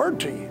open the word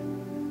to you.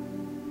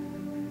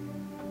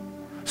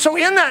 So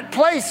in that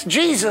place,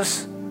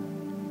 Jesus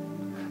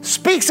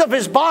speaks of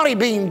his body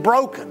being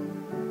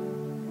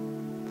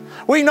broken.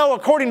 We know,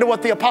 according to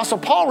what the Apostle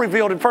Paul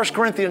revealed in 1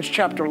 Corinthians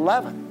chapter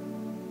 11,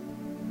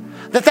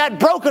 that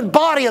broken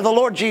body of the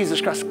Lord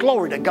Jesus Christ,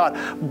 glory to God,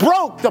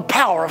 broke the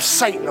power of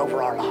Satan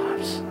over our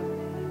lives.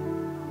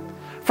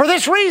 For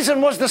this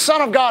reason was the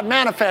Son of God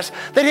manifest,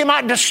 that he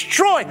might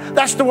destroy,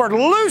 that's the word,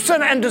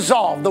 loosen and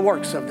dissolve the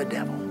works of the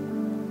devil.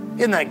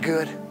 Isn't that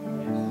good?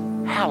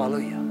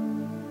 Hallelujah.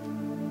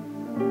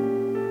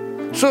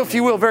 So if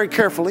you will, very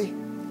carefully,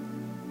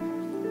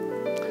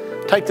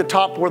 take the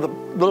top where the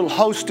little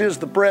host is,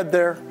 the bread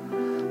there,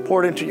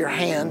 pour it into your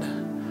hand,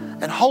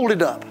 and hold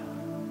it up.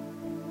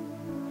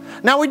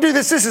 Now we do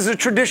this. This is a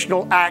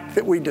traditional act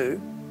that we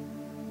do.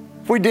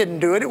 If we didn't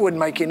do it, it wouldn't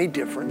make any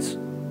difference.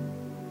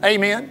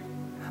 Amen?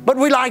 But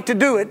we like to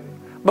do it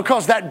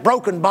because that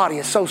broken body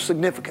is so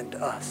significant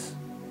to us.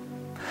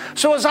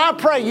 So as I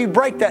pray, you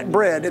break that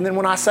bread, and then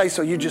when I say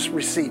so, you just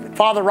receive it.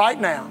 Father, right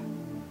now,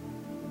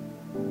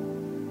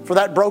 for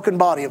that broken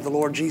body of the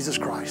Lord Jesus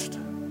Christ,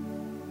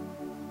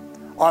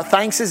 our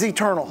thanks is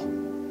eternal.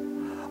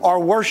 Our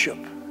worship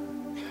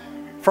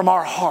from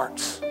our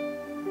hearts.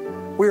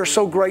 We are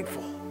so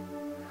grateful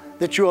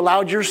that you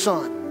allowed your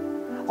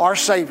Son, our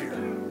Savior,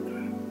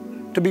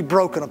 to be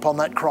broken upon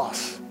that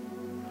cross.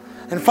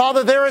 And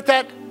Father, there at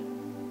that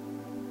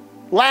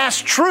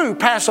last true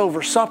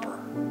Passover supper,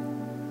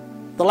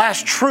 the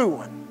last true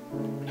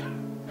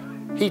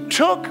one, he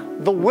took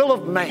the will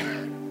of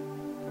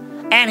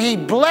man and he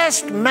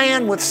blessed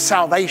man with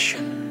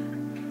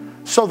salvation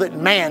so that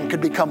man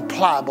could become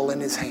pliable in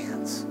his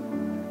hands.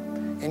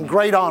 In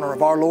great honor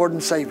of our Lord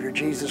and Savior,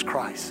 Jesus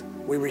Christ,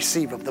 we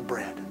receive of the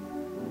bread.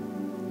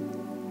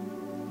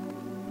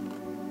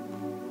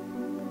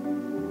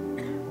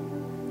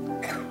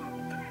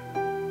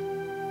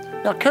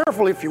 Now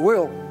carefully, if you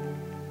will,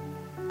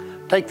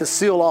 take the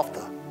seal off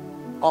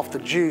the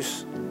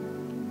juice.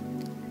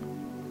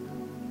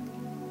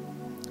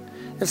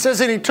 It says,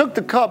 and he took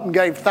the cup and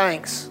gave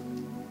thanks,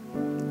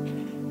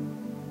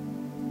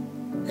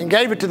 and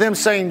gave it to them,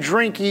 saying,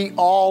 drink ye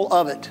all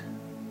of it.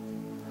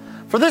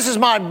 For this is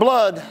my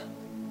blood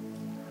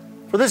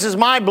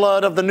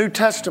of the New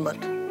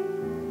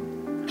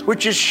Testament,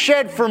 which is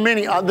shed for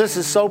many. This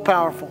is so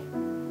powerful.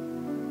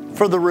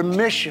 For the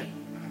remission.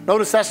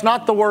 Notice that's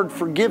not the word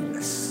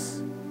forgiveness.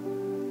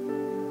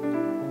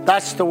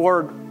 That's the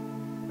word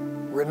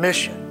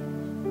remission.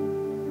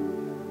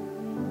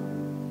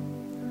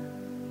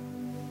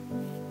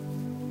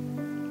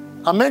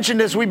 I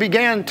mentioned as we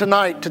began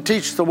tonight to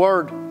teach the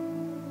word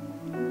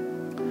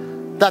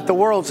that the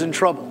world's in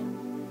trouble.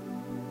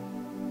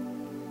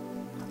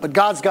 But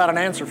God's got an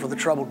answer for the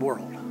troubled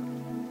world.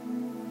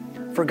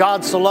 For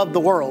God so loved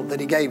the world that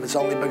he gave his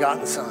only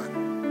begotten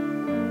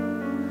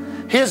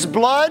Son. His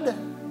blood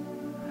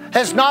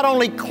has not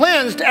only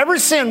cleansed every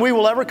sin we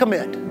will ever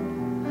commit,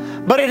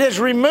 but it has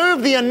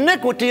removed the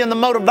iniquity and the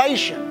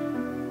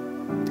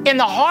motivation in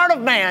the heart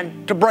of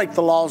man to break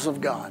the laws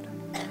of God.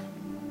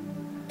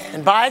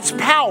 And by its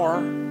power,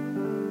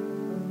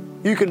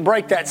 you can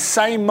break that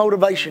same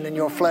motivation in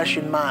your flesh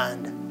and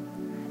mind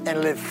and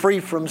live free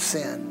from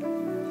sin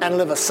and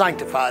live a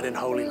sanctified and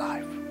holy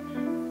life.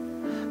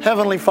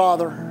 Heavenly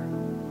Father,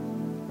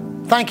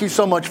 thank you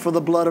so much for the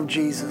blood of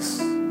Jesus.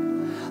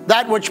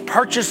 That which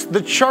purchased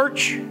the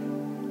church,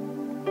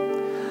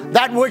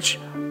 that which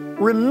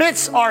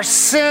remits our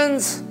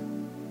sins,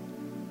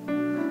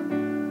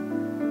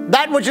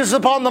 that which is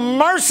upon the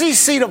mercy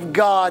seat of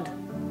God,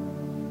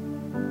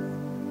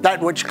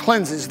 that which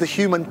cleanses the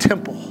human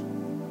temple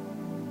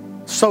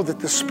so that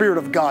the Spirit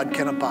of God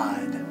can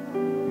abide.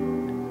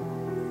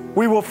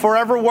 We will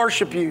forever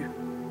worship you.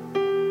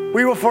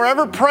 We will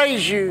forever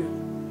praise you.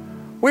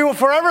 We will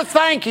forever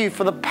thank you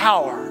for the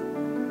power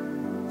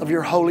of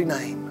your holy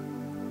name.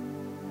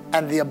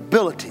 and the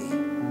ability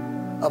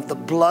of the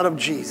blood of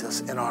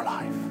Jesus in our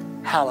life.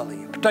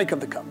 Hallelujah. Partake of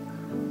the cup.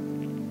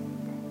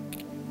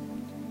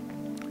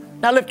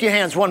 Now lift your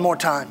hands one more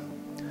time.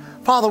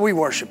 Father, we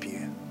worship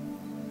you.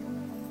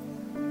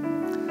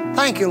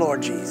 Thank you,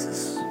 Lord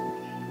Jesus.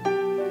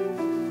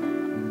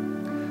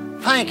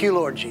 Thank you,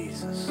 Lord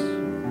Jesus.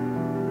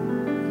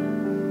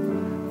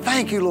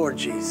 Thank you, Lord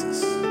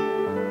Jesus.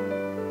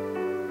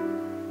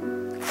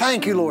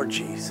 Thank you, Lord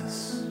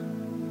Jesus.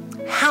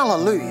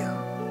 Hallelujah.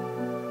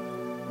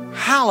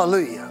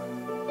 Hallelujah.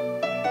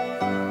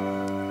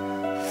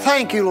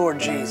 Thank you, Lord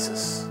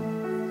Jesus.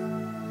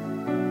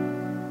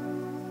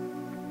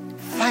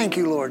 Thank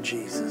you, Lord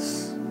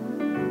Jesus.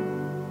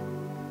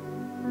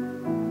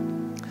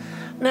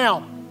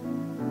 Now,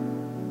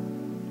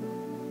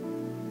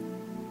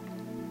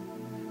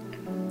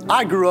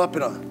 I grew up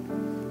in a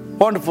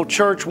wonderful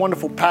church,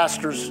 wonderful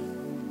pastors,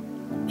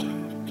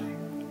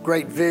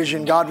 great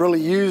vision. God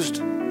really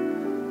used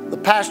the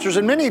pastors,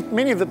 and many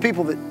of the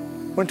people that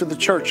went to the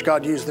church,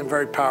 God used them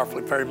very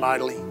powerfully, very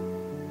mightily.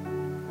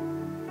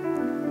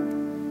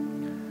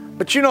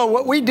 But you know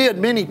what we did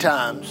many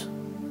times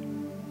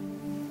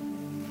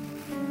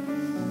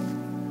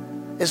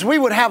is we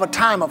would have a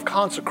time of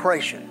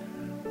consecration.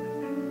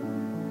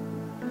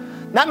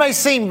 That may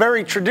seem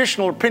very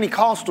traditional or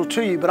Pentecostal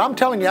to you, but I'm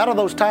telling you, out of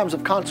those times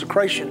of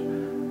consecration,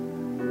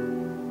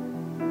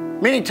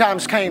 many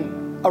times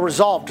came a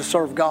resolve to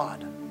serve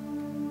God.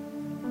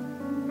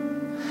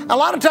 A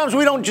lot of times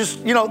we don't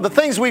just, the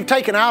things we've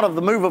taken out of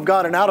the move of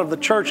God and out of the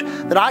church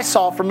that I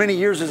saw for many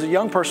years as a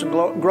young person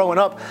growing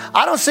up,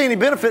 I don't see any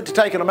benefit to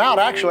taking them out.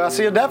 Actually, I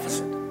see a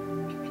deficit.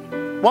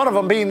 One of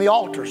them being the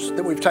altars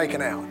that we've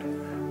taken out.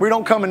 We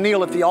don't come and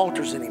kneel at the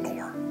altars anymore.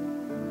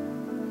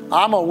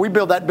 When we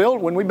build that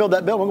building, we're going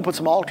to put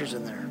some altars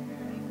in there.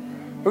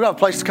 We're going to have a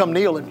place to come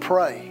kneel and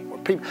pray.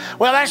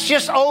 Well, that's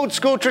just old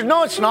school church.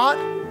 No, it's not.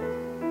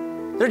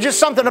 There's just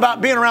something about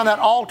being around that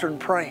altar and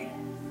praying.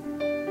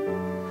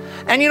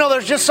 And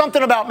there's just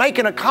something about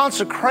making a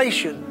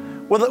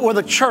consecration with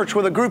a church,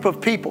 with a group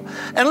of people.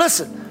 And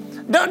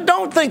listen,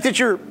 don't think that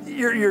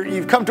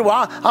you've come to,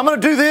 well, I'm going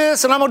to do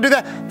this and I'm going to do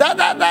that.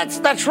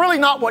 That's really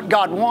not what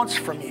God wants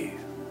from you.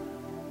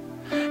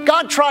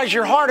 God tries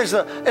your heart as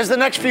the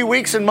next few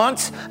weeks and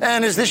months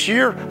and as this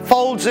year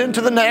folds into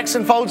the next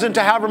and folds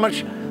into however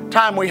much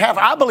time we have.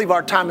 I believe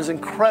our time is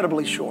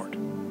incredibly short.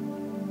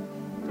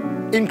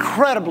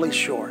 Incredibly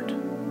short.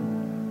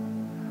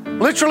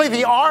 Literally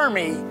the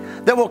army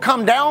that will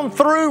come down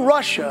through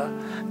Russia,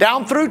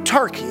 down through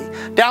Turkey,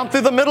 down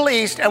through the Middle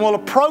East, and will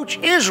approach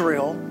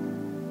Israel,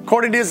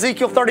 according to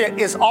Ezekiel 38,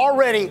 is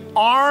already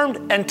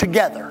armed and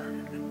together.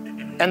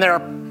 And they're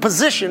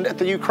positioned at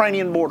the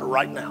Ukrainian border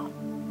right now.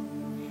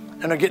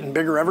 And they're getting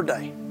bigger every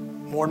day.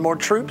 More and more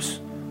troops.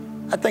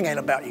 That thing ain't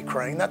about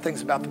Ukraine. That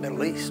thing's about the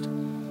Middle East.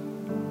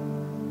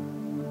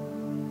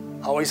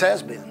 Always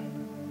has been.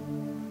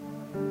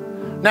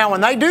 Now,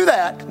 when they do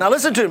that, now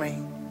listen to me,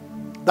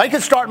 they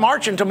could start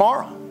marching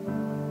tomorrow.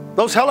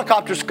 Those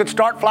helicopters could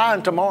start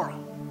flying tomorrow.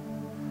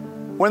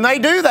 When they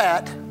do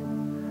that,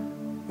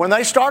 when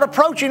they start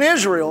approaching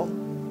Israel,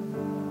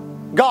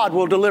 God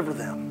will deliver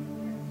them.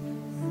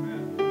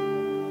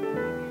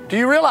 Do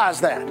you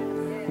realize that?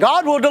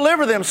 God will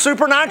deliver them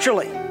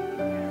supernaturally.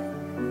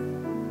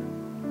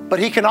 But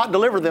He cannot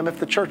deliver them if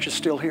the church is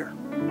still here.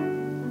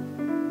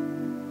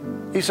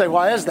 You say,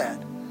 why is that?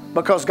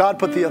 Because God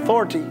put the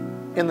authority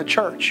in the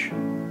church.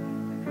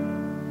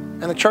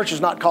 And the church is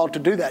not called to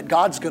do that.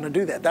 God's going to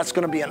do that. That's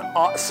going to be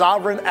a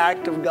sovereign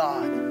act of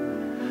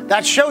God.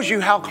 That shows you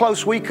how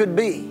close we could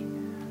be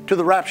to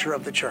the rapture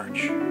of the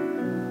church.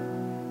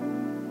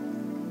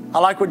 I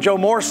like what Joe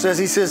Morris says.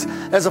 He says,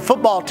 as a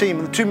football team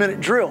in the 2-minute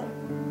drill,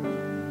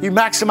 you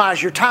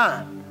maximize your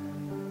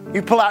time.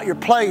 You pull out your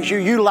plays. You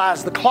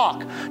utilize the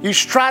clock. You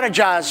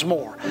strategize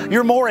more.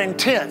 You're more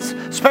intense,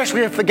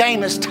 especially if the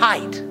game is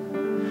tight.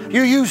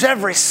 You use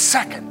every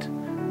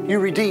second. You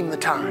redeem the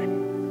time.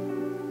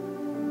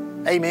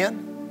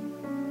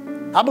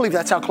 Amen? I believe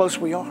that's how close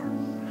we are.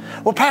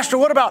 Well, Pastor,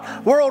 what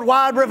about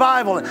worldwide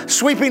revival and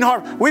sweeping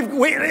harvest?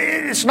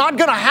 It's not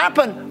going to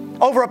happen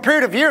over a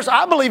period of years.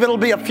 I believe it'll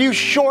be a few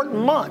short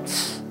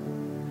months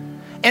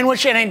in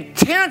which an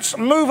intense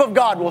move of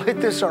God will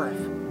hit this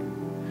earth.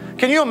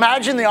 Can you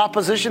imagine the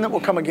opposition that will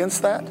come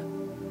against that?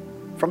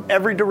 From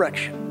every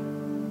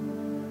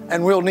direction.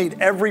 And we'll need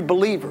every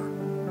believer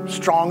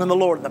strong in the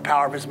Lord and the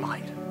power of His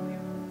might.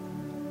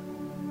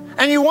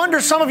 And you wonder,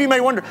 some of you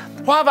may wonder,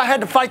 why have I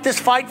had to fight this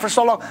fight for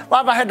so long? Why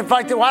have I had to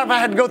fight this? Why have I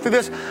had to go through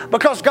this?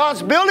 Because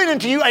God's building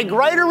into you a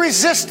greater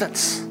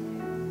resistance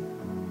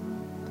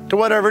to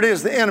whatever it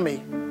is the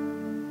enemy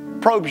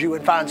probes you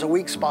and finds a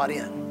weak spot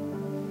in.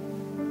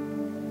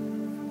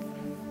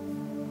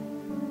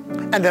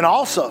 And then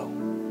also,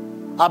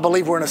 I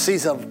believe we're in a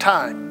season of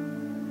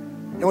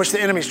time in which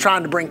the enemy is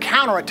trying to bring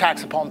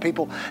counterattacks upon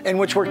people, in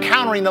which we're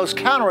countering those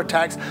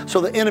counterattacks so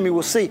the enemy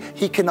will see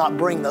he cannot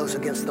bring those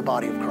against the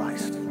body of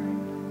Christ.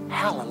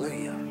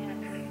 Hallelujah.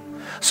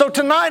 So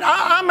tonight,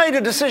 I made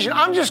a decision.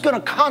 I'm just going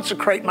to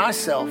consecrate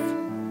myself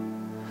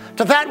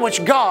to that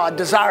which God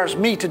desires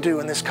me to do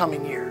in this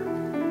coming year.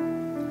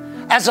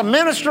 As a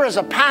minister, as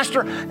a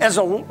pastor, as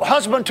a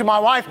husband to my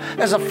wife,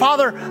 as a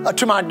father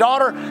to my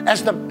daughter,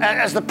 as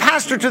the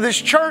pastor to this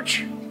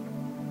church,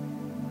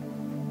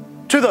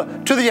 to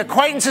the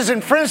acquaintances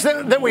and friends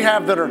that we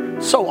have that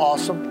are so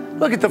awesome.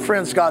 Look at the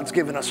friends God's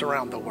given us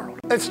around the world.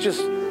 It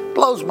just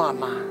blows my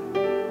mind.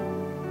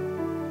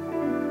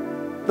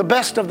 The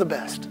best of the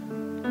best.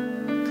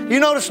 You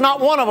notice not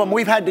one of them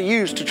we've had to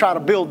use to try to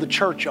build the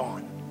church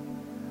on,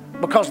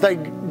 because they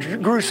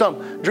drew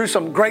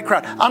some great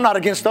crowd. I'm not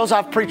against those.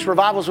 I've preached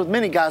revivals with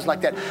many guys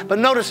like that. But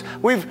notice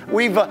we've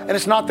and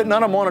it's not that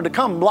none of them wanted to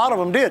come. A lot of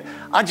them did.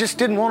 I just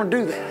didn't want to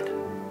do that.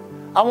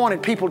 I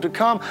wanted people to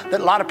come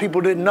that a lot of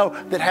people didn't know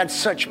that had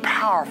such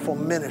powerful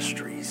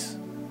ministries.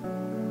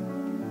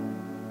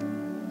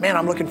 Man,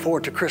 I'm looking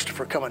forward to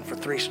Christopher coming for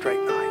 3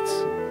 straight nights.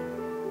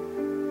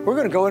 We're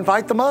going to go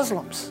invite the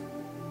Muslims.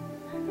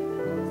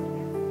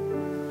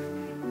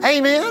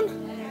 Amen?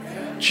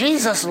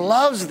 Jesus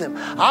loves them.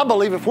 I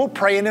believe if we'll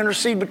pray and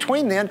intercede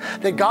between them,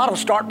 that God will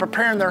start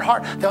preparing their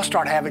heart. They'll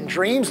start having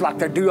dreams like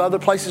they do other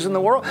places in the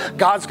world.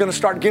 God's going to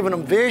start giving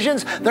them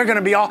visions. They're going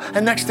to be all,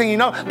 and next thing you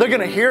know, they're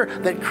going to hear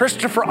that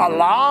Christopher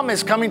Alam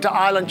is coming to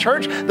Island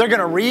Church. They're going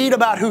to read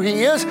about who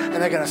he is, and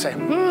they're going to say,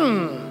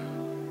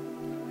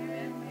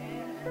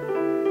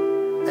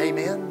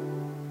 Amen.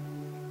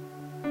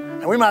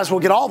 And we might as well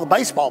get all the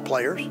baseball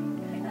players.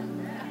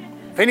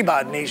 If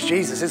anybody needs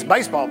Jesus, it's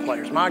baseball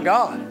players. My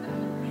God.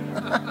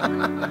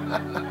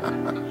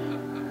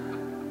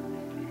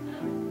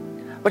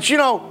 But you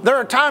know, there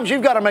are times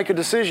you've got to make a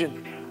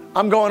decision.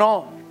 I'm going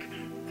on.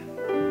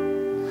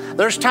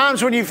 There's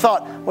times when you've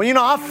thought, well, you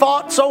know, I've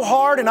fought so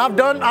hard and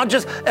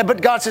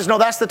but God says, no,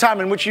 that's the time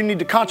in which you need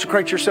to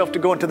consecrate yourself to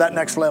go into that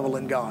next level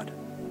in God.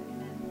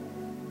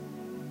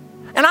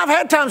 And I've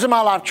had times in my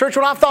life, church,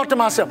 when I've thought to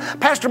myself,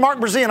 Pastor Mark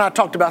Brazee and I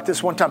talked about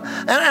this one time,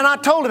 and I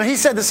told him, he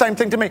said the same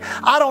thing to me,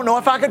 I don't know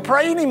if I could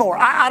pray anymore.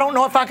 I don't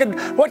know if I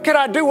could, what could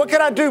I do? What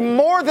could I do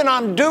more than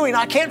I'm doing?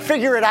 I can't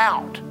figure it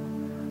out.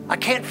 I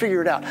can't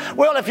figure it out.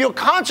 Well, if you'll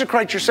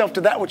consecrate yourself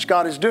to that which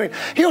God is doing,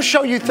 He'll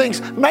show you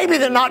things, maybe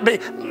they'll not be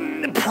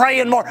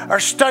praying more or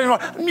studying more.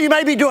 You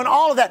may be doing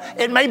all of that.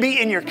 It may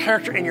be in your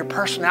character, in your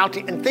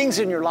personality, and things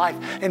in your life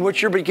in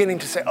which you're beginning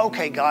to say,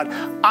 okay, God,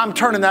 I'm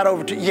turning that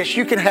over to you. Yes,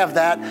 you can have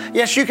that.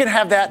 Yes, you can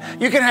have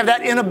that. You can have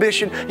that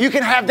inhibition. You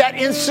can have that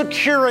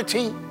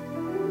insecurity,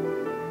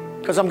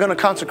 because I'm going to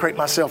consecrate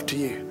myself to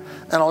you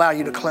and allow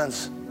you to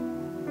cleanse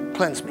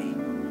me,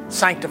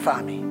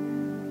 sanctify me,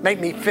 make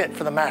me fit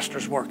for the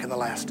Master's work in the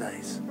last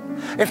days.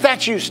 If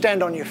that's you,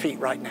 stand on your feet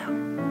right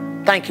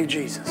now. Thank you,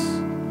 Jesus.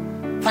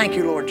 Thank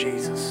you, Lord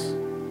Jesus.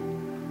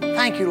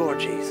 Thank you, Lord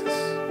Jesus.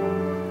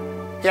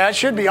 Yeah, it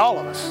should be all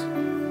of us.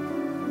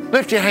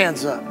 Lift your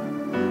hands up.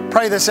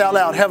 Pray this out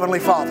loud. Heavenly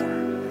Father,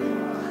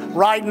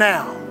 right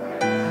now,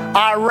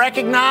 I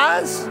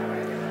recognize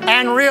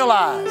and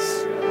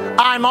realize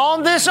I'm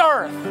on this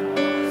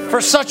earth for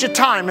such a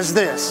time as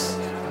this.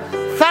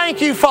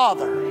 Thank you,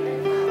 Father.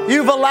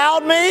 You've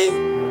allowed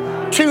me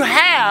to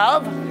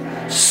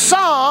have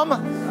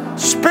some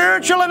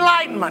spiritual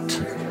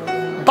enlightenment.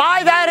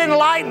 By that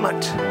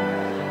enlightenment,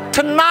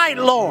 tonight,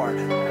 Lord,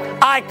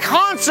 I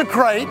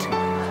consecrate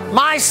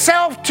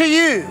myself to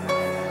you,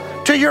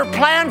 to your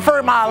plan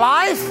for my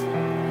life,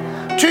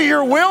 to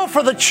your will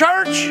for the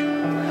church,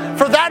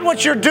 for that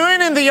which you're doing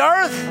in the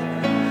earth.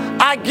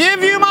 I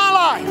give you my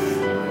life,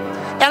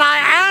 and I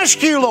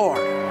ask you, Lord,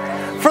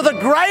 for the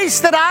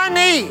grace that I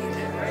need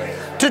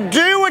to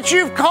do what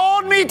you've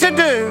called me to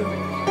do,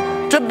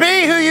 to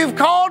be who you've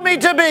called me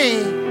to be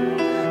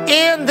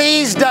in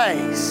these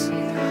days.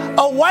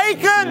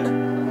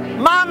 Awaken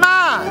my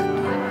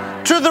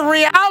mind to the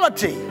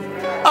reality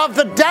of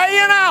the day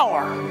and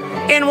hour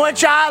in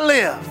which I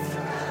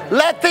live.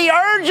 Let the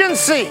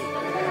urgency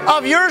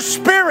of your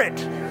Spirit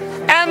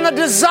and the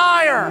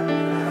desire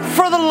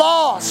for the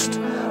lost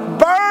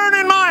burn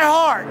in my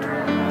heart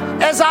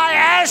as I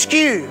ask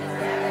you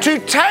to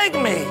take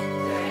me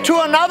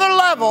to another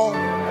level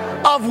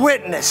of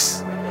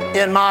witness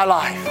in my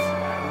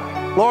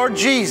life. Lord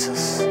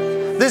Jesus,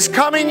 this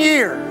coming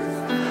year,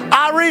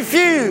 I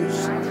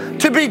refuse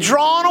to be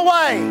drawn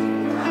away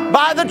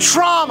by the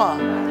trauma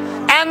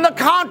and the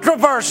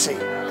controversy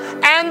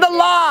and the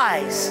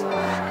lies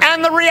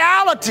and the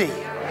reality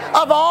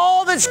of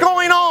all that's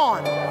going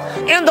on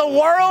in the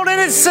world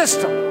and its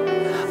system.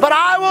 But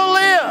I will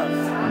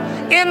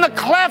live in the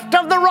cleft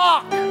of the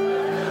rock,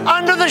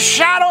 under the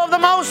shadow of the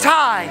Most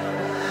High,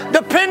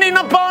 depending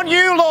upon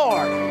you,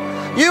 Lord.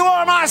 You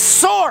are my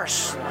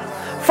source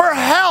for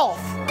health,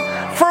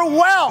 for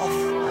wealth,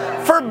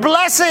 for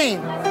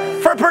blessing,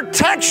 for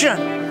protection.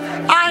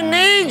 I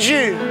need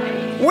you.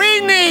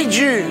 We need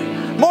you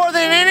more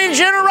than any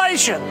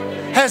generation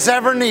has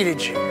ever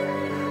needed you.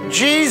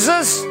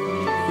 Jesus,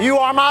 you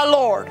are my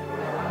Lord,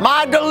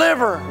 my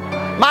deliverer,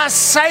 my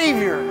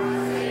Savior.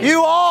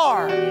 You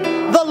are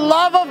the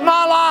love of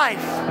my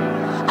life.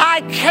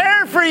 I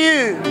care for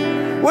you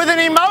with an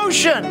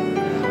emotion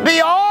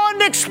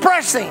beyond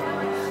expressing.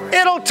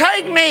 It'll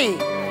take me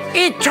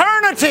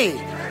eternity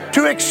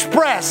to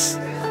express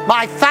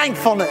my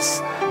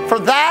thankfulness for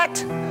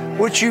that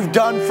which you've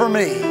done for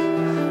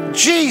me.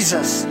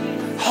 Jesus,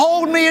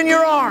 hold me in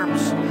your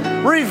arms.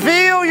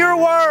 Reveal your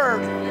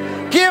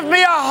word. Give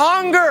me a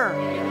hunger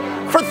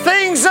for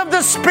things of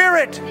the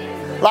Spirit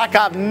like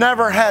I've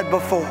never had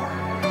before.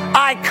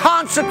 I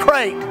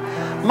consecrate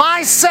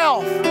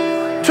myself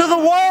to the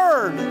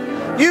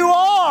Word. You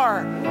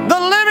are the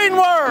living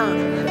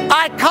Word.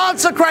 I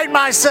consecrate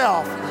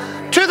myself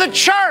to the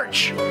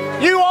church.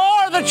 You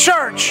are the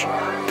church,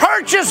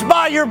 purchased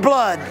by your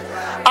blood.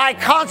 I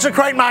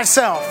consecrate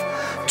myself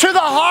to the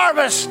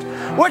harvest,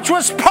 which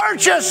was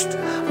purchased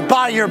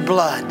by your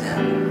blood.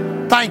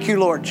 Thank you,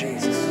 Lord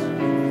Jesus.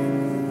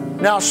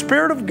 Now,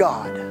 Spirit of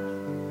God,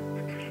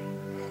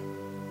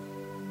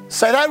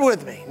 say that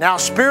with me. Now,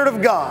 Spirit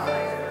of God,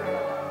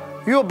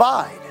 you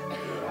abide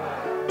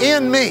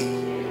in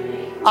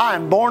me. I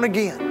am born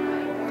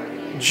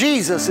again.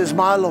 Jesus is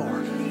my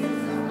Lord.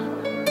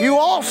 You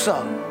also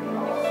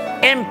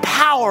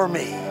empower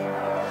me.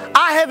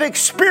 I have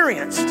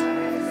experienced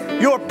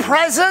your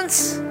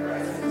presence,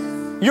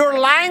 your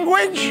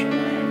language,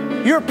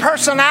 your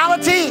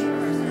personality,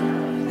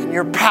 and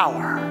your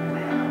power.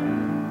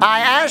 I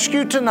ask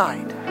you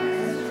tonight,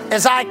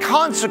 as I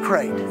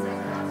consecrate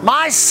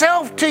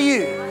myself to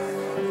you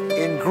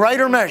in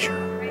greater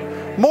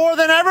measure, more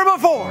than ever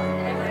before,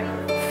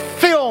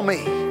 fill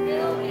me.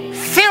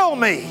 Fill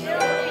me.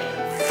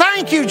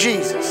 Thank you,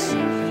 Jesus.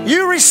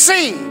 You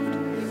received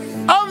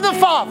of the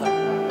Father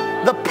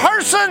the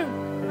person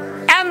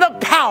and the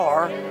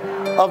power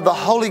of the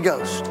Holy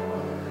Ghost.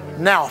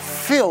 Now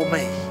fill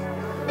me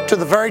to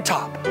the very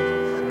top.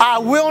 I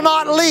will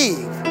not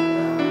leave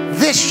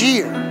this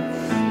year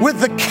with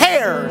the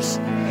cares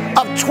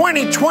of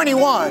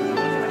 2021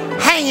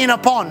 hanging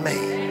upon me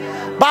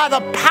by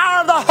the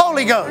power of the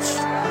Holy Ghost.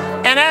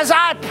 And as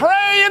I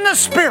pray in the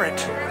Spirit,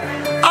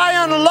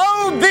 I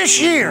unload this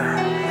year.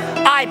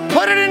 I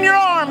put it in your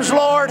arms,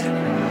 Lord.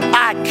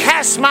 I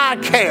cast my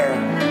care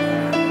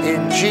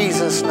in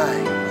Jesus'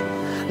 name.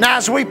 Now,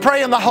 as we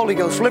pray in the Holy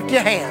Ghost, lift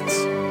your hands.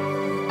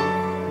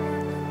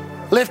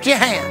 Lift your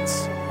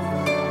hands.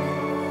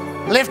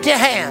 Lift your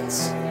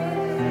hands.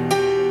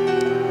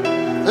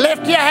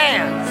 Lift your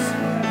hands.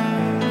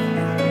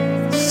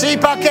 Si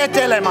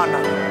pakete le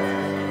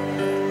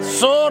manana.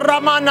 So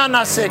ramana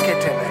na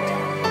seketebete.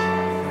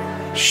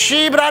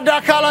 Shibra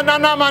dakala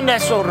nana mande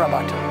so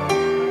rabata.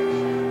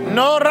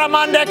 No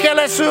ramande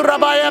kele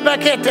surabaya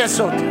bekete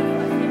sote.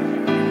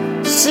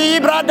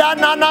 Sibra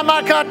danana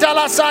makata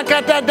la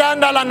sakata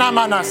dandala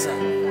namanasa.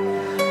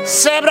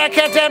 Sebra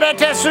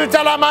ketebete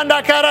sutala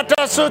manda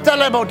karata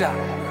sutale boda.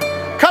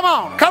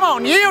 Come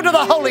on, yield to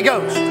the Holy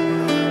Ghost.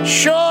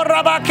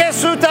 Shorabake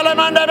sutale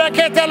manda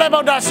bekete le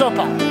boda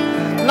sopa.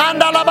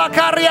 Nanda la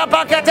bakaria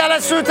paketele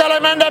sutale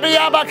manda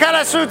biya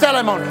bakale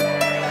sutale mona.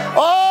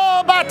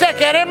 Oh,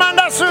 bateke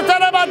remanda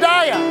sutale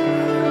badaya.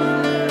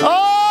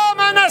 Oh,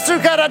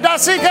 manasukara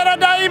dasikara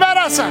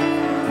daibarasa.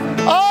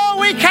 Oh,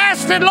 we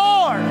cast it,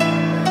 Lord.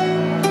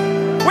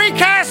 We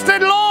cast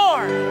it,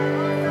 Lord.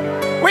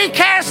 We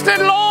cast it,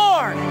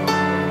 Lord.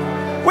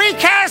 We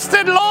cast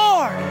it,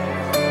 Lord.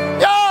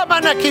 Ya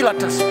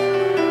manakilatas.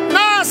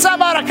 Na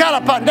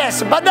sabarakala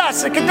pandes.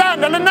 Badas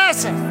kitanda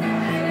lenase.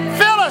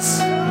 Fill us.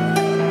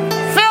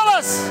 Fill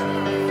us.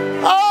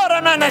 Oh,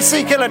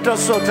 ramanasikelato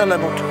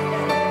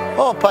sotelemoto.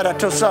 Oh, para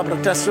to sabra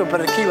tasu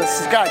para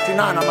kilas skati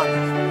nana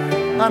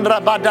man.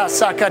 Andra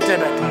badasa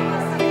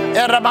katebet.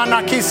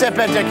 Eramana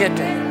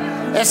kisepetekete.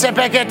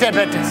 Esepekete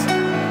betes.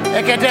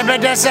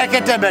 Eketebedes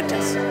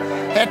eketebetes.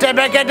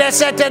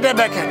 Etebekedes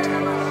etebeket.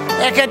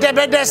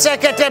 Eketebedes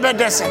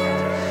eketebedes.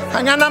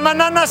 Angana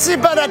manana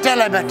sipara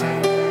telebet.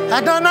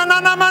 Adona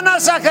nana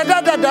manasa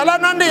kedada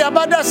dalanandi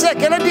abada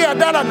sekele dia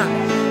dalana.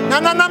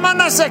 Nana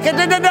manasa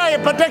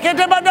kedada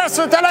patekete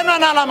badasu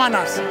talanana la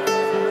manas.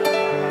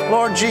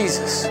 Lord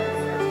Jesus.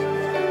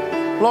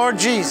 Lord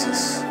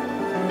Jesus.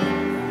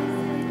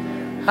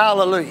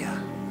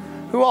 Hallelujah.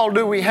 Who all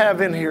do we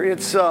have in here?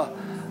 It's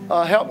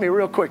help me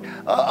real quick.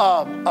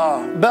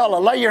 Bella,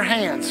 lay your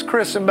hands.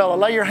 Chris and Bella,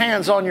 lay your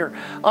hands on your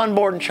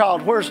unborn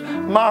child. Where's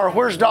Myra?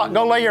 Where's Doc?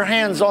 Go lay your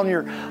hands on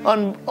your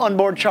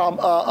unborn child.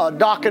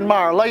 Doc and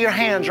Myra, lay your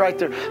hands right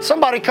there.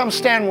 Somebody come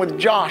stand with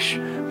Josh.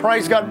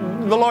 Praise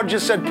God. The Lord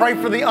just said, pray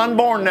for the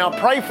unborn now.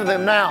 Pray for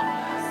them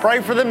now.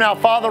 Pray for them now.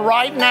 Father,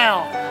 right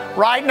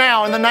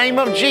now, in the name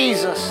of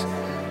Jesus,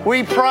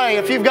 we pray.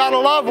 If you've got a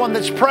loved one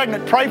that's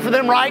pregnant, pray for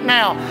them right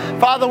now.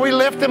 Father, we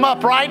lift them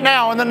up right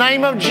now in the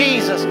name of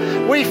Jesus.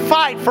 We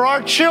fight for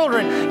our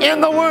children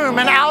in the womb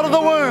and out of the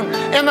womb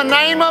in the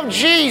name of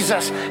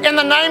Jesus. In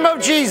the name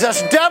of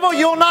Jesus. Devil,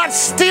 you'll not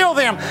steal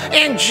them.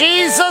 In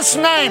Jesus'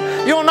 name,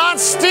 you'll not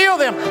steal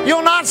them.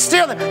 You'll not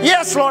steal them.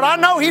 Yes, Lord, I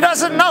know he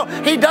doesn't know.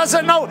 He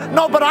doesn't know.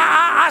 No, but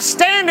I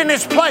stand in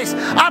his place.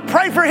 I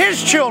pray for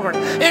his children.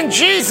 In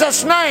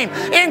Jesus' name.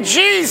 In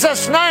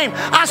Jesus' name.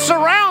 I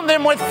surround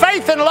them with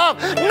faith and love.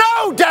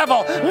 No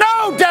devil,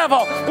 no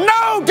devil,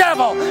 no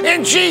devil.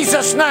 In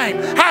Jesus' name.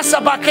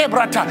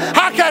 Hasabakebrata,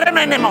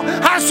 hakaremenemo,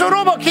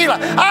 hasurubokila,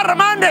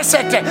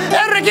 aramandesete,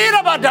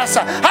 erigila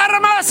badasa,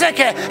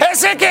 Aseke,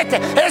 esekete,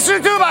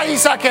 esutuba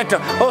isaketo.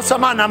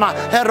 Osamanama,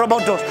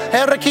 erobotos,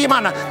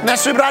 erekimana,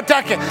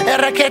 nesubratake,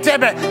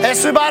 ereketebe,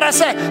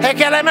 esubarase,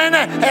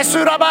 ekelemene,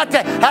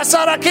 esurabate,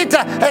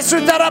 asarakita,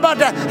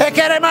 esutarabada,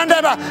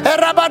 ekeremandeba,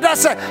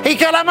 erabadase,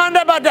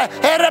 ikelamandebada,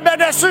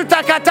 erebede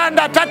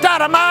sutakatanda,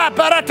 tatara,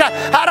 maaparata,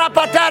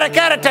 arapatare,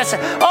 keretes,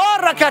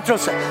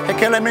 orakatos,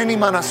 ekelemeni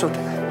manasute.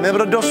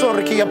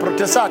 Membrodosor kia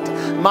protesat,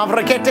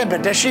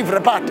 mavreketebe te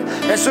shivrepat,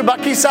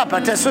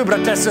 esubakisapa te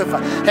subra te sufa,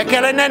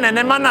 ekelenene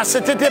ne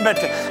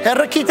manasetebete,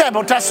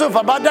 erekitebo te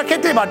sufa,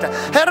 badaketibata,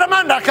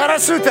 eramanda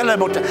karasute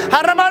lebota,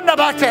 aramanda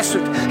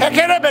batesut,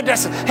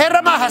 ekerebedes,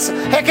 eramahas,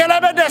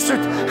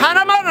 ekelebedesut,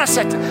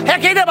 hanamanaset,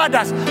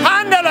 ekidebadas,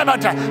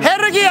 handelebata,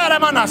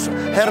 ergiaramanas,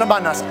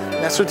 herbanas,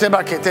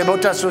 nesutebake,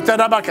 tebota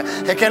suterabaka,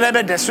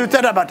 ekelebede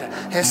suterabata,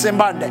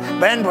 esembande,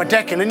 benbo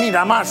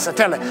tekelenida massa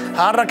tele,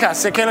 araka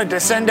sekele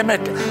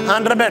descendemete.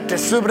 Andrebete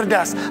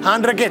subradas,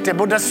 andregete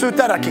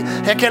budasutaraki,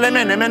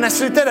 ekelemene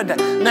menesuterede,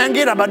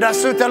 nangira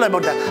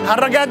badasuteleboda,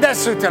 aragade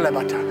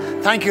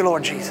sutelebata. Thank you,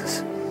 Lord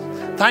Jesus.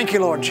 Thank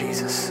you, Lord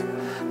Jesus.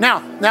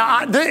 Now,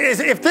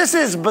 if this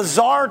is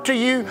bizarre to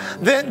you,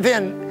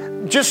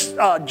 then just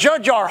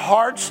judge our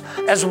hearts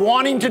as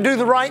wanting to do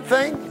the right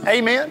thing.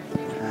 Amen.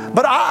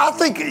 But I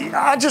think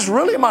I just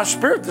really, in my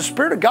spirit, the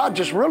Spirit of God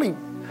just really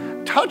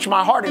touched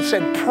my heart and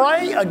said,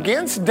 pray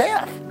against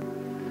death.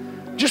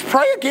 Just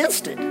pray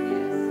against it.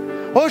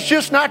 Well, it's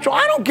just natural.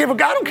 I don't care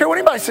what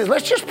anybody says.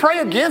 Let's just pray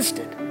against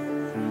it.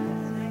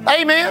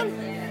 Amen.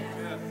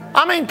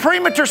 I mean,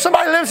 premature.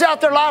 Somebody lives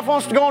out their life,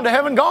 wants to go into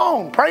heaven, go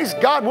on. Praise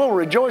God, we'll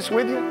rejoice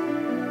with you.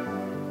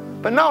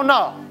 But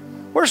no.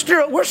 We're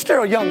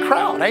still a young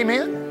crowd.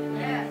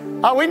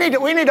 Amen. We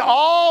need to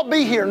all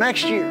be here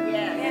next year.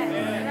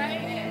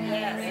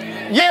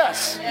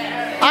 Yes.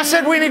 I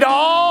said we need to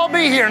all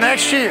be here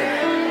next year.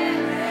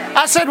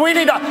 I said we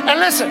need to, and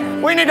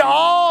listen, we need to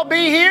all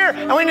be here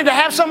and we need to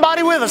have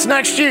somebody with us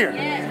next year.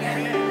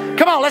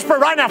 Come on, let's pray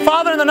right now.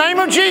 Father, in the name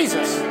of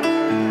Jesus.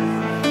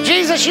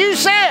 Jesus, you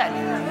said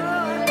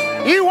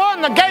you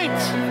won the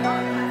gates.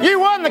 You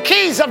won the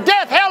keys of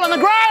death, hell, and the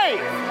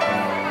grave.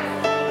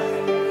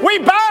 We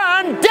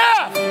bind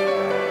death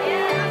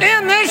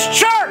in this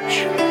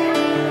church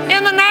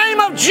in the name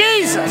of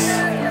Jesus.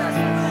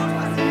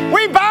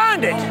 We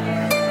bind it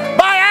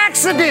by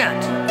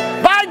accident,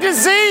 by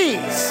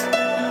disease,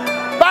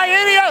 by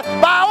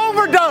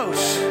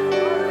overdose,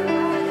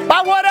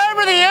 by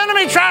whatever the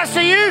enemy tries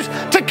to use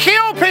to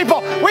kill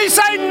people. We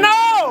say no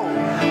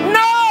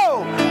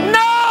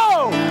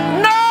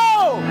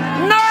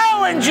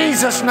in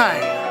Jesus'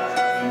 name.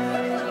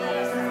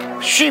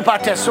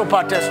 Shipate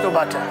supate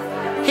stubate.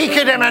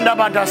 Hikidemenda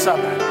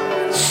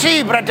badasaba.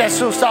 Sibra de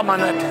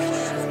susamanete.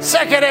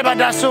 Sekereba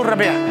da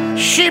surabia.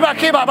 Shiba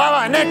kiba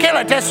baba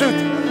nekele tesut.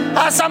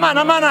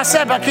 Asamana mana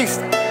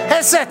sebakista.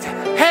 Esete.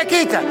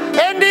 Hekita.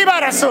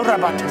 Endibara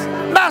surabates.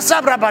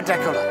 Masabra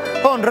batekola.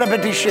 On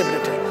rebedi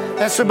shibrete.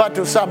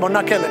 Esubatu sabo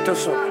nakele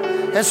tosura.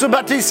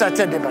 Esubatisa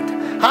tedebate.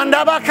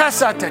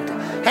 Handabakasa tede.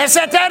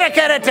 Esetere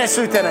kerete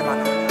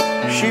suteremana.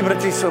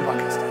 Shibrati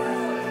subakista.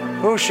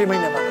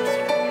 Ushimine manas.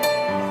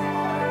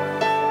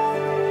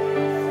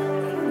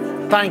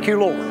 Thank you,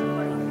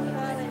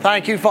 Lord.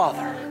 Thank you,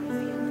 Father.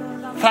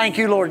 Thank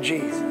you, Lord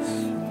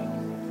Jesus.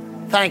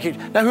 Thank you.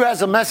 Now, who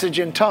has a message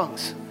in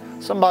tongues?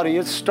 Somebody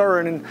is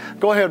stirring. And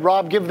go ahead,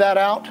 Rob, give that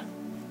out.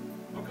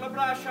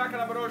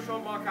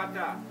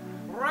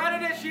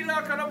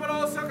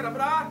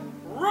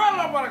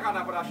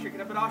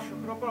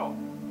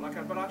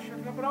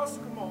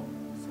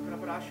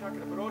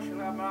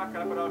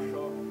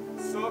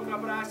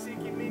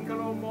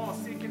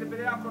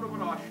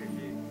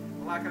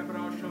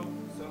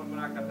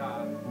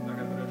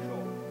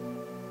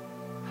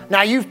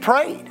 Now you've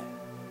prayed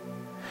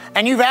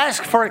and you've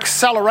asked for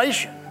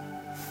acceleration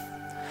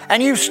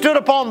and you've stood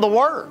upon the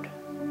word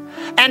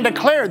and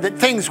declared that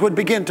things would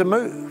begin to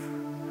move.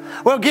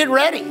 Well, get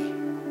ready,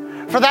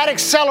 for that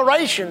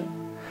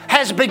acceleration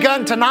has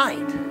begun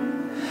tonight.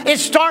 It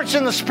starts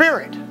in the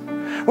spirit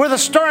with a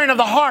stirring of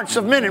the hearts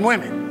of men and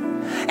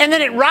women, and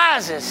then it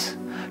rises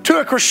to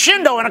a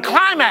crescendo and a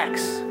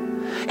climax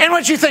in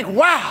which you think,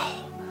 wow,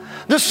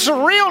 the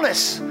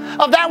surrealness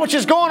of that which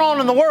is going on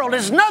in the world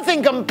is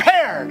nothing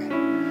compared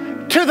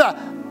to the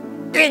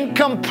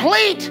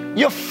incomplete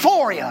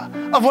euphoria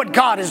of what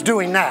God is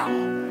doing now.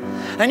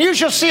 And you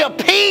shall see a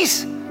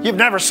peace you've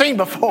never seen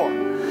before.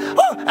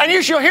 And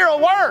you shall hear a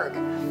word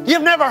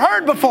you've never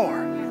heard before.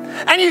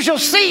 And you shall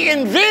see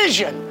in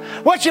vision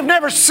what you've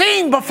never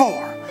seen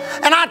before.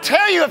 And I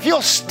tell you, if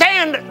you'll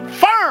stand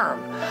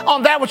firm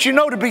on that which you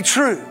know to be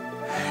true,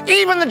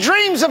 even the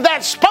dreams of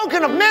that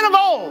spoken of men of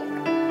old,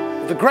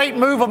 the great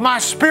move of my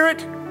spirit,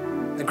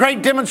 the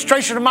great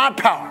demonstration of my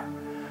power,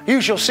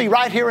 you shall see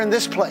right here in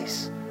this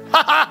place.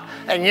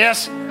 And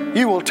yes,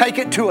 you will take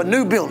it to a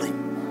new building,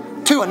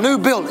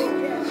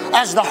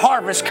 as the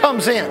harvest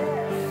comes in,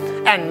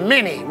 and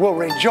many will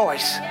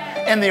rejoice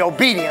in the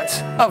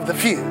obedience of the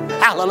few.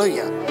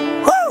 Hallelujah.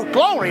 Woo!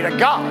 Glory to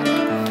God.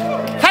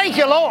 Thank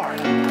you, Lord.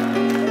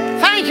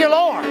 Thank you,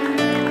 Lord.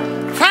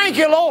 Thank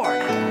you,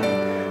 Lord.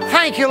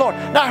 Thank you, Lord.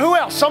 Now, who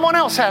else? Someone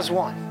else has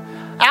one.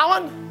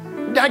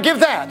 Alan, now give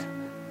that.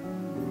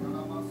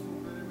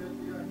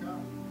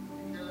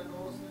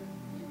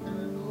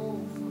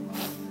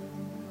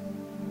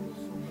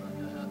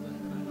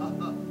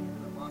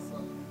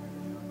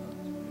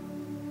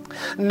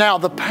 Now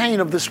the pain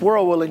of this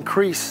world will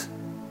increase.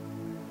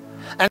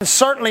 And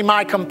certainly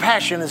my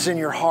compassion is in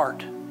your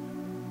heart.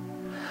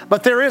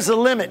 But there is a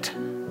limit.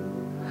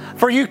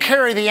 For you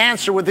carry the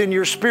answer within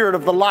your spirit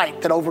of the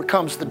light that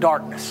overcomes the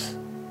darkness.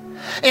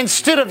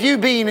 Instead of you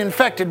being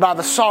infected by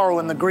the sorrow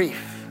and the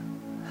grief,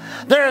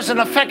 there is an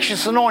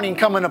infectious anointing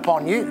coming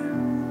upon you,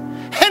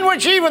 in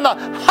which even the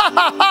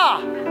ha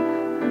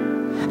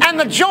and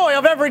the joy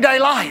of everyday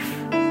life,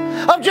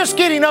 of just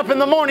getting up in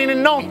the morning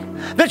and knowing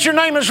that your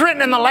name is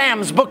written in the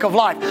Lamb's book of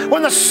life,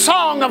 when the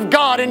song of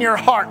God in your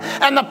heart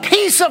and the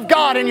peace of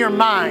God in your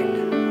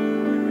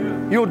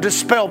mind, you'll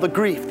dispel the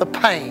grief, the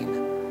pain.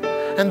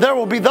 And there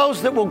will be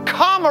those that will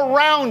come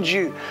around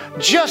you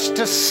just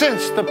to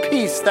sense the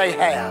peace they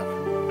have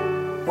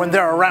when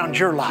they're around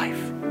your life.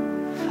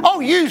 Oh,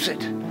 use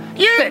it.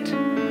 Use it.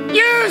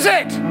 Use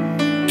it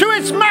to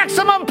its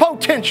maximum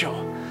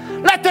potential.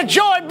 Let the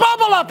joy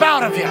bubble up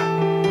out of you.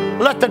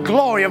 Let the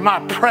glory of my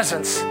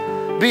presence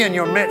be in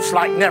your midst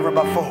like never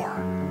before.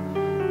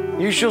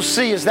 You shall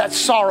see as that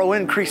sorrow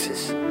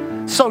increases,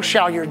 so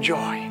shall your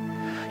joy.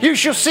 You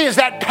shall see as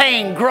that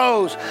pain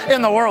grows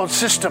in the world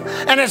system.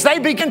 And as they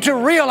begin to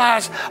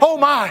realize, oh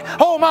my,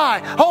 oh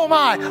my, oh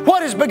my,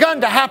 what has begun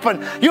to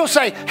happen? You'll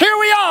say, here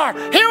we are,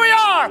 here we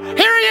are,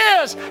 here he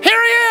is, here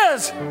he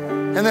is.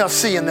 And they'll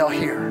see and they'll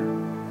hear.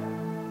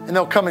 And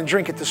they'll come and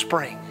drink at the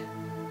spring.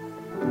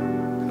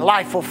 And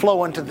life will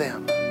flow unto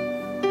them.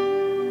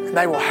 And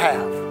they will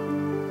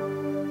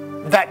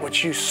have that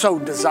which you so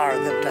desire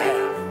them to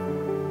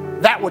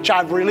have. That which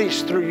I've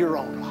released through your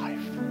own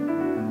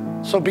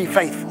life. So be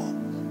faithful.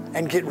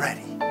 And get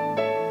ready.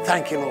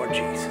 Thank you, Lord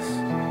Jesus.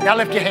 Now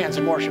lift your hands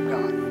and worship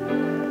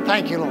God.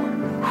 Thank you, Lord.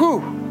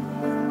 Whew.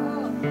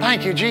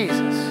 Thank you,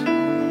 Jesus.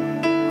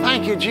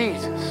 Thank you,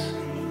 Jesus.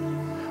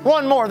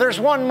 One more. There's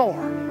one more.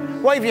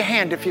 Wave your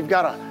hand if you've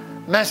got a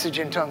message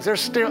in tongues. I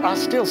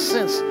still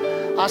sense.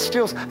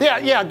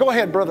 Yeah, go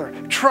ahead, brother.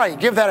 Trey,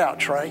 give that out,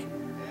 Trey.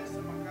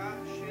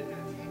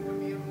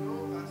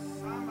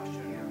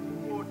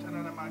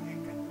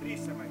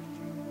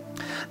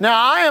 Now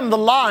I am the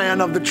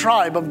Lion of the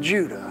tribe of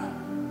Judah.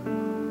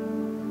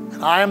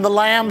 I am the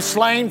Lamb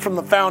slain from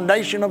the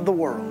foundation of the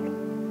world.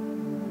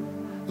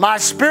 My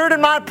spirit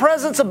and my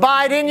presence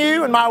abide in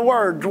you, and my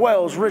word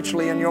dwells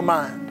richly in your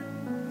mind.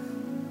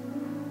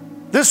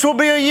 This will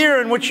be a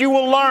year in which you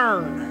will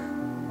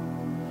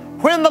learn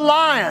when the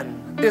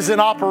Lion is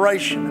in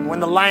operation and when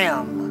the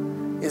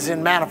Lamb is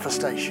in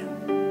manifestation.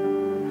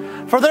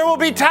 For there will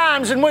be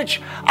times in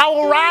which I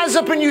will rise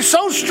up in you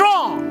so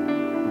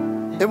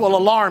strong it will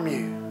alarm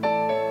you.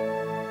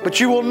 But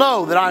you will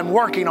know that I am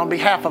working on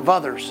behalf of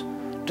others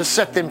to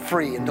set them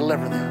free and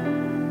deliver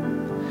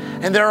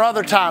them. And there are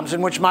other times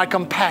in which my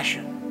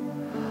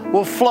compassion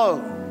will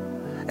flow,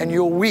 and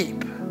you'll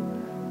weep,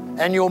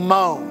 and you'll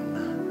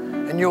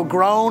moan, and you'll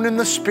groan in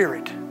the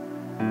Spirit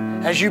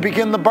as you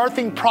begin the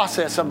birthing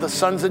process of the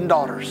sons and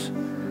daughters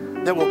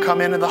that will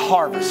come into the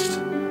harvest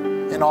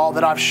in all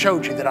that I've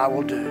showed you that I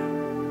will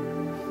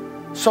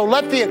do. So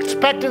let the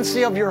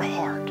expectancy of your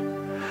heart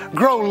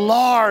grow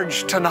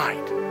large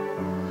tonight.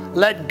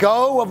 Let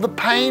go of the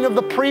pain of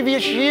the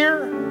previous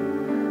year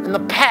and the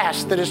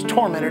past that has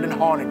tormented and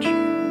haunted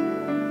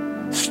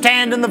you.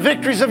 Stand in the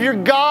victories of your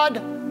God.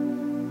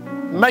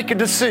 Make a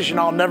decision.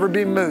 I'll never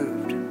be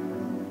moved.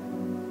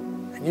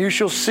 And you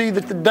shall see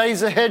that the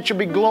days ahead shall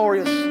be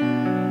glorious.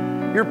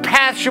 Your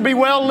path shall be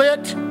well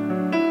lit.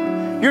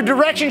 Your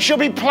direction shall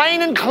be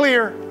plain and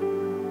clear.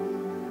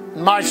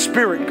 And my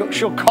spirit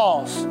shall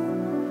cause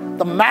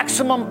the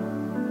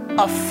maximum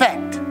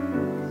effect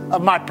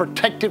of my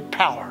protective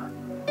power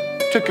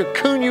to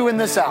cocoon you in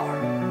this hour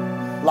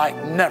like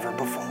never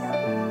before.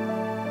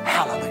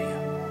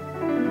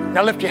 Hallelujah.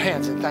 Now lift your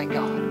hands and thank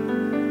God.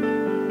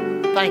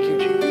 Thank you,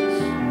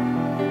 Jesus.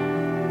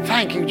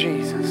 Thank you,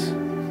 Jesus.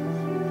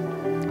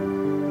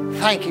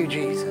 Thank you,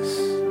 Jesus.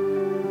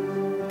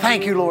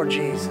 Thank you, Lord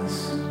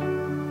Jesus.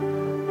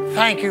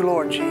 Thank you,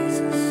 Lord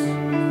Jesus.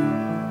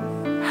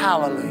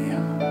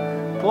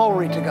 Hallelujah.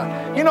 Glory to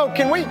God. You know,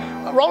 can we,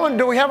 Roland,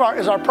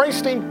 is our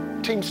praise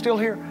team still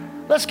here?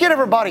 Let's get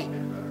everybody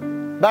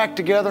back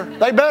together.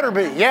 They better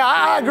be. Yeah,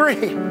 I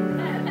agree.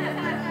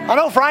 I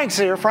know Frank's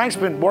here. Frank's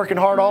been working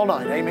hard all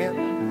night.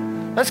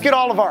 Amen. Let's get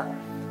all of our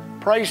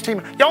praise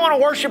team. Y'all want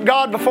to worship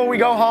God before we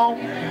go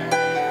home?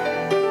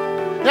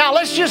 Now,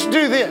 let's just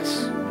do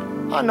this.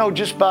 I know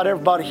just about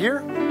everybody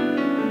here.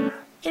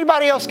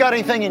 Anybody else got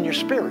anything in your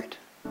spirit?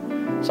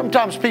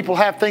 Sometimes people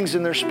have things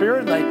in their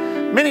spirit.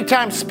 Many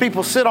times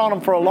people sit on them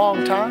for a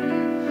long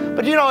time.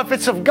 But you know, if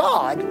it's of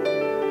God,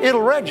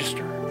 it'll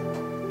register.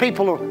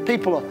 People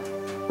will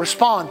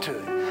respond to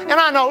it. And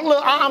I know,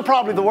 look, I'm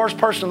probably the worst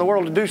person in the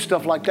world to do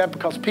stuff like that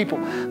because people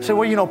say,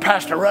 well, you know,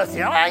 Pastor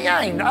Rusty,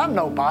 I'm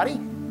nobody.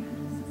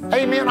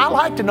 Amen. I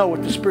like to know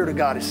what the Spirit of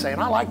God is saying.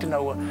 I like to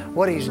know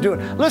what He's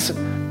doing.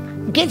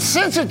 Listen, get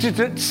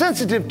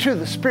sensitive to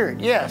the Spirit.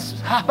 Yes.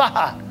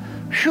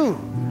 Phew.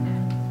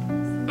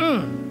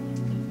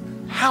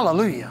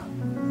 Hallelujah.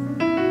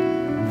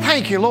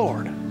 Thank you,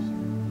 Lord.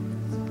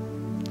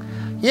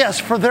 Yes,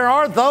 for there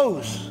are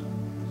those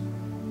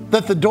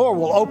that the door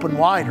will open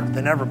wider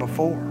than ever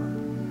before.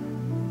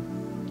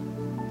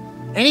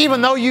 And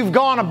even though you've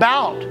gone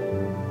about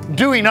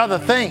doing other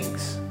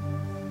things,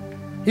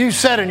 you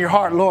said in your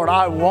heart, Lord,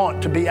 I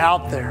want to be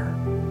out there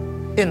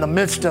in the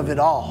midst of it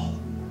all.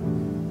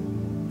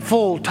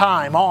 Full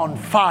time, on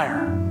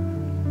fire,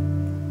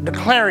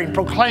 declaring,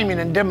 proclaiming,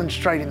 and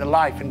demonstrating the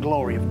life and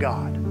glory of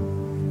God.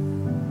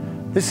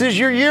 This is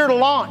your year to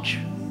launch.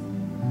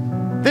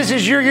 This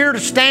is your year to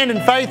stand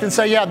in faith and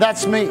say, yeah,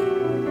 that's me.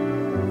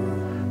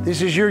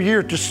 This is your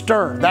year to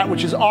stir that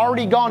which has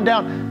already gone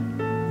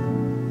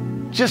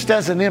down just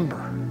as an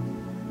ember.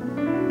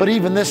 But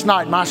even this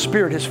night, my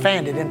spirit has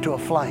fanned it into a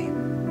flame.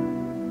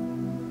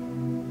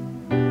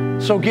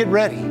 So get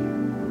ready,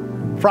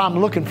 for I'm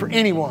looking for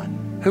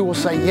anyone who will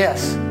say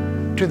yes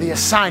to the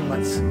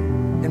assignments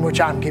in which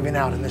I'm giving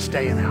out in this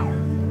day and hour.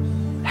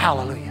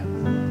 Hallelujah.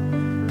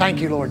 Thank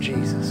you, Lord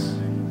Jesus.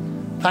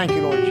 Thank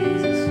you, Lord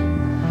Jesus.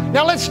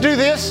 Now let's do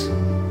this.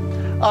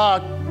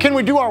 Can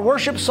we do our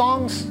worship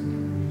songs?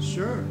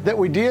 Sure. That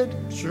we did?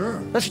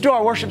 Sure. Let's do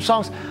our worship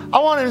songs. I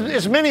want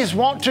as many as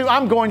want to.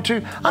 I'm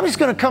just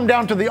going to come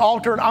down to the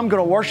altar and I'm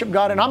going to worship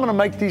God, and I'm going to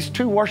make these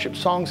 2 worship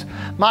songs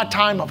my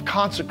time of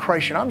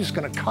consecration. I'm just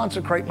going to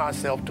consecrate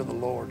myself to the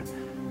Lord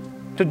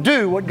to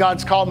do what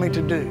God's called me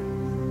to do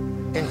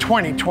in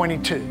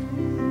 2022.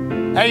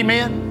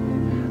 Amen.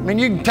 I mean,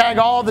 you can tag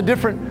all the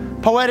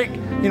different poetic,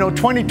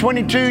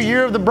 2022,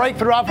 year of the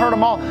breakthrough. I've heard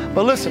them all.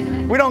 But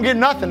listen, we don't get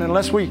nothing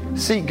unless we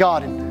seek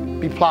God and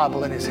be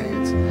pliable in His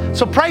hands.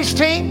 So praise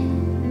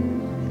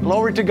team,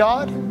 glory to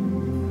God.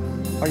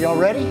 Are y'all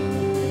ready?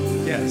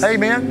 Yes.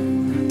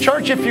 Amen.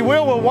 Church, if you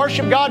will, we'll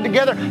worship God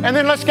together, and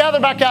then let's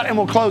gather back out and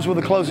we'll close with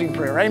a closing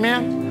prayer.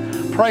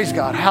 Amen. Praise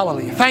God.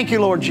 Hallelujah. Thank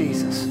you, Lord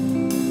Jesus.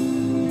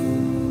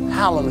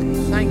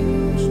 Hallelujah. Thank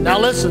you. Now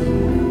listen.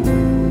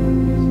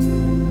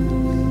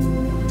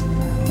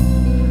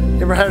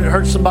 You ever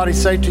heard somebody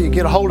say to you,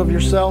 get a hold of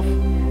yourself?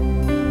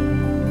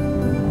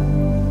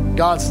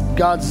 God's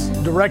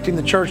directing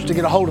the church to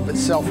get a hold of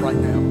itself right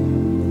now.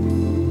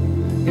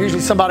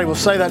 Usually somebody will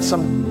say that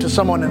to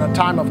someone in a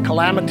time of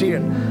calamity,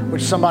 in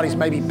which somebody's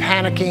maybe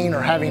panicking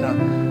or having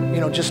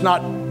just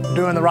not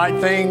doing the right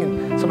thing.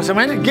 And somebody says,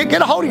 man,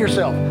 get a hold of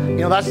yourself.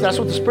 That's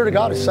what the Spirit of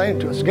God is saying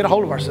to us, get a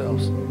hold of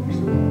ourselves.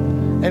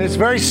 And it's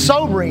very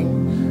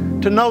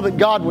sobering to know that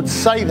God would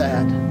say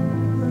that.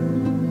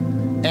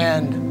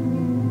 And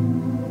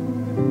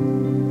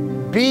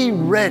be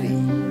ready.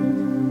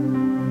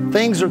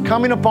 Things are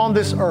coming upon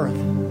this earth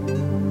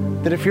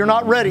that if you're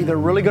not ready, they're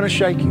really going to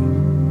shake you.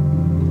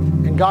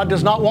 And God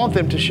does not want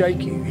them to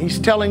shake you. He's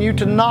telling you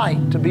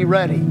tonight to be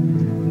ready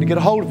and to get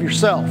a hold of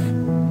yourself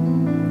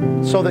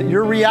so that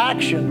your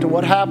reaction to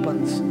what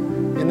happens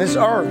in this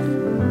earth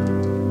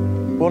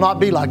will not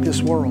be like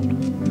this world.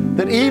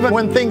 That even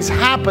when things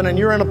happen and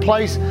you're in a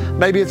place,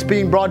 maybe it's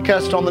being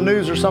broadcast on the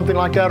news or something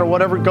like that, or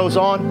whatever goes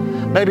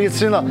on, maybe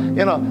it's in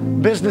a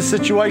business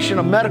situation,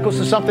 a medical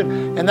or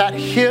something, and that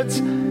hits,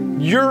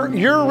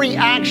 your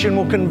reaction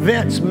will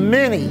convince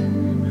many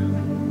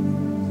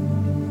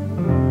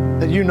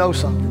that you know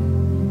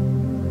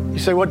something. You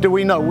say, what do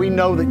we know? We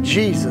know that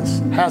Jesus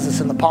has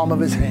us in the palm of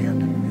His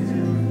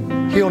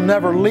hand. He'll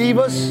never leave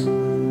us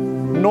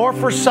nor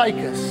forsake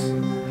us.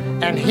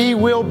 And He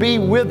will be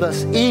with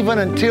us even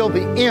until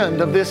the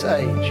end of this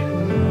age.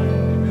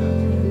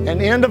 And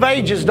the end of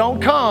ages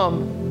don't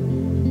come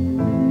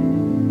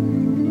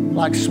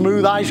like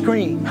smooth ice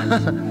cream.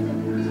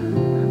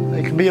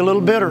 They can be a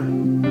little bitter.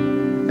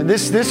 And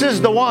this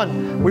is the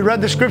one. We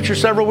read the scripture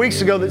several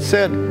weeks ago that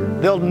said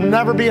there'll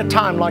never be a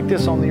time like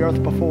this on the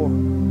earth before.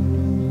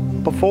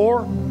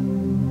 Before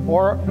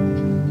or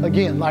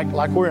again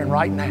like we're in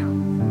right now.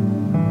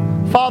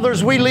 Father,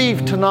 as we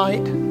leave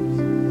tonight,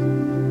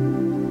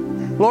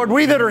 Lord,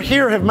 we that are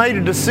here have made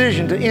a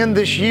decision to end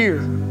this year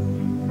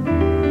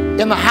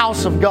in the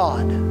house of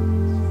God.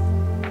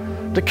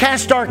 To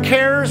cast our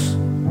cares,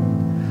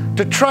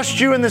 to trust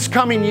You in this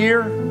coming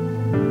year,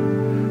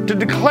 to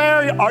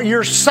declare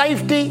Your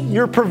safety,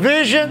 Your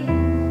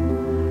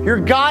provision, Your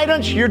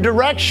guidance, Your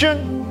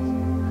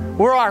direction,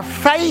 where our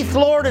faith,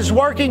 Lord, is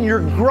working Your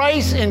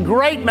grace in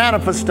great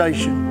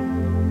manifestation.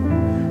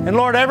 And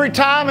Lord, every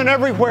time and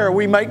everywhere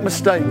we make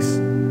mistakes,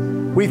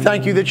 we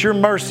thank You that Your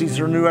mercies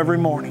are new every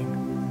morning.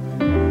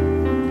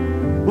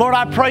 Lord,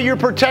 I pray Your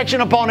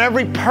protection upon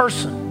every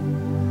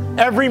person,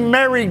 every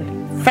married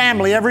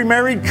family, every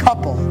married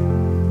couple,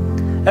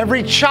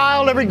 every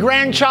child, every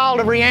grandchild,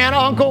 every aunt,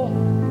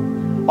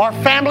 uncle, our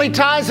family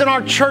ties and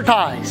our church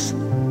ties.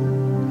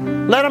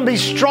 Let them be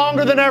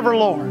stronger than ever,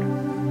 Lord,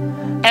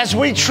 as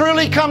we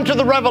truly come to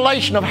the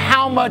revelation of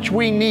how much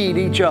we need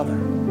each other.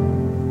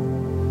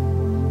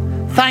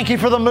 Thank You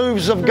for the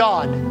moves of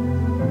God.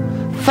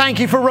 Thank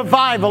You for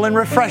revival and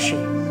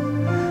refreshing.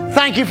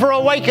 Thank you for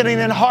awakening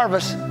and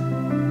harvest,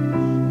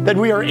 that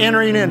we are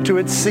entering into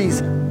its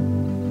season.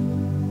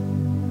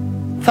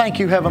 Thank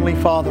you, Heavenly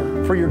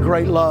Father, for your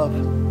great love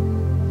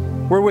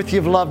wherewith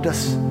you've loved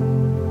us.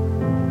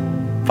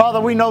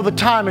 Father, we know the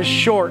time is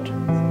short.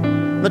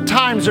 The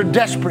times are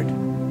desperate.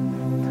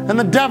 And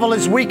the devil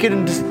is wicked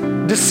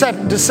and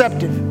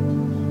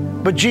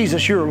deceptive. But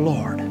Jesus, you're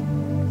Lord.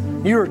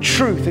 You are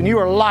truth, and you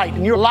are light,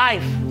 and you're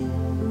life.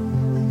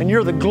 And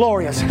you're the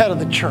glorious head of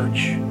the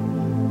church.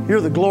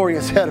 You're the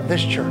glorious head of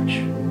this church.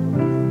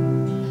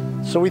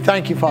 So we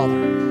thank you,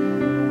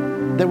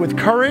 Father, that with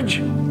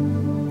courage,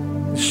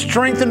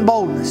 strength, and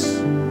boldness,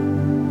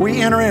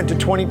 we enter into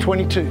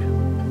 2022.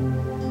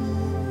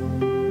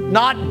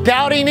 Not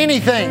doubting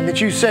anything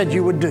that you said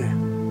you would do,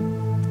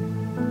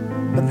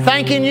 but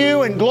thanking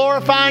you and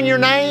glorifying your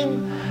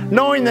name,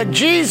 knowing that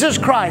Jesus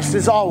Christ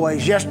is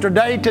always,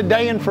 yesterday,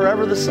 today, and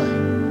forever the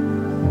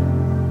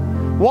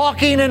same.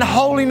 Walking in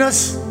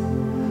holiness,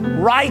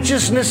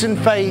 righteousness, and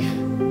faith,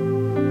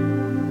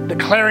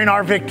 declaring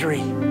our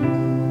victory,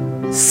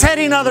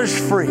 setting others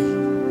free,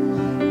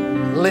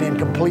 living in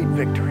complete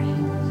victory.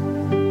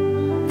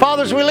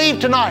 Father, as we leave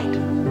tonight,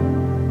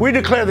 we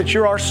declare that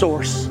you're our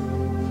source.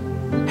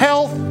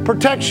 Health,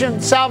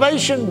 protection,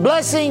 salvation,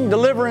 blessing,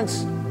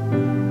 deliverance,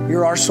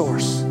 you're our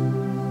source.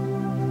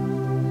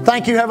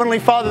 Thank you, Heavenly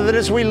Father, that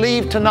as we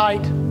leave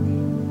tonight,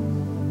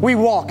 we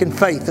walk in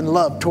faith and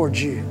love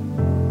towards you.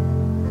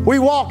 We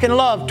walk in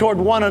love toward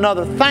one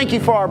another. Thank you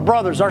for our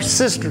brothers, our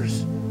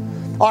sisters,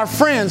 our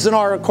friends, and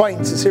our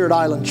acquaintances here at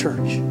Island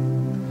Church.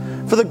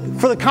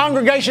 For the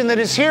congregation that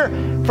is here,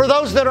 for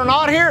those that are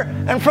not here,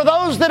 and for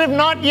those that have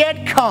not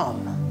yet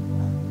come,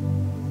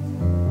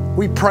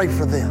 we pray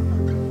for them.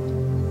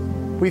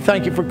 We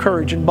thank you for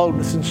courage and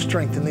boldness and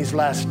strength in these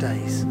last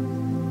days.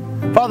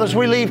 Father, as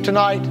we leave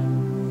tonight,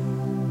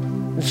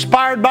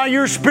 inspired by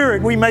your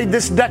Spirit, we made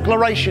this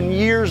declaration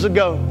years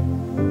ago.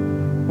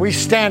 We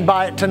stand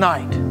by it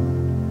tonight.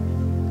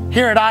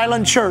 Here at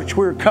Island Church,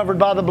 we're covered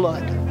by the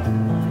blood.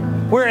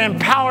 We're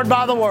empowered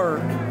by the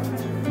Word.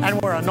 And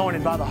we're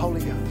anointed by the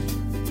Holy Ghost.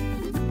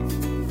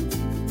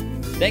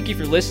 Thank you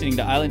for listening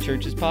to Island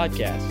Church's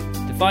podcast.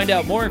 To find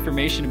out more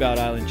information about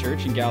Island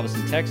Church in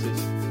Galveston, Texas,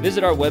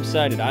 visit our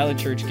website at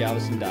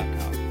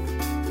islandchurchgalveston.com.